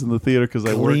 times in the theater because I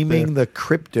worked there. Gleaming the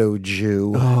crypto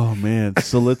Jew. Oh, man.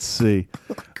 So let's see.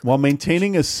 While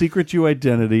maintaining a secret Jew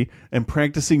identity and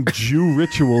practicing Jew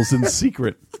rituals in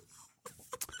secret.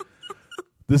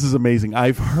 This is amazing.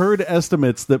 I've heard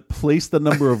estimates that place the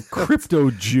number of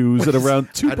crypto Jews at around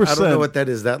 2%. I don't know what that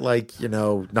is. That like,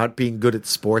 not being good at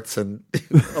sports and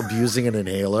abusing an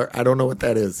inhaler? I don't know what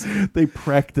that is. They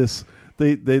practice.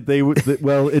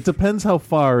 Well, it depends how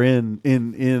far in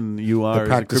you are. They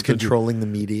practice controlling the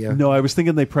media. No, I was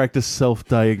thinking they practice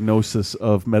self-diagnosis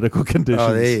of medical conditions.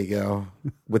 Oh, there you go.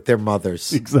 With their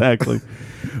mothers. Exactly.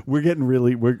 We're getting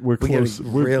we're close.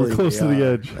 We're close to the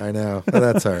edge. I know. Well,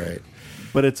 that's all right.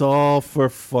 But it's all for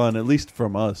fun, at least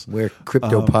from us. We're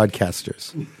crypto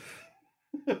podcasters.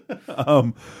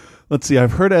 Let's see.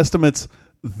 I've heard estimates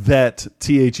that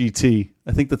THET,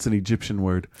 I think that's an Egyptian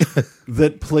word,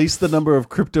 that place the number of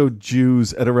crypto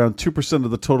Jews at around 2%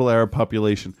 of the total Arab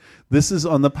population. This is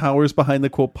on the powers behind the,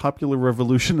 quote, popular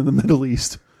revolution in the Middle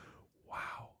East.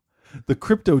 Wow. The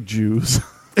crypto Jews.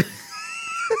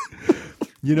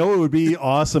 You know, it would be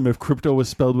awesome if crypto was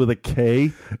spelled with a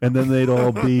K, and then they'd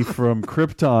all be from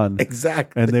Krypton.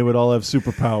 Exactly. And they would all have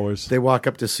superpowers. They walk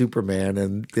up to Superman,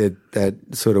 and that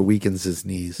sort of weakens his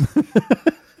knees.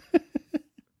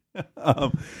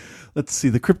 Let's see.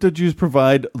 The crypto Jews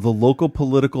provide the local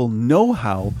political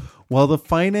know-how, while the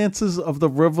finances of the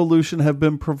revolution have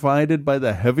been provided by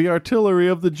the heavy artillery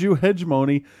of the Jew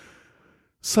hegemony,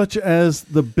 such as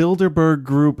the Bilderberg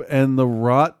Group and the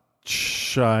Rothschilds.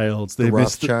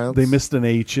 Rothschilds? They missed an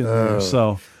H in there,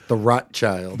 so the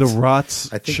Rothschilds. The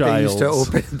Rothschilds. I think they used to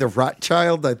open the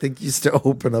Rothschild. I think used to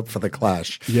open up for the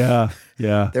Clash. Yeah.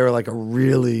 They were like a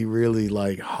really, really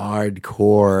like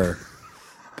hardcore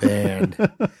band,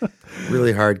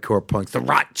 really hardcore punks. The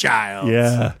Rothschilds.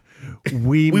 Yeah.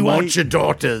 We want your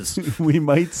daughters. We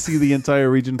might see the entire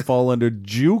region fall under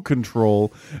Jew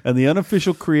control and the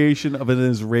unofficial creation of an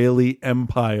Israeli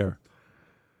empire.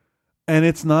 And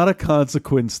it's not a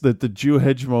consequence that the Jew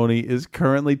hegemony is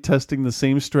currently testing the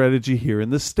same strategy here in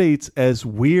the States as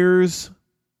Weir's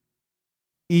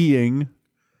E-ing.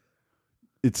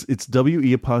 It's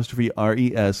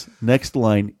WE''RES, next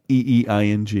line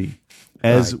EEING.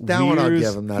 As right, that one I'll Weir's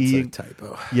give him. That's a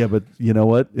typo. Yeah, but you know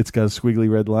what? It's got a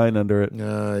squiggly red line under it.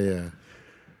 Yeah.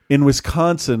 In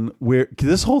Wisconsin, where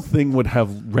this whole thing would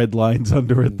have red lines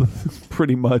under it,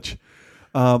 pretty much.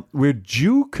 Where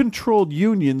Jew-controlled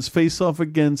unions face off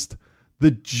against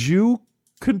the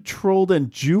Jew-controlled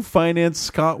and Jew-financed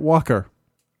Scott Walker.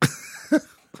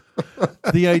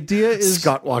 The idea is...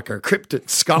 Scott Walker, crypto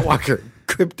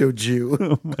Jew.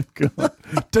 Oh, my God.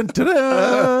 Dun, dun,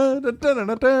 dun, dun, dun,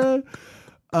 dun, dun.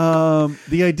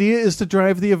 The idea is to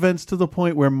drive the events to the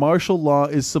point where martial law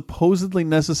is supposedly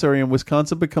necessary and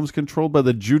Wisconsin becomes controlled by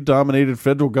the Jew-dominated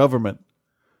federal government.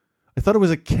 I thought it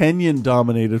was a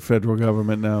Kenyan-dominated federal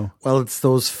government now. Well, it's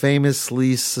those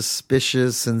famously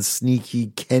suspicious and sneaky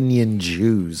Kenyan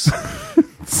Jews.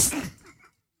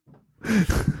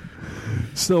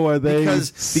 So are they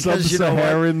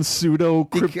sub-Saharan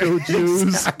pseudo-crypto Jews?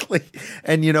 Exactly.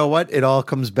 And you know what? It all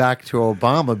comes back to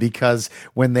Obama because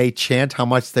when they chant how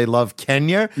much they love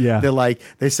Kenya,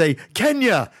 they say,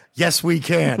 Kenya! Yes, we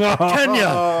can.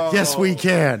 Kenya. Yes, we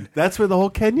can. That's where the whole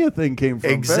Kenya thing came from.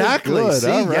 Exactly. See,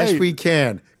 right. Yes, we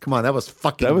can. Come on, that was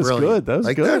fucking brilliant. Good. That was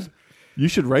good. That? You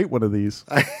should write one of these.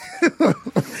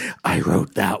 I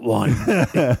wrote that one.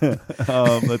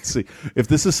 Let's see. If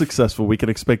this is successful, we can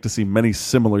expect to see many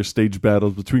similar stage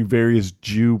battles between various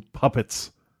Jew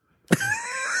puppets.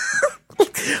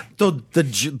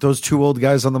 Those two old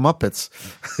guys on the Muppets.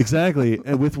 Exactly.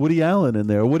 And with Woody Allen in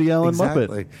there. Woody Allen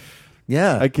Muppet.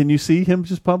 Yeah. Can you see him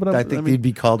just pumping up? I think he'd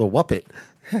be called a Wuppet.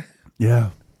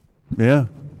 Yeah.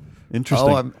 Interesting.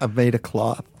 Oh, I've made a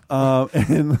cloth.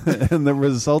 And the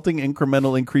resulting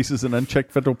incremental increases in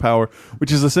unchecked federal power, which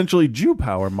is essentially Jew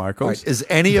power, Marcos. Right. Is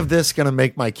any of this going to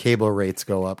make my cable rates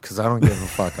go up? Because I don't give a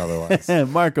fuck otherwise.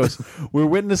 Marcos, we're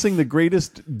witnessing the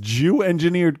greatest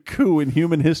Jew-engineered coup in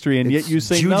human history, and yet you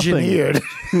say nothing. Jew-engineered.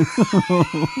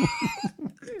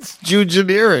 It's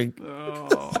Jew-engineering.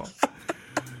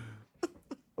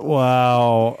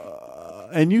 Wow.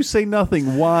 And you say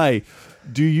nothing. Why?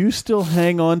 Do you still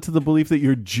hang on to the belief that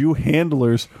your Jew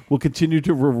handlers will continue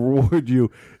to reward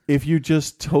you if you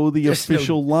just toe the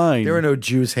official line. There are no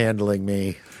Jews handling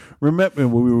me. Remember,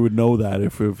 we would know that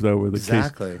if that were the case.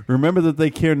 Exactly. Remember that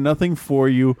they care nothing for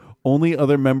you, only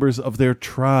other members of their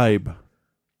tribe.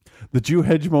 The Jew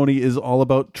hegemony is all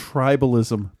about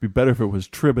tribalism. Be better if it was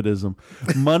tribadism.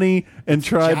 Money and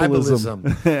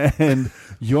tribalism. And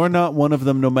you're not one of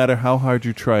them no matter how hard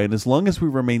you try. And as long as we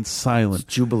remain silent.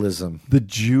 It's jubilism. The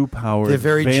Jew power They're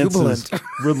very advances jubilant.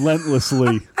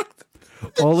 relentlessly.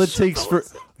 All it takes for...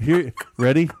 Here,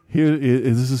 ready? Here,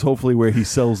 this is hopefully where he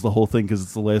sells the whole thing because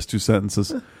it's the last 2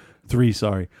 sentences. 3,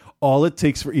 sorry. All it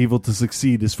takes for evil to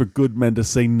succeed is for good men to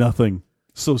say nothing.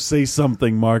 So say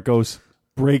something, Marcos.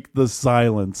 Break the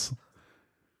silence.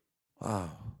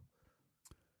 Wow.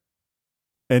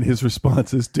 And his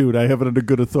response is, dude, I have it under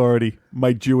good authority.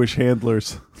 My Jewish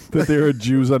handlers. That there are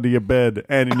Jews under your bed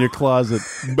and in your closet.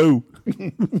 Boo.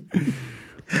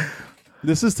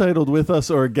 This is titled With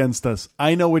Us or Against Us.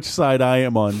 I know which side I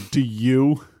am on. Do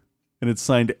you? And it's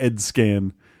signed Ed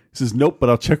Scan. He says, nope, but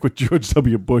I'll check with George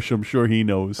W. Bush. I'm sure he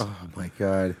knows. Oh, my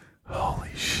God.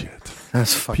 Holy shit.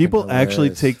 That's fucking People hilarious. actually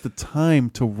take the time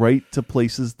to write to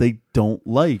places they don't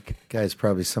like. Guy's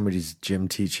probably somebody's gym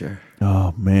teacher.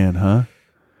 Oh, man, huh?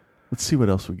 Let's see what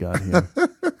else we got here.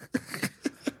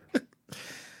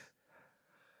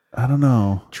 I don't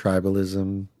know.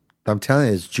 Tribalism. I'm telling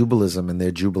you, it's jubilism, and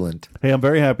they're jubilant. Hey, I'm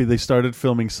very happy they started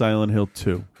filming Silent Hill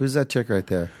 2. Who's that chick right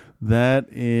there? That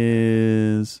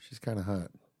is... She's kind of hot.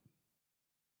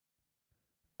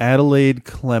 Adelaide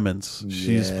Clements.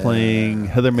 She's Yeah, playing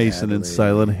Heather Mason in Adelaide.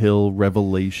 Silent Hill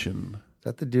Revelation. Is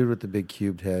that the dude with the big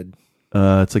cubed head?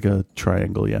 It's like a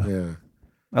triangle, yeah. Yeah.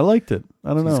 I liked it.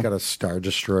 I don't know. He's got a Star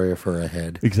Destroyer for a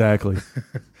head. Exactly.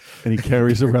 And he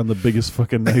carries around the biggest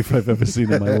fucking knife I've ever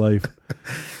seen in my life.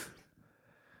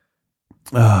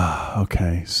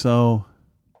 Okay, so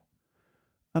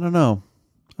I don't know.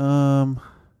 I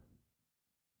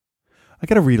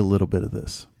got to read a little bit of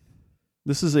this.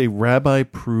 This is a Rabbi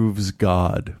Proves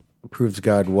God. Proves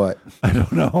God what? I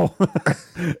don't know.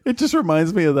 It just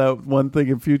reminds me of that one thing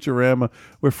in Futurama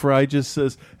where Fry just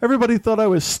says, everybody thought I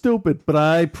was stupid, but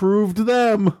I proved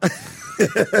them.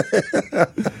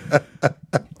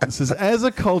 It says, as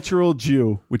a cultural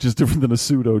Jew, which is different than a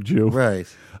pseudo-Jew. Right.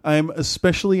 I'm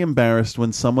especially embarrassed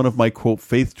when someone of my, quote,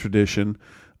 faith tradition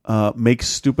makes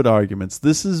stupid arguments.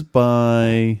 This is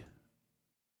by...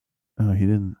 Oh, he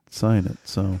didn't sign it,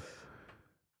 so...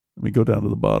 Let me go down to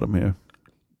the bottom here.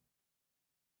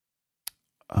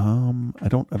 I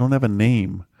don't have a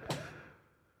name.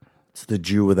 It's the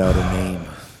Jew without a name.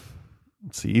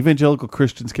 Let's see. Evangelical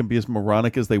Christians can be as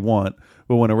moronic as they want,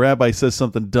 but when a rabbi says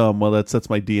something dumb, well, that sets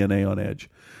my DNA on edge.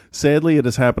 Sadly, it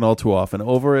has happened all too often.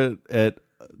 Over at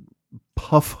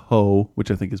Puff Ho, which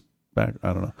I think is back,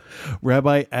 I don't know.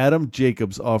 Rabbi Adam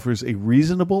Jacobs offers a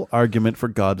reasonable argument for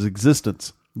God's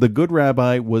existence. The good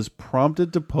rabbi was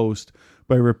prompted to post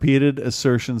by repeated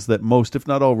assertions that most, if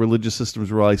not all, religious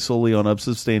systems rely solely on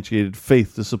unsubstantiated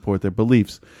faith to support their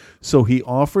beliefs. So he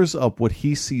offers up what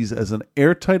he sees as an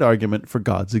airtight argument for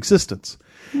God's existence.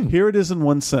 Here it is in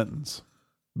one sentence.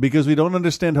 Because we don't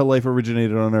understand how life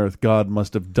originated on Earth, God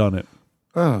must have done it.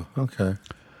 Oh, okay.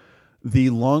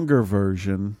 The longer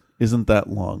version isn't that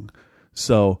long.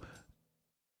 So,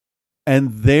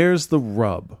 and there's the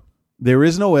rub. There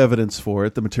is no evidence for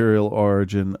it, the material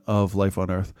origin of life on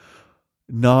Earth.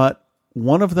 Not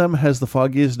one of them has the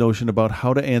foggiest notion about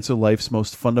how to answer life's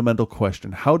most fundamental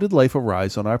question. How did life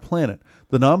arise on our planet?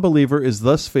 The non-believer is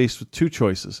thus faced with two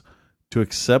choices. To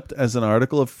accept as an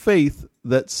article of faith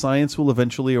that science will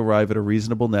eventually arrive at a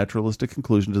reasonable naturalistic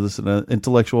conclusion to this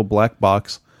intellectual black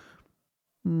box.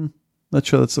 Not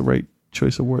sure that's the right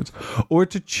choice of words. Or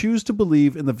to choose to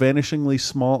believe in the vanishingly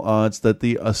small odds that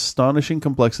the astonishing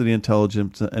complexity,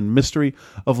 intelligence, and mystery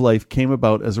of life came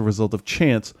about as a result of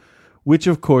chance, which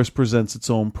of course presents its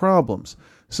own problems.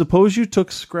 Suppose you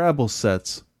took Scrabble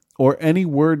sets, or any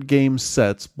word game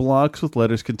sets, blocks with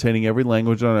letters containing every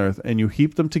language on Earth, and you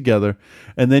heaped them together,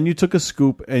 and then you took a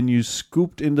scoop and you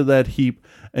scooped into that heap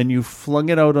and you flung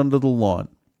it out onto the lawn.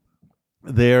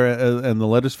 There, and the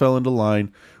letters fell into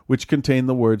line, which contain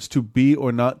the words, to be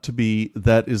or not to be,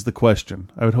 that is the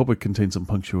question. I would hope it contains some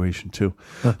punctuation, too.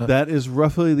 That is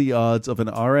roughly the odds of an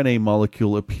RNA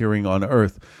molecule appearing on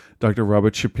Earth. Dr.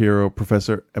 Robert Shapiro,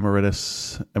 Professor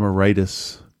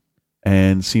Emeritus,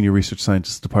 and Senior Research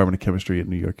Scientist, Department of Chemistry at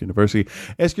New York University.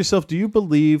 Ask yourself, do you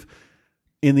believe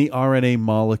in the RNA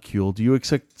molecule? Do you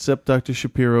accept Dr.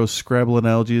 Shapiro's Scrabble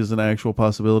analogy as an actual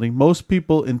possibility? Most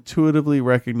people intuitively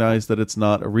recognize that it's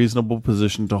not a reasonable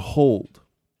position to hold.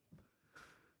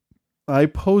 I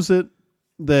pose it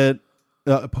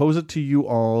to you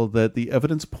all that the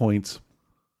evidence points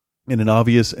in an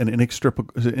obvious and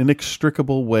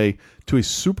inextricable way to a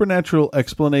supernatural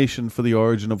explanation for the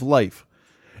origin of life.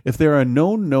 If there are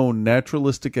no known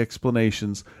naturalistic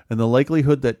explanations, and the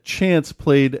likelihood that chance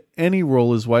played any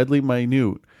role is widely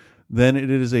minute, then it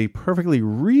is a perfectly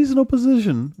reasonable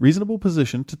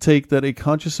position to take that a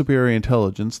conscious superior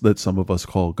intelligence that some of us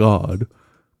call God,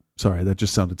 sorry, that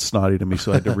just sounded snotty to me,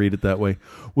 so I had to read it that way,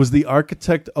 was the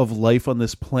architect of life on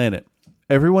this planet.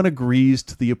 Everyone agrees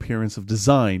to the appearance of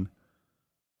design.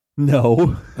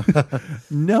 No.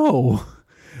 No.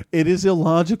 It is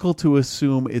illogical to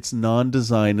assume it's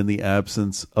non-design in the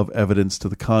absence of evidence to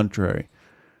the contrary.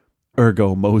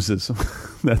 Ergo Moses.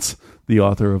 That's the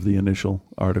author of the initial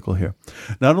article here.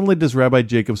 Not only does Rabbi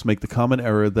Jacobs make the common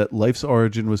error that life's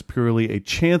origin was purely a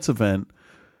chance event,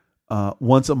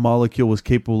 once a molecule was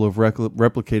capable of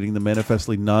replicating the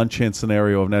manifestly non-chance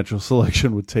scenario of natural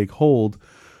selection would take hold,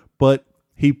 but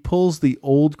he pulls the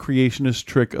old creationist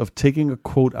trick of taking a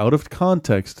quote out of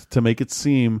context to make it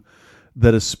seem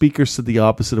that a speaker said the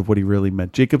opposite of what he really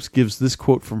meant. Jacobs gives this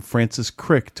quote from Francis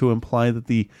Crick to imply that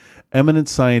the eminent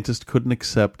scientist couldn't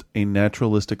accept a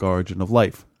naturalistic origin of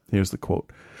life. Here's the quote.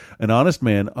 An honest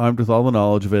man, armed with all the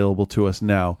knowledge available to us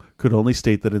now, could only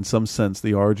state that in some sense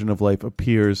the origin of life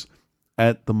appears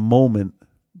at the moment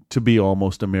to be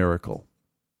almost a miracle.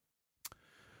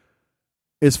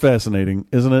 It's fascinating,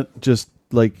 isn't it? Just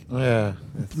like, yeah.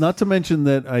 Not to mention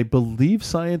that I believe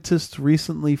scientists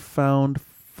recently found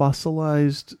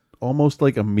fossilized, almost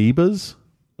like amoebas.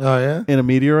 Oh yeah, in a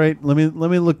meteorite. Let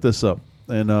me look this up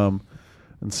and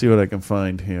see what I can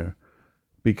find here,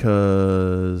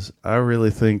 because I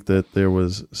really think that there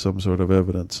was some sort of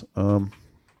evidence. I'm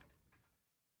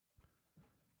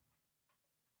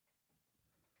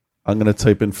going to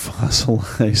type in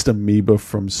fossilized amoeba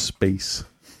from space.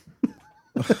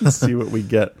 Let's see what we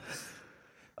get.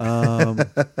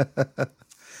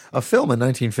 A film in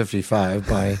 1955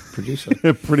 by producer.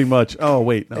 Pretty much. Oh,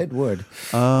 wait. No. Ed Wood.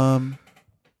 All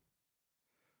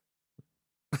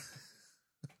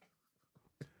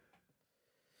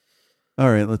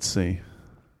right, let's see.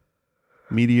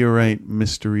 Meteorite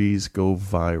mysteries go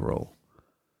viral.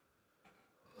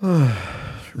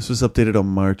 This was updated on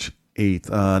March 8th.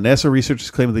 NASA researchers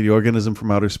claim that the organism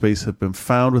from outer space have been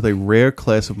found with a rare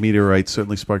class of meteorites.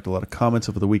 Certainly sparked a lot of comments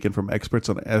over the weekend from experts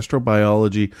on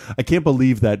astrobiology. I can't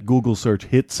believe that Google search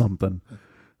hit something.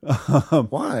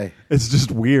 Why? It's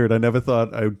just weird. I never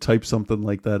thought I would type something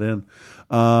like that in.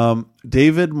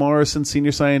 David Morrison,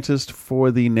 senior scientist for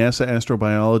the NASA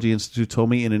Astrobiology Institute, told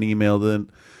me in an email that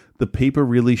the paper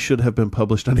really should have been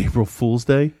published on April Fool's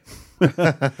Day.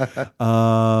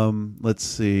 Let's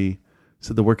see.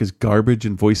 Said the work is garbage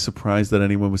and voiced surprise that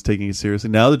anyone was taking it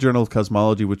seriously. Now the Journal of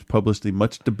Cosmology, which published the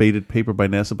much-debated paper by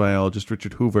NASA biologist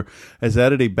Richard Hoover, has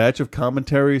added a batch of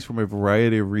commentaries from a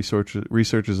variety of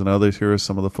researchers and others. Here are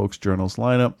some of the folks' journals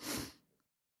lineup.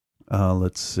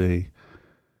 Let's see.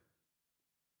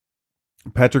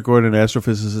 Patrick Gordon,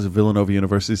 astrophysicist at Villanova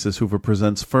University, says Hoover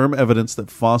presents firm evidence that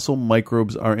fossil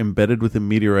microbes are embedded within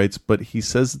meteorites, but he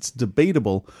says it's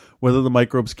debatable whether the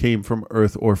microbes came from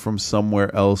Earth or from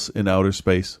somewhere else in outer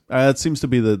space. That seems to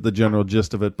be the general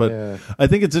gist of it, but yeah. I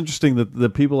think it's interesting that the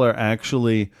people are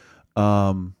actually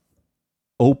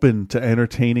open to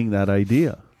entertaining that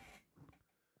idea.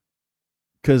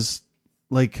 Because,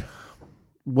 like,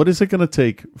 what is it going to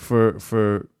take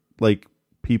for like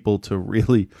people to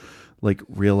really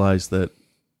realize that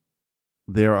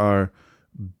there are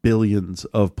billions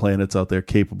of planets out there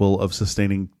capable of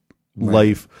sustaining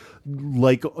life,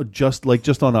 just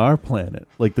on our planet,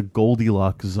 like the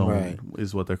Goldilocks zone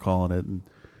is what they're calling it. And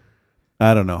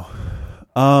I don't know.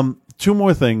 Two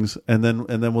more things, and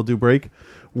then we'll do break.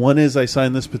 One is I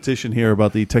signed this petition here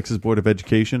about the Texas Board of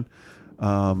Education.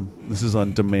 This is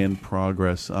on Demand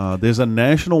Progress. There's a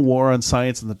national war on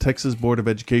science, and the Texas Board of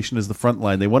Education is the front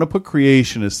line. They want to put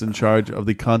creationists in charge of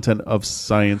the content of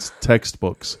science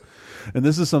textbooks. And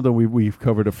this is something we've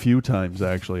covered a few times,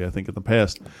 actually, I think, in the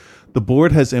past. The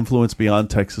board has influence beyond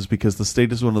Texas because the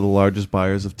state is one of the largest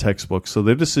buyers of textbooks, so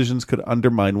their decisions could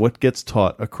undermine what gets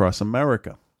taught across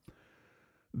America.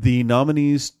 The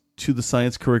nominees to the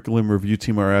science curriculum review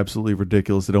team are absolutely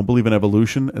ridiculous. They don't believe in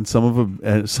evolution, and some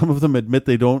of them admit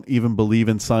they don't even believe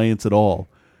in science at all.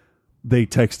 They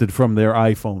texted from their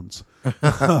iPhones.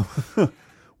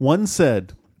 One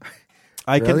said,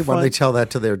 "I can find." When they tell that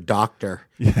to their doctor,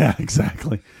 yeah,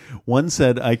 exactly. One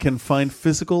said, "I can find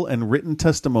physical and written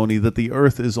testimony that the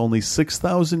Earth is only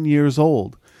 6,000 years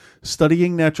old.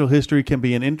 Studying natural history can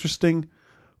be an interesting,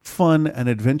 fun, and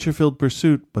adventure-filled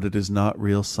pursuit, but it is not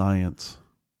real science."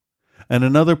 And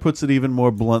another puts it even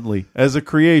more bluntly. As a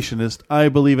creationist, I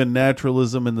believe in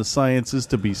naturalism and the sciences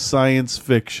to be science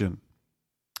fiction.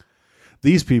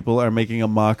 These people are making a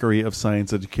mockery of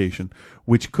science education,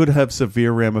 which could have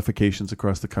severe ramifications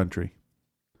across the country.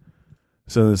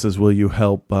 So this is, will you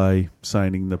help by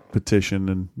signing the petition?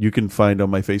 And you can find on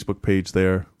my Facebook page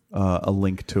there a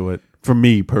link to it, for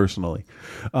me personally.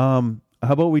 How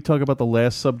about we talk about the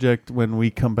last subject when we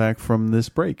come back from this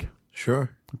break?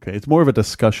 Sure. Okay, it's more of a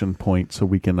discussion point, so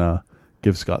we can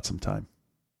give Scott some time.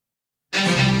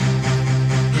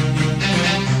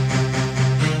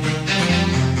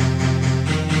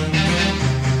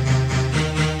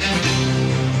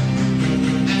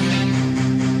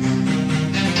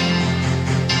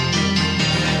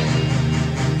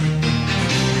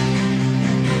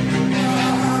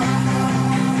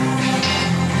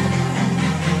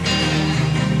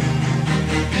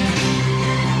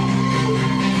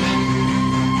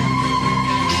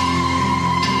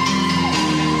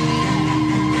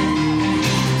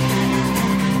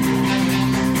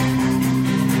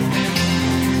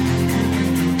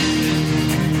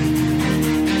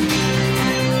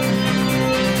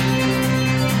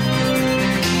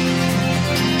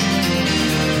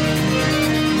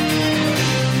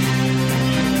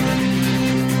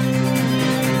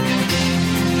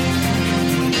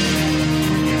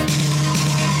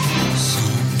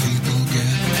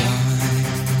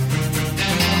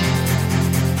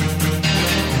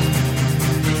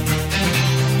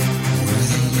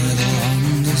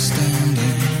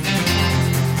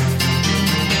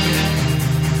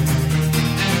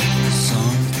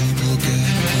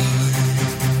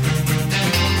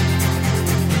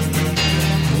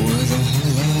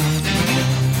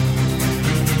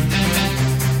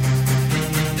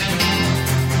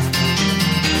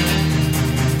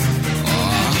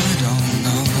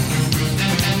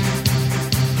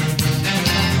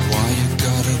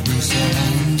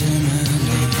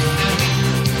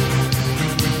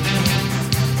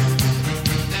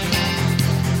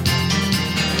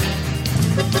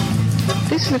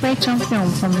 Rachel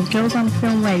Film from the Girls on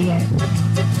Film Radio.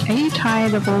 Are you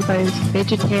tired of all those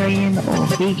vegetarian or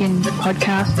vegan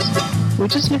podcasts? We're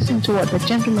just listening to what the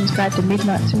Gentleman's Guide to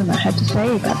Midnight Cinema had to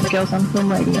say about the Girls on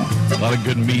Film Radio. A lot of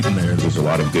good meat in there. There's a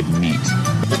lot of good meat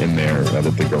in there that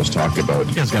the girls talk about.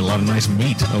 You guys got a lot of nice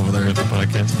meat over there at the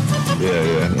podcast.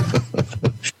 Yeah.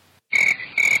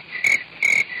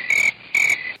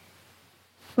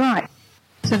 Right.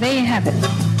 So there you have it.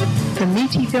 The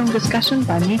meaty film discussion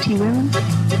by meaty women.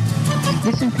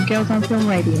 Listen to Girls on Film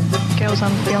Radio.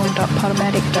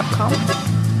 girlsonfilm.podomatic.com.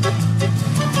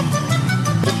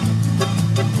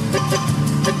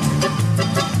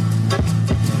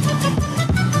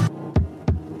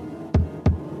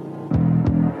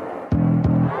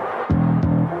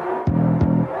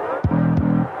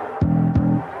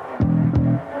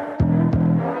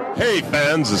 Hey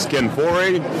fans, it's Ken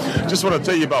Forey. Just want to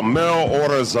tell you about Mail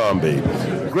Order Zombie.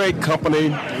 Great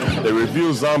company. They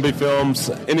review zombie films,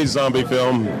 any zombie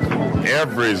film,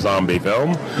 every zombie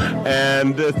film,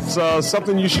 and it's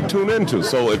something you should tune into.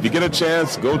 So if you get a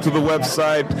chance, go to the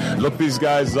website, look these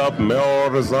guys up, Mail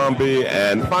Order Zombie,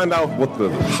 and find out what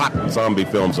the hot zombie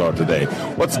films are today.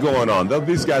 What's going on?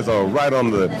 These guys are right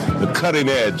on the cutting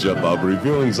edge of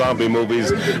reviewing zombie movies,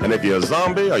 and if you're a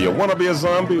zombie, or you want to be a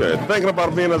zombie, or you're thinking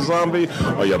about being a zombie,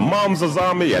 or your mom's a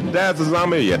zombie, your dad's a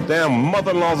zombie, your damn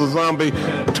mother-in-law's a zombie,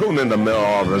 tune in to Mail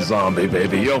Order Zombie,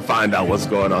 baby. You'll find out what's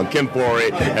going on. Ken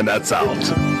Forey, and that's out.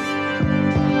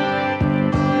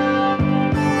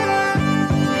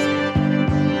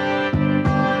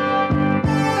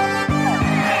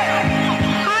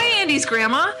 Hi, Andy's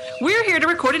grandma. We're here to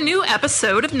record a new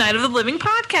episode of Night of the Living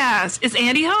podcast. Is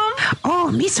Andy home?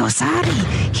 Oh, me so sorry.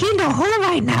 He in the hole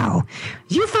right now.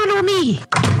 You follow me.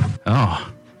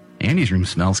 Oh, Andy's room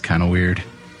smells kind of weird.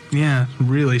 Yeah,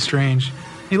 really strange.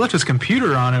 He left his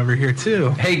computer on over here,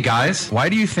 too. Hey, guys, why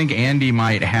do you think Andy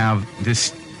might have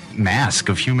this mask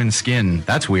of human skin?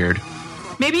 That's weird.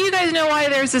 Maybe you guys know why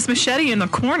there's this machete in the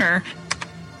corner.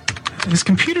 His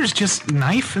computer's just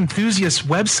knife enthusiast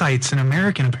websites and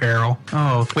American Apparel.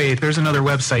 Oh, wait, there's another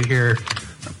website here.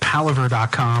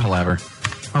 Palaver.com. Palaver.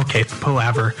 Okay,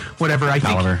 Palaver. Whatever, I think.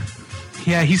 Palaver.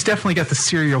 Yeah, he's definitely got the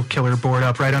serial killer board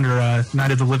up right under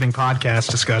Night of the Living podcast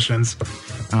discussions.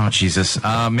 Oh, Jesus.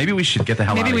 Maybe we should get the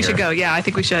hell out of here. Maybe we should go. Yeah, I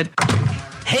think we should.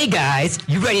 Hey, guys,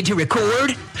 you ready to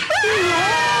record?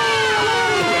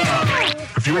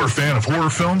 If you're a fan of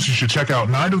horror films, you should check out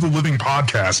Night of the Living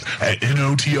podcast at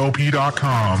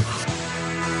NOTOP.com.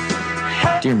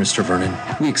 Dear Mr. Vernon,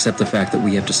 we accept the fact that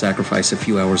we have to sacrifice a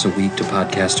few hours a week to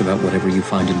podcast about whatever you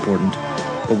find important.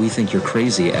 but we think you're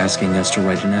crazy asking us to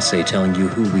write an essay telling you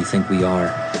who we think we are.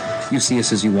 You see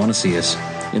us as you want to see us,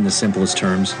 in the simplest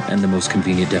terms and the most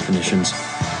convenient definitions.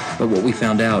 But what we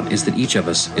found out is that each of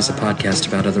us is a podcast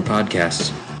about other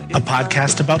podcasts. A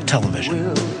podcast about television.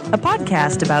 A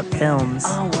podcast about films.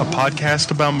 A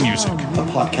podcast about music. A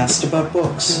podcast about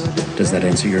books. Does that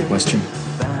answer your question?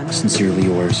 Sincerely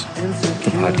yours,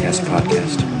 The Podcast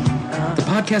Podcast. The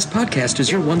Podcast Podcast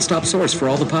is your one-stop source for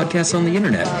all the podcasts on the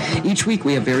internet. Each week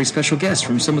we have very special guests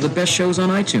from some of the best shows on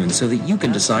iTunes so that you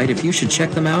can decide if you should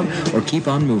check them out or keep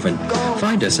on moving.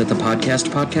 Find us at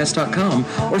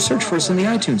thepodcastpodcast.com or search for us in the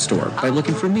iTunes store by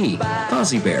looking for me,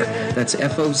 Fozzie Bear. That's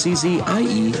Fozziebeare.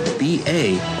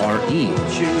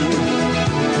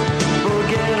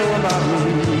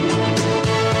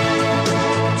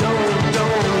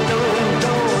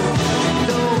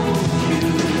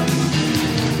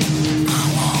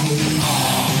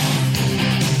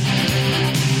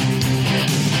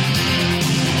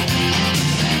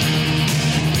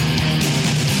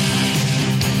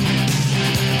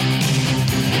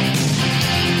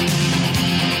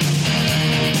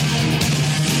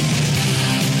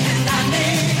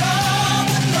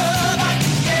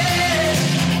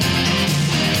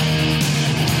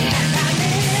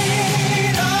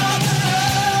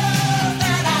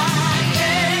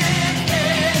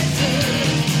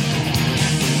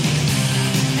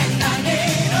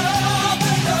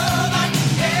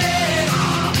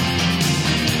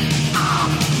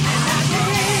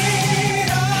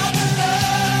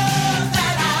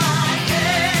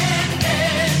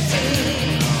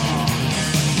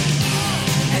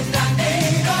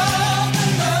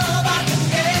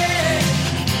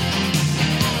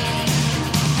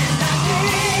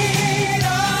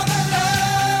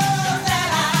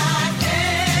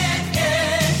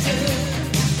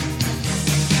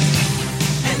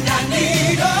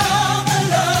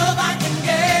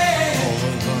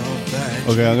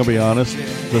 Okay, I'm going to be honest.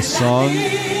 The song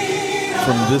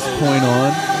from this point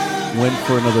on went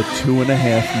for another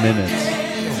 2.5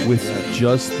 minutes with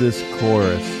just this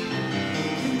chorus.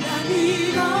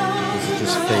 Does it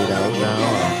just fade out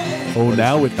now? Oh,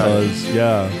 now it does.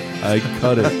 Yeah. I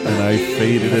cut it and I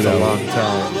faded it out. A long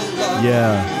time.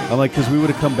 Yeah. I'm like, because we would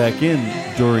have come back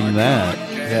in during that.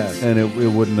 Yeah. And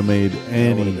it wouldn't have made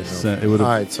any sense. It would have.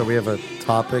 All right, so we have a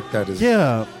topic that is.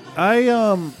 Yeah.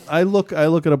 I look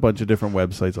at a bunch of different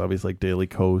websites, obviously like Daily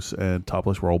Kos and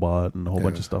Topless Robot and a whole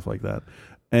bunch of stuff like that.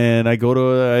 And I go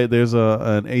to there's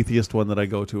an atheist one that I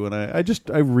go to, and I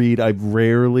read. I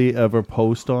rarely ever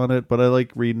post on it, but I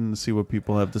like reading and see what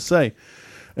people have to say.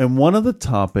 And one of the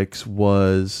topics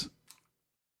was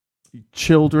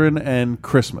children and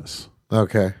Christmas.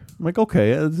 Okay. I'm like,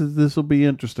 okay, this will be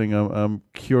interesting. I'm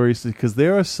curious because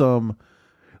there are some,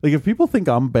 like, if people think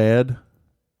I'm bad,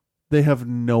 they have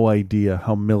no idea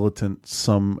how militant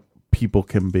some people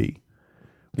can be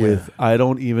with I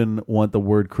don't even want the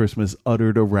word Christmas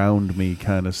uttered around me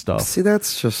kind of stuff. See,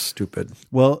 that's just stupid.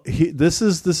 Well, this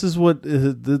is what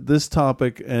this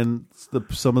topic and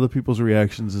some of the people's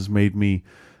reactions has made me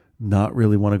not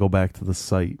really want to go back to the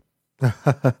site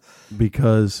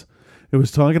because it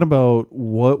was talking about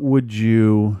what would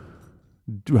you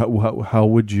do, how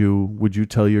would you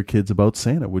tell your kids about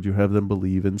Santa? Would you have them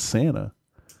believe in Santa?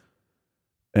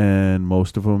 And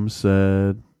most of them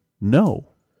said, no.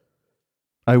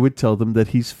 I would tell them that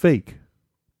he's fake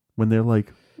when they're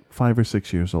like 5 or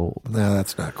 6 years old. No,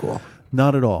 that's not cool.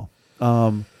 Not at all.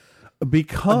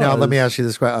 Because now, let me ask you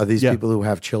this question. Are these people who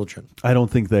have children? I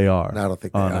don't think they are. No, I don't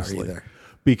think they honestly. are either.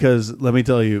 Because let me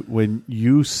tell you, when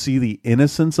you see the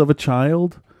innocence of a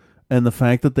child and the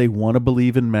fact that they want to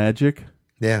believe in magic,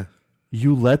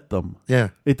 you let them.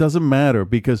 Yeah. It doesn't matter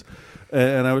because...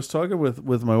 And I was talking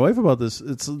with my wife about this.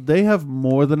 They have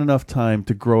more than enough time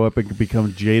to grow up and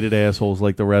become jaded assholes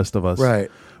like the rest of us.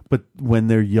 Right. But when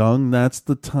they're young, that's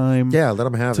the time. Yeah, let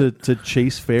them have it. To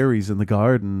chase fairies in the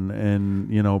garden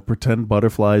and pretend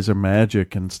butterflies are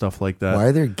magic and stuff like that. Why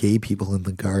are there gay people in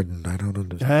the garden? I don't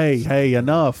understand. Hey,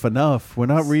 enough. We're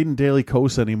not reading Daily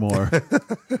Kos anymore.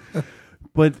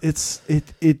 But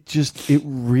it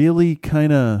really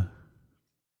kind of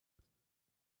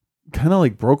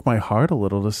like broke my heart a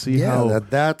little to see how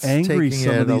that's angry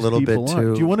some of these a little people bit are.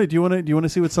 too. Do you want to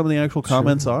see what some of the actual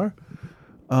comments are?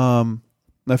 I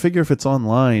figure if it's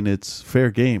online, it's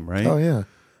fair game, right? Oh yeah.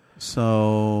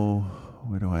 So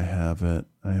where do I have it?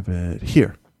 I have it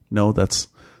here. No, that's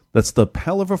the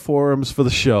Palaver forums for the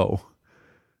show,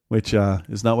 which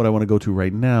is not what I want to go to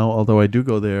right now. Although I do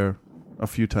go there a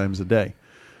few times a day.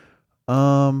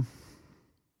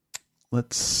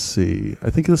 Let's see. I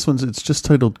think this it's just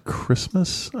titled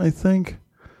Christmas, I think.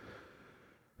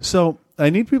 So I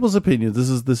need people's opinions.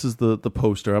 This is the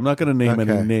poster. I'm not going to name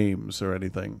any names or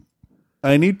anything.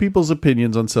 I need people's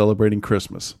opinions on celebrating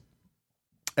Christmas.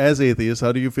 As atheists,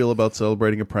 how do you feel about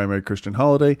celebrating a primary Christian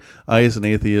holiday? I, as an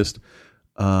atheist,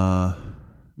 no,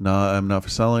 I'm not for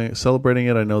celebrating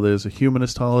it. I know there's a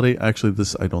humanist holiday. Actually,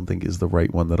 this I don't think is the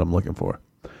right one that I'm looking for.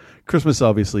 Christmas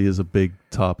obviously is a big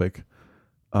topic.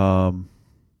 So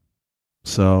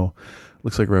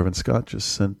looks like Reverend Scott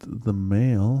just sent the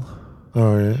mail.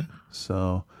 Oh yeah.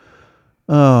 So,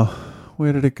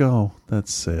 where did it go?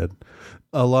 That's sad.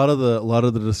 A lot of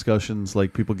the discussions,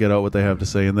 like people get out what they have to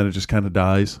say, and then it just kind of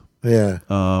dies. Yeah.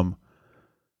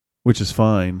 Which is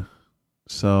fine.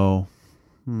 So,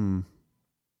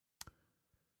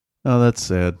 Oh, that's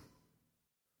sad.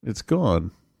 It's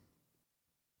gone.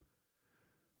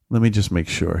 Let me just make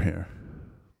sure here.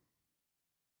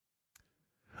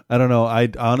 I don't know. I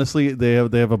honestly, they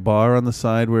have a bar on the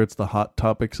side where it's the hot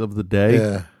topics of the day.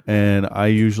 Yeah. And I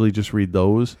usually just read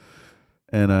those,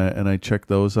 and I check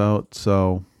those out.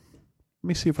 So let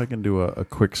me see if I can do a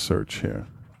quick search here.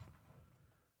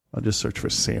 I'll just search for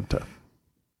Santa.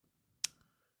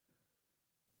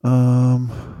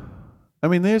 I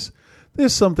mean, there's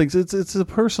some things. It's a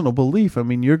personal belief. I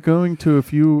mean, you're going to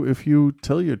if you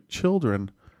tell your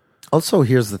children. Also,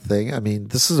 here's the thing. I mean,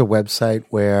 this is a website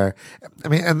where, I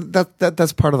mean, and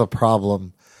that's part of the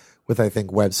problem with, I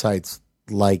think, websites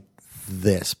like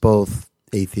this, both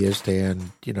atheist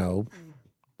and,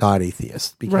 not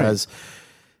atheist, because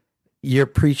you're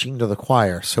preaching to the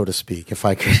choir, so to speak, if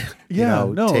I could,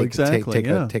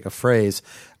 take a phrase,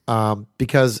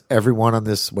 because everyone on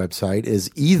this website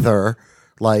is either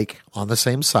like on the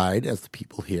same side as the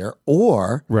people here,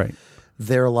 or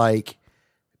they're like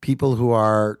people who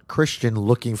are Christian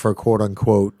looking for quote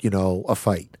unquote, a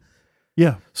fight.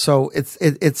 Yeah. So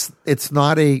it's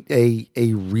not a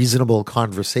reasonable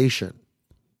conversation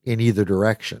in either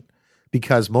direction,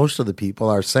 because most of the people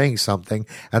are saying something,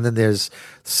 and then there's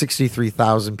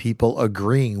 63,000 people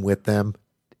agreeing with them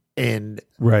in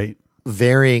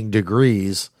varying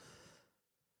degrees.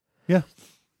 Yeah.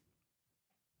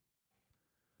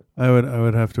 I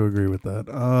would have to agree with that.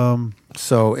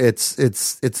 So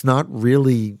it's not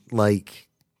really like,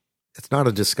 it's not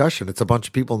a discussion. It's a bunch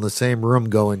of people in the same room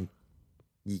going,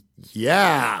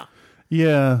 yeah.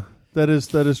 Yeah,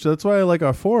 that's why I like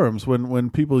our forums when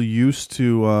people used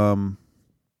to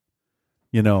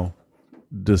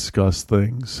discuss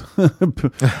things.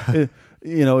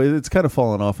 It's kind of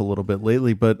fallen off a little bit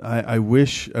lately, but I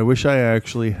wish I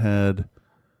actually had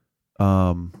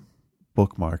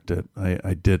bookmarked it.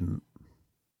 I didn't,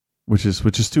 which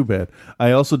is too bad.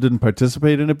 I also didn't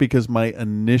participate in it because my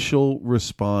initial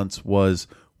response was,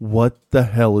 "What the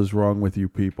hell is wrong with you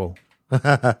people?"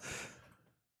 Let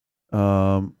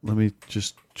me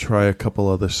just try a couple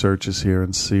other searches here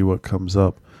and see what comes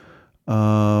up.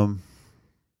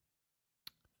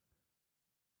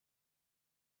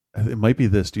 It might be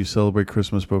this. Do you celebrate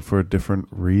Christmas but for a different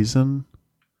reason?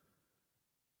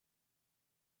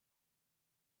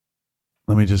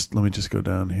 Let me just go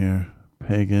down here.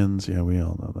 Pagans, yeah, we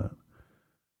all know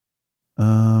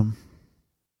that.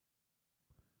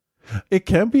 It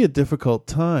can be a difficult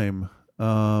time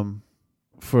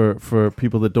for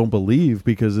people that don't believe,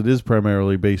 because it is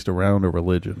primarily based around a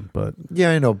religion. But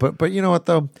yeah, I know. But you know what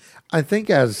though? I think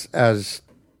as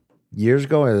years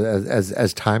go,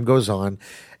 as time goes on,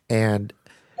 and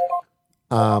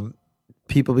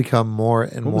people become more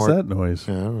and more. What was that noise?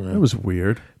 I don't know. That was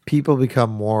weird. People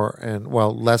become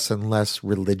less and less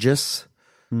religious.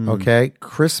 Okay,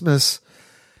 Christmas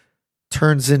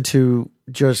turns into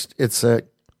just it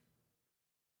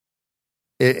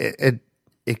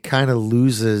kind of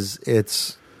loses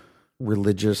its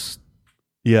religious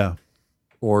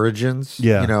origins.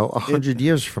 Yeah. 100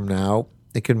 years from now,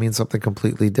 it could mean something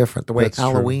completely different. The way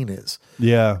Halloween is.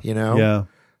 Yeah. Yeah.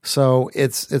 So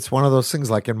it's one of those things,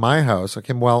 like in my house.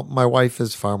 Okay, well, my wife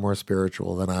is far more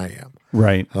spiritual than I am.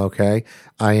 Right. Okay.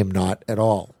 I am not at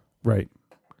all. Right.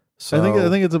 So I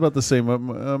think it's about the same.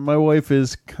 My wife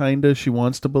is she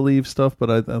wants to believe stuff, but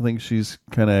I think she's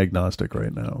kind of agnostic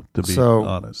right now, to be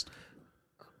honest.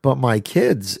 But my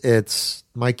kids, believe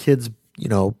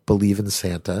in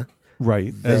Santa.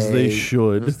 Right. As they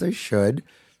should. As they should.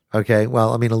 Okay.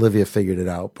 Well, I mean, Olivia figured it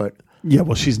out, but. Yeah,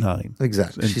 well, she's 9.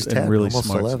 Exactly. She's 10, really almost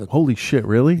smart. 11. Holy shit,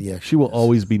 really? Yeah. She will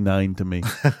always be 9 to me.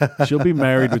 She'll be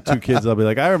married with 2 kids. I'll be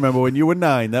like, I remember when you were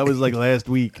 9. That was like last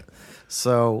week.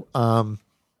 So,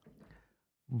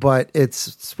 but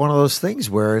it's one of those things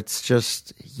where it's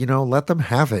just, let them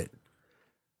have it.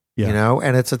 Yeah.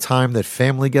 And it's a time that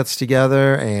family gets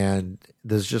together, and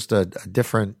there's just a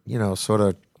different, sort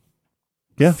of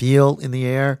feel in the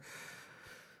air.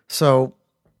 So,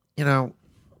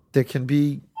 there can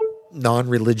be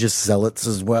non-religious zealots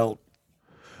as well.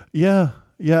 Yeah.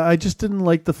 I just didn't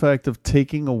like the fact of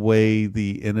taking away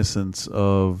the innocence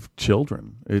of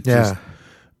children. It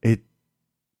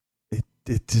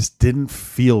just didn't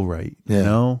feel right. You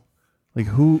know, like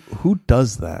who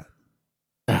does that?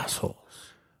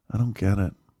 Assholes. I don't get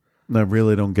it. I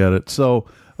really don't get it. So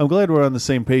I'm glad we're on the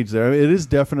same page there. I mean, it is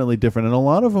definitely different, and a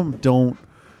lot of them don't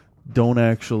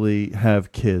actually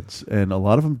have kids, and a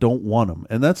lot of them don't want them,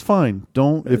 and that's fine.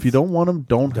 If you don't want them,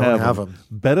 don't have them.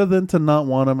 Better than to not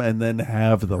want them and then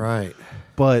have them. Right.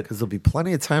 But because there'll be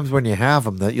plenty of times when you have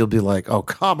them that you'll be like, "Oh,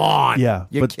 come on,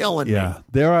 you're killing me." Yeah,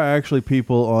 there are actually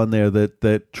people on there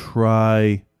that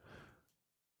try.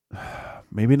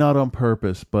 Maybe not on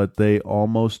purpose, but they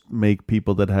almost make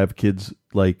people that have kids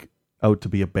like out to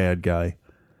be a bad guy.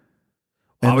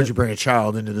 Why would you bring a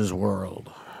child into this world?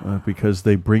 Because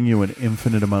they bring you an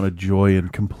infinite amount of joy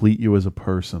and complete you as a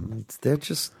person. They're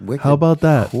just wicked. How about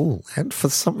that? Cool. And for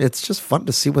some, it's just fun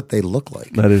to see what they look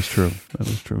like. That is true.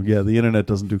 Yeah, the internet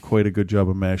doesn't do quite a good job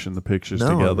of mashing the pictures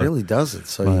together. No, it really doesn't.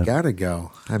 So you got to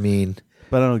go. I mean...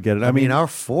 But I don't get it. I mean, our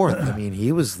fourth. I mean,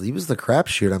 he was the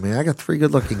crapshoot. I mean, I got 3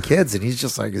 good-looking kids, and he's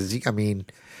just like, we got a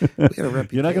reputation.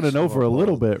 You're not going to know for a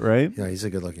little bit, right? Yeah, he's a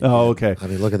good-looking. Oh, kid. okay. I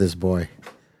mean, look at this boy.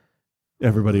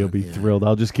 Everybody will be thrilled.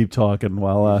 I'll just keep talking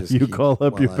while you call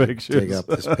up your pictures. Dig up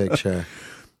this picture.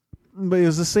 But it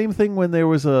was the same thing when there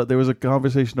was a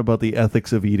conversation about the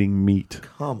ethics of eating meat.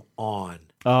 Come on.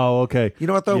 Oh, okay. You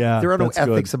know what though? Yeah, there are no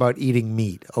ethics about eating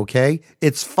meat. Okay,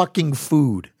 it's fucking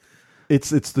food.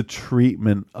 It's the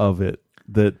treatment of it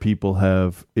that people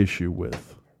have issue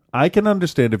with. I can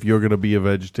understand if you're going to be a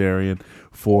vegetarian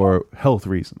for health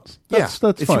reasons. That's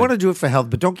if fine. you want to do it for health,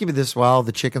 but don't give me this. Well,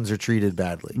 the chickens are treated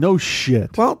badly. No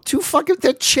shit. Well,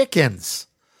 they're chickens.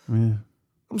 Yeah.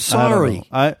 I'm sorry.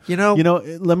 Let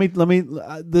me.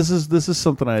 This is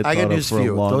something I got thought news of for for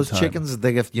you. a long Those time. chickens,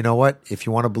 you know what? If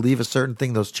you want to believe a certain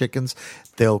thing, those chickens,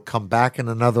 they'll come back in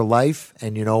another life,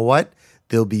 and you know what?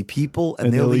 There'll be people,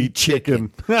 and they'll eat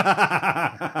chicken.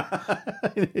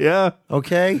 Yeah.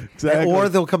 Okay. Exactly. Or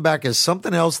they'll come back as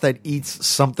something else that eats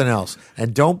something else.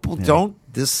 And don't.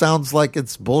 This sounds like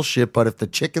it's bullshit, but if the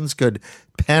chickens could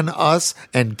pen us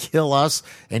and kill us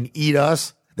and eat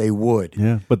us, they would.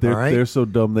 Yeah, but they're so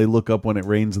dumb. They look up when it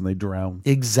rains and they drown.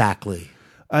 Exactly.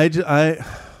 I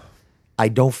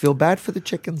don't feel bad for the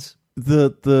chickens.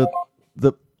 What the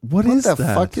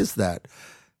fuck is that?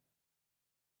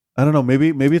 I don't know.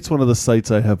 Maybe it's one of the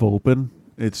sites I have open.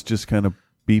 It's just kind of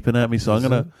beeping at me. So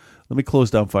let me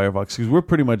close down Firefox because we're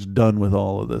pretty much done with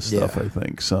all of this stuff. I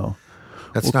think so.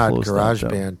 That's not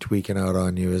GarageBand tweaking out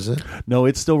on you, is it? No,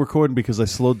 it's still recording because I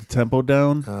slowed the tempo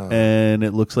down, and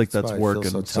it looks like that's working.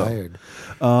 I feel so tired.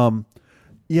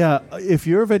 Yeah, if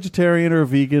you're a vegetarian or a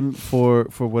vegan for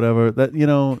whatever,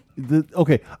 that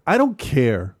okay, I don't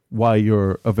care why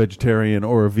you're a vegetarian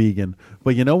or a vegan,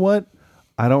 but you know what?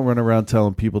 I don't run around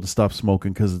telling people to stop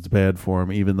smoking because it's bad for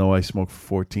them, even though I smoked for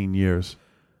 14 years.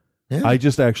 Yeah. I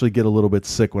just actually get a little bit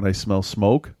sick when I smell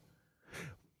smoke.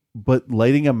 But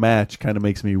lighting a match kind of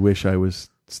makes me wish I was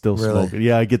still smoking.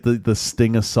 Yeah, I get the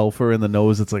sting of sulfur in the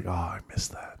nose. It's like, oh, I miss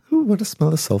that. Ooh, what a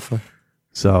smell of sulfur.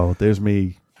 So there's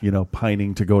me,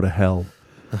 pining to go to hell,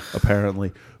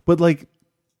 apparently. But like,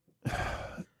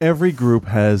 every group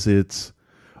has its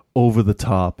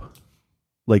over-the-top,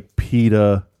 like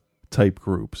PETA type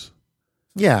groups.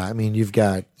 Yeah, I mean, you've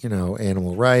got,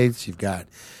 animal rights, you've got...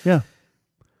 Yeah.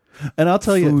 And I'll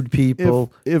tell you, food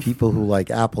people, if people who like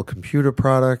Apple computer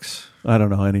products. I don't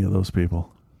know any of those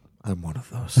people. I'm one of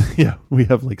those. Yeah, we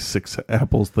have like 6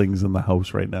 Apple things in the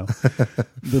house right now.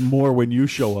 The more when you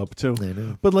show up too. I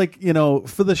know. But like,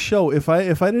 for the show, if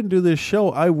I didn't do this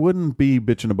show, I wouldn't be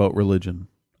bitching about religion.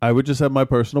 I would just have my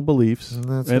personal beliefs,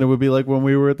 and it would be like when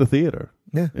we were at the theater.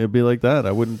 Yeah, it'd be like that.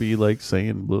 I wouldn't be like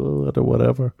saying blah or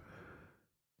whatever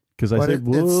because I say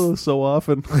blah so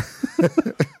often.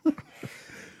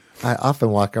 I often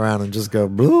walk around and just go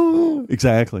boo.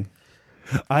 Exactly.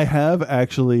 I have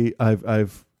actually.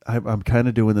 I'm kind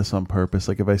of doing this on purpose.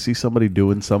 Like if I see somebody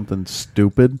doing something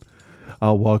stupid,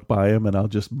 I'll walk by him and I'll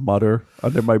just mutter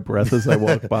under my breath as I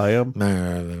walk by him.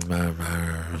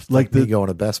 Like me going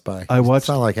to Best Buy. It's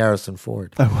not like Harrison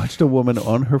Ford. I watched a woman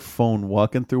on her phone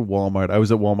walking through Walmart. I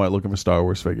was at Walmart looking for Star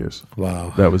Wars figures.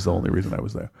 Wow, that was the only reason I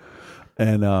was there.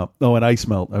 And and ice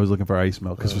melt. I was looking for ice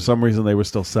melt because for some reason they were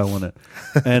still selling it.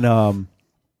 And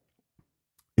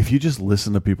if you just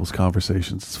listen to people's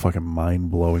conversations, it's fucking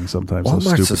mind blowing sometimes.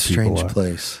 Walmart's a strange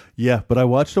place. Yeah, but I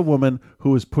watched a woman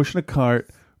who was pushing a cart,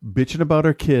 bitching about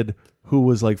her kid who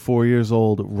was like 4 years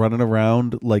old, running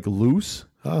around like loose.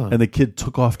 And the kid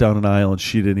took off down an aisle, and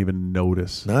she didn't even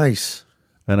notice. Nice.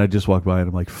 And I just walked by, and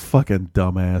I'm like, fucking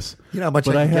dumbass. You know how much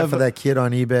I can get for that kid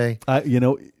on eBay?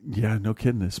 Yeah, no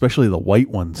kidding. Especially the white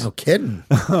ones. No kidding.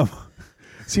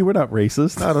 See, we're not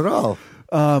racist. Not at all.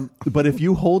 But if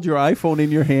you hold your iPhone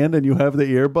in your hand and you have the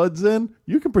earbuds in,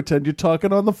 you can pretend you're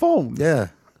talking on the phone. Yeah.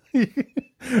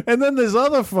 And then this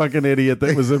other fucking idiot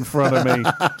that was in front of me.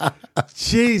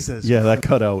 Jesus. Yeah, that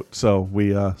cut out. So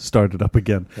we started up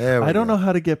again. I don't know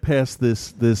how to get past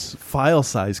this file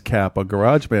size cap on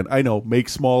GarageBand. I know, make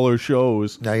smaller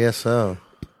shows. I guess so.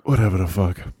 Whatever the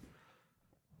fuck.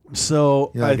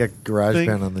 So I got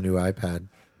GarageBand on the new iPad.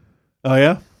 Oh,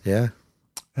 yeah? Yeah.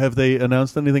 Have they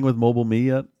announced anything with Mobile Me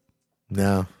yet?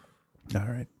 No. All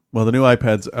right. Well, the new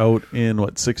iPad's out in,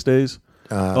 6 days?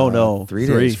 3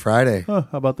 days. Friday. Huh,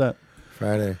 how about that?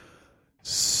 Friday.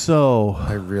 So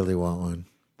I really want one.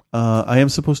 I am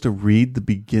supposed to read the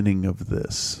beginning of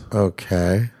this.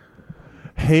 Okay.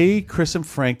 Hey, Chris and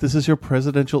Frank, this is your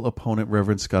presidential opponent,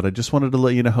 Reverend Scott. I just wanted to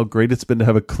let you know how great it's been to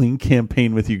have a clean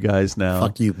campaign with you guys now.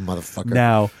 Fuck you, motherfucker.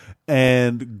 Now,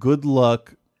 and good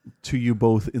luck to you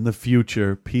both in the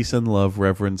future. Peace and love,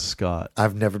 Reverend Scott.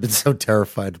 I've never been so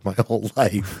terrified my whole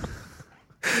life.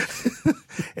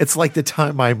 It's like the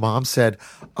time my mom said,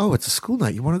 "Oh, it's a school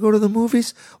night. You want to go to the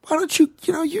movies? Why don't you,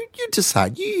 you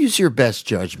decide. You use your best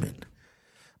judgment."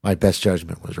 My best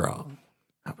judgment was wrong.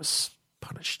 I was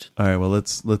punished. All right, well,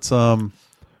 let's go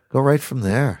right from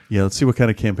there. Yeah, let's see what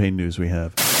kind of campaign news we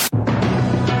have.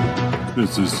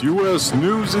 This is U.S.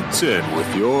 News at 10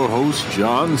 with your host,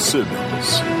 John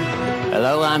Simmons.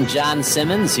 Hello, I'm John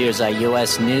Simmons. Here's our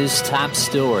U.S. News top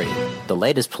story. The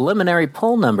latest preliminary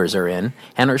poll numbers are in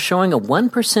and are showing a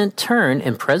 1% turn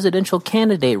in presidential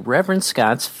candidate Reverend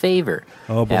Scott's favor.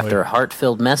 Oh, boy. After a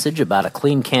heart-filled message about a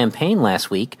clean campaign last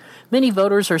week, many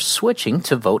voters are switching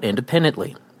to vote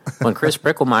independently. When Chris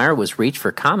Bricklemeyer was reached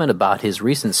for comment about his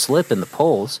recent slip in the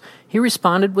polls, he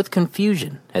responded with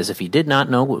confusion, as if he did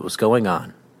not know what was going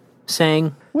on,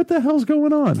 saying, "What the hell's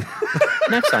going on?"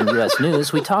 Next on U.S.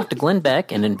 News, we talk to Glenn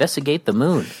Beck and investigate the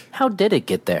moon. How did it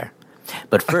get there?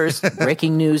 But first,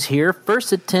 breaking news here.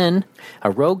 First at 10,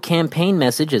 a rogue campaign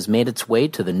message has made its way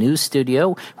to the news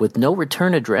studio with no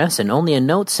return address and only a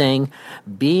note saying,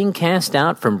 "Being cast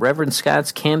out from Reverend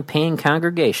Scott's campaign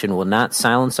congregation will not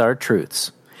silence our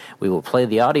truths." We will play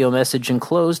the audio message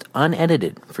enclosed,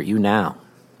 unedited, for you now.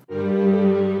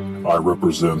 I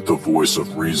represent the voice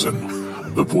of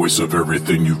reason, the voice of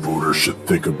everything you voters should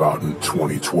think about in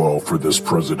 2012 for this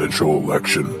presidential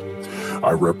election.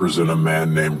 I represent a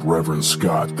man named Reverend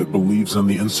Scott that believes in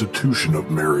the institution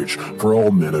of marriage for all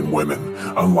men and women,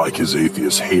 unlike his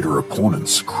atheist hater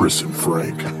opponents, Chris and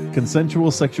Frank.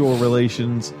 Consensual sexual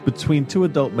relations between two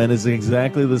adult men is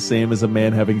exactly the same as a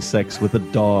man having sex with a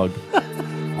dog.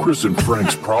 Chris and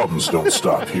Frank's problems don't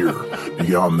stop here.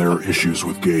 Beyond their issues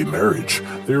with gay marriage,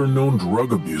 they are known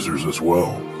drug abusers as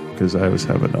well. Because I was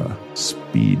having a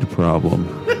speed problem.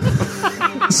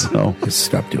 So just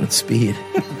stop doing speed.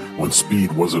 When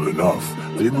speed wasn't enough,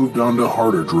 they moved on to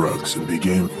harder drugs and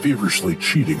began feverishly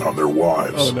cheating on their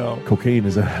wives. Oh no. Cocaine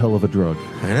is a hell of a drug.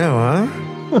 I know,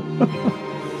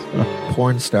 huh?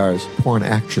 Porn stars, porn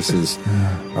actresses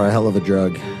are a hell of a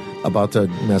drug. About to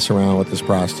mess around with this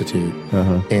prostitute,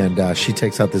 and she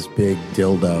takes out this big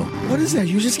dildo. What is that?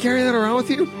 You just carry that around with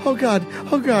you? Oh God!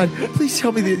 Please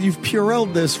tell me that you've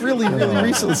Purelled this really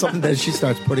recently. Something that she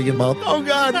starts putting in mouth. Oh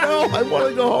God, no! I want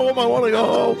to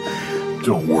go home.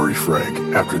 Don't worry, Frank.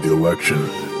 After the election,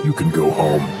 you can go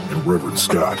home, and Reverend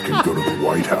Scott can go to the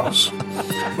White House.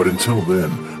 But until then,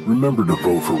 remember to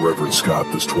vote for Reverend Scott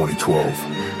this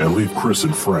 2012, and leave Chris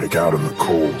and Frank out in the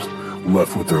cold.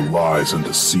 Left with their lies and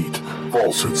deceit,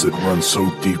 falsehoods that run so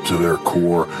deep to their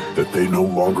core that they no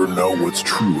longer know what's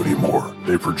true anymore.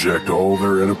 They project all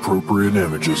their inappropriate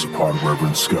images upon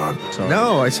Reverend Scott.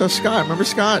 No, I saw Scott. Remember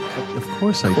Scott? Of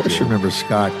course I do. Of course you remember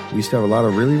Scott. We used to have a lot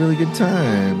of really, really good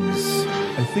times.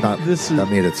 I think that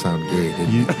made it sound gay,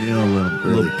 didn't you? You know, a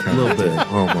little bit.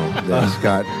 Homo.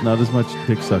 Scott. Not as much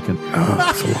dick sucking. Oh,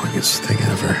 it's the longest thing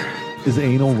ever. Is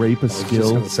anal rape a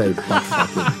skill? I was just going to say butt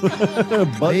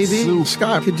fucking. Maybe soup.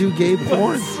 Scott could do gay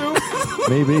porn.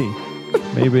 Maybe.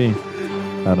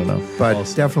 I don't know. But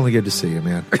it's definitely good to see you,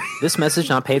 man. This message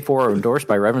not paid for or endorsed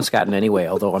by Reverend Scott in any way,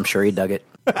 although I'm sure he dug it.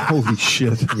 Holy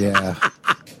shit. Yeah.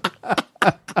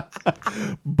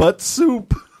 Butt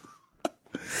soup.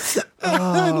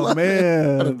 Oh,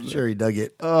 man. I'm sure he dug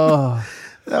it. Oh.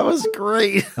 That was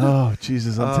great. Oh,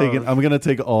 Jesus. I'm going to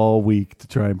take all week to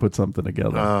try and put something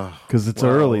together. Because it's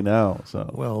early now. So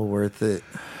well worth it.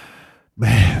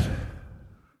 Man.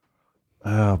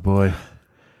 Oh, boy.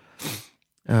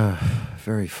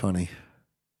 Very funny.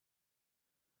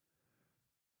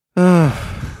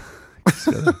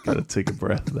 Gotta take a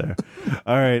breath there.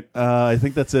 All right. I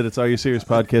think that's it. It's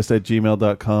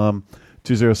areyouseriouspodcast@gmail.com,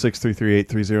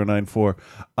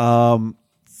 206-338-3094.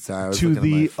 Sorry, to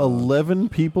the 11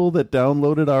 people that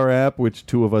downloaded our app, which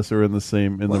 2 of us are in the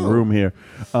room here.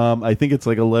 I think it's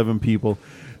like 11 people.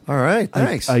 All right,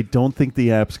 thanks. I don't think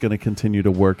the app's going to continue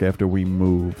to work after we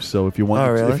move. So if you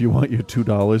want, if you want your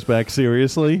 $2 back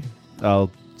seriously, I'll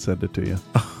send it to you.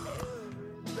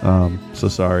 So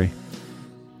sorry.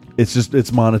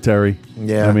 It's monetary.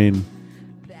 Yeah. I mean,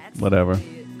 whatever.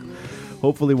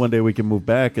 Hopefully one day we can move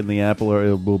back and the app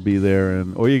will be there,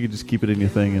 or you can just keep it in your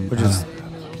thing and just.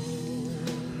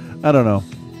 I don't know.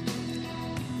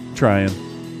 Trying.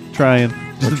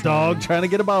 Just a dog trying to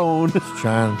get a bone. Just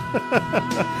trying.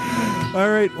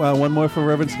 All right. Well, one more for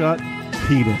Reverend Scott.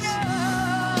 Penis.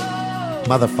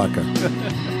 Motherfucker.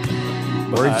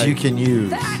 Words you can use.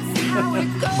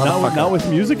 Not with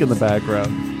music in the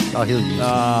background. Oh, he'll use it.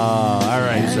 All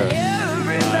right, sir.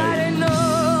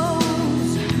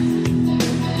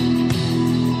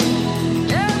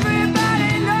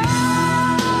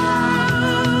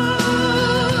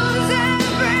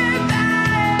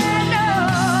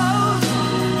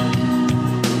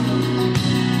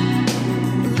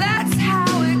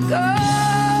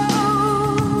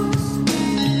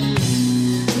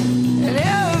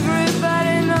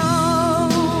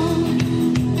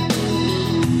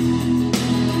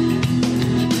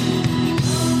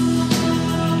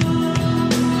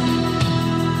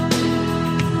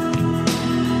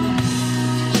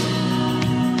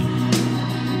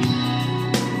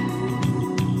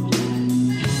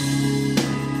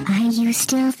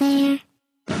 Still there?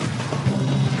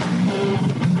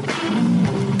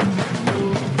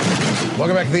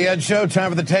 Welcome back to the Ed Show.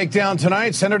 Time for the takedown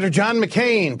tonight. Senator John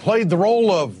McCain played the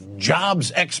role of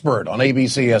jobs expert on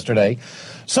ABC yesterday.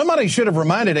 Somebody should have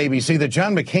reminded ABC that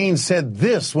John McCain said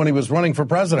this when he was running for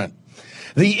president.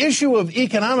 The issue of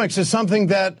economics is something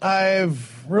that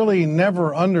I've really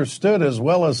never understood as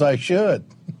well as I should.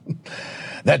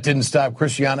 That didn't stop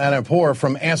Christiane Amanpour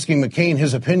from asking McCain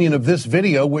his opinion of this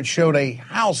video, which showed a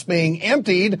house being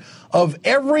emptied of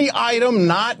every item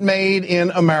not made in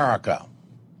America.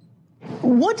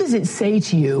 What does it say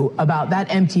to you about that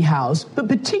empty house, but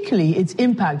particularly its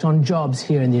impact on jobs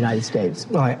here in the United States?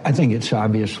 Well, I think it's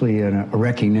obviously a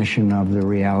recognition of the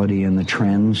reality and the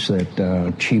trends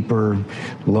that cheaper,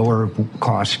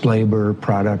 lower-cost labor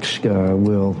products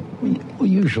will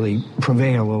usually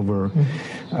prevail over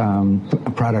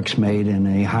products made in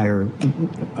a higher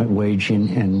wage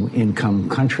and income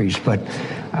countries. But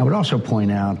I would also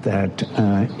point out that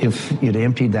if you'd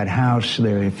emptied that house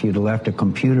there, if you'd left a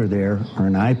computer there or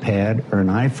an iPad or an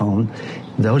iPhone,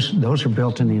 those are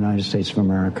built in the United States of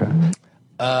America.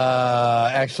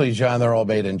 Actually, John, they're all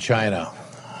made in China.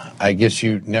 I guess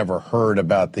you never heard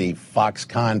about the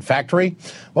Foxconn factory.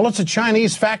 Well, it's a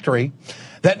Chinese factory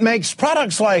that makes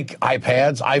products like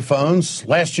iPads, iPhones.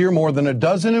 Last year, more than a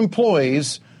dozen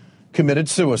employees committed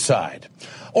suicide.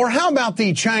 Or how about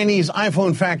the Chinese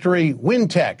iPhone factory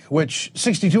Wintech, which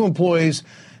 62 employees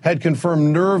had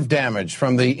confirmed nerve damage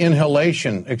from the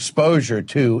inhalation exposure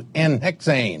to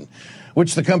N-hexane,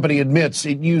 which the company admits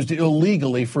it used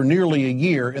illegally for nearly a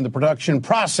year in the production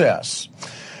process.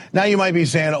 Now you might be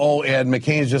saying, oh, Ed,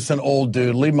 McCain's just an old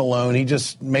dude. Leave him alone. He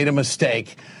just made a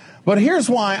mistake. But here's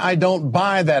why I don't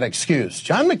buy that excuse.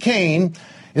 John McCain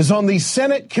is on the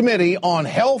Senate Committee on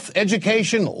Health,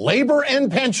 Education, Labor,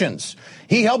 and Pensions.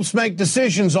 He helps make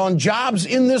decisions on jobs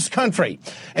in this country.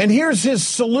 And here's his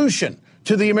solution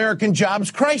to the American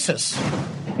jobs crisis.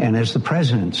 And as the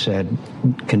president said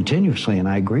continuously, and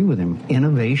I agree with him,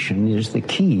 innovation is the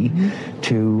key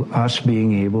to us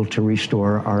being able to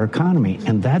restore our economy.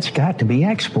 And that's got to be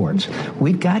exports.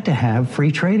 We've got to have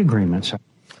free trade agreements.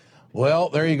 Well,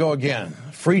 there you go again.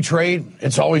 Free trade,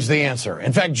 it's always the answer.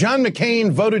 In fact, John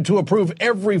McCain voted to approve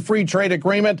every free trade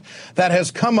agreement that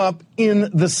has come up in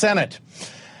the Senate.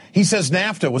 He says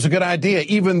NAFTA was a good idea,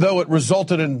 even though it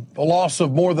resulted in a loss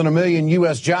of more than 1 million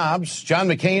U.S. jobs. John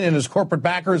McCain and his corporate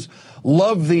backers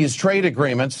love these trade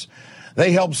agreements.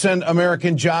 They help send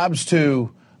American jobs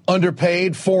to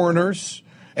underpaid foreigners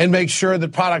and make sure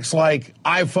that products like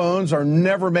iPhones are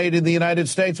never made in the United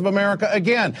States of America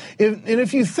again.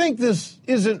 If you think this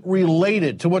isn't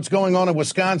related to what's going on in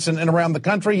Wisconsin and around the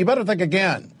country, you better think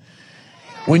again.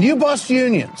 When you bust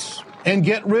unions and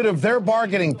get rid of their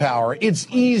bargaining power, it's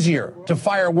easier to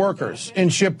fire workers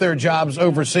and ship their jobs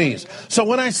overseas. So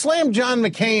when I slam John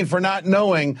McCain for not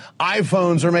knowing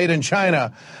iPhones are made in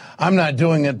China, I'm not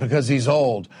doing it because he's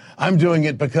old. I'm doing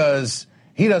it because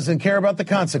he doesn't care about the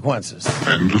consequences.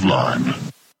 End of line.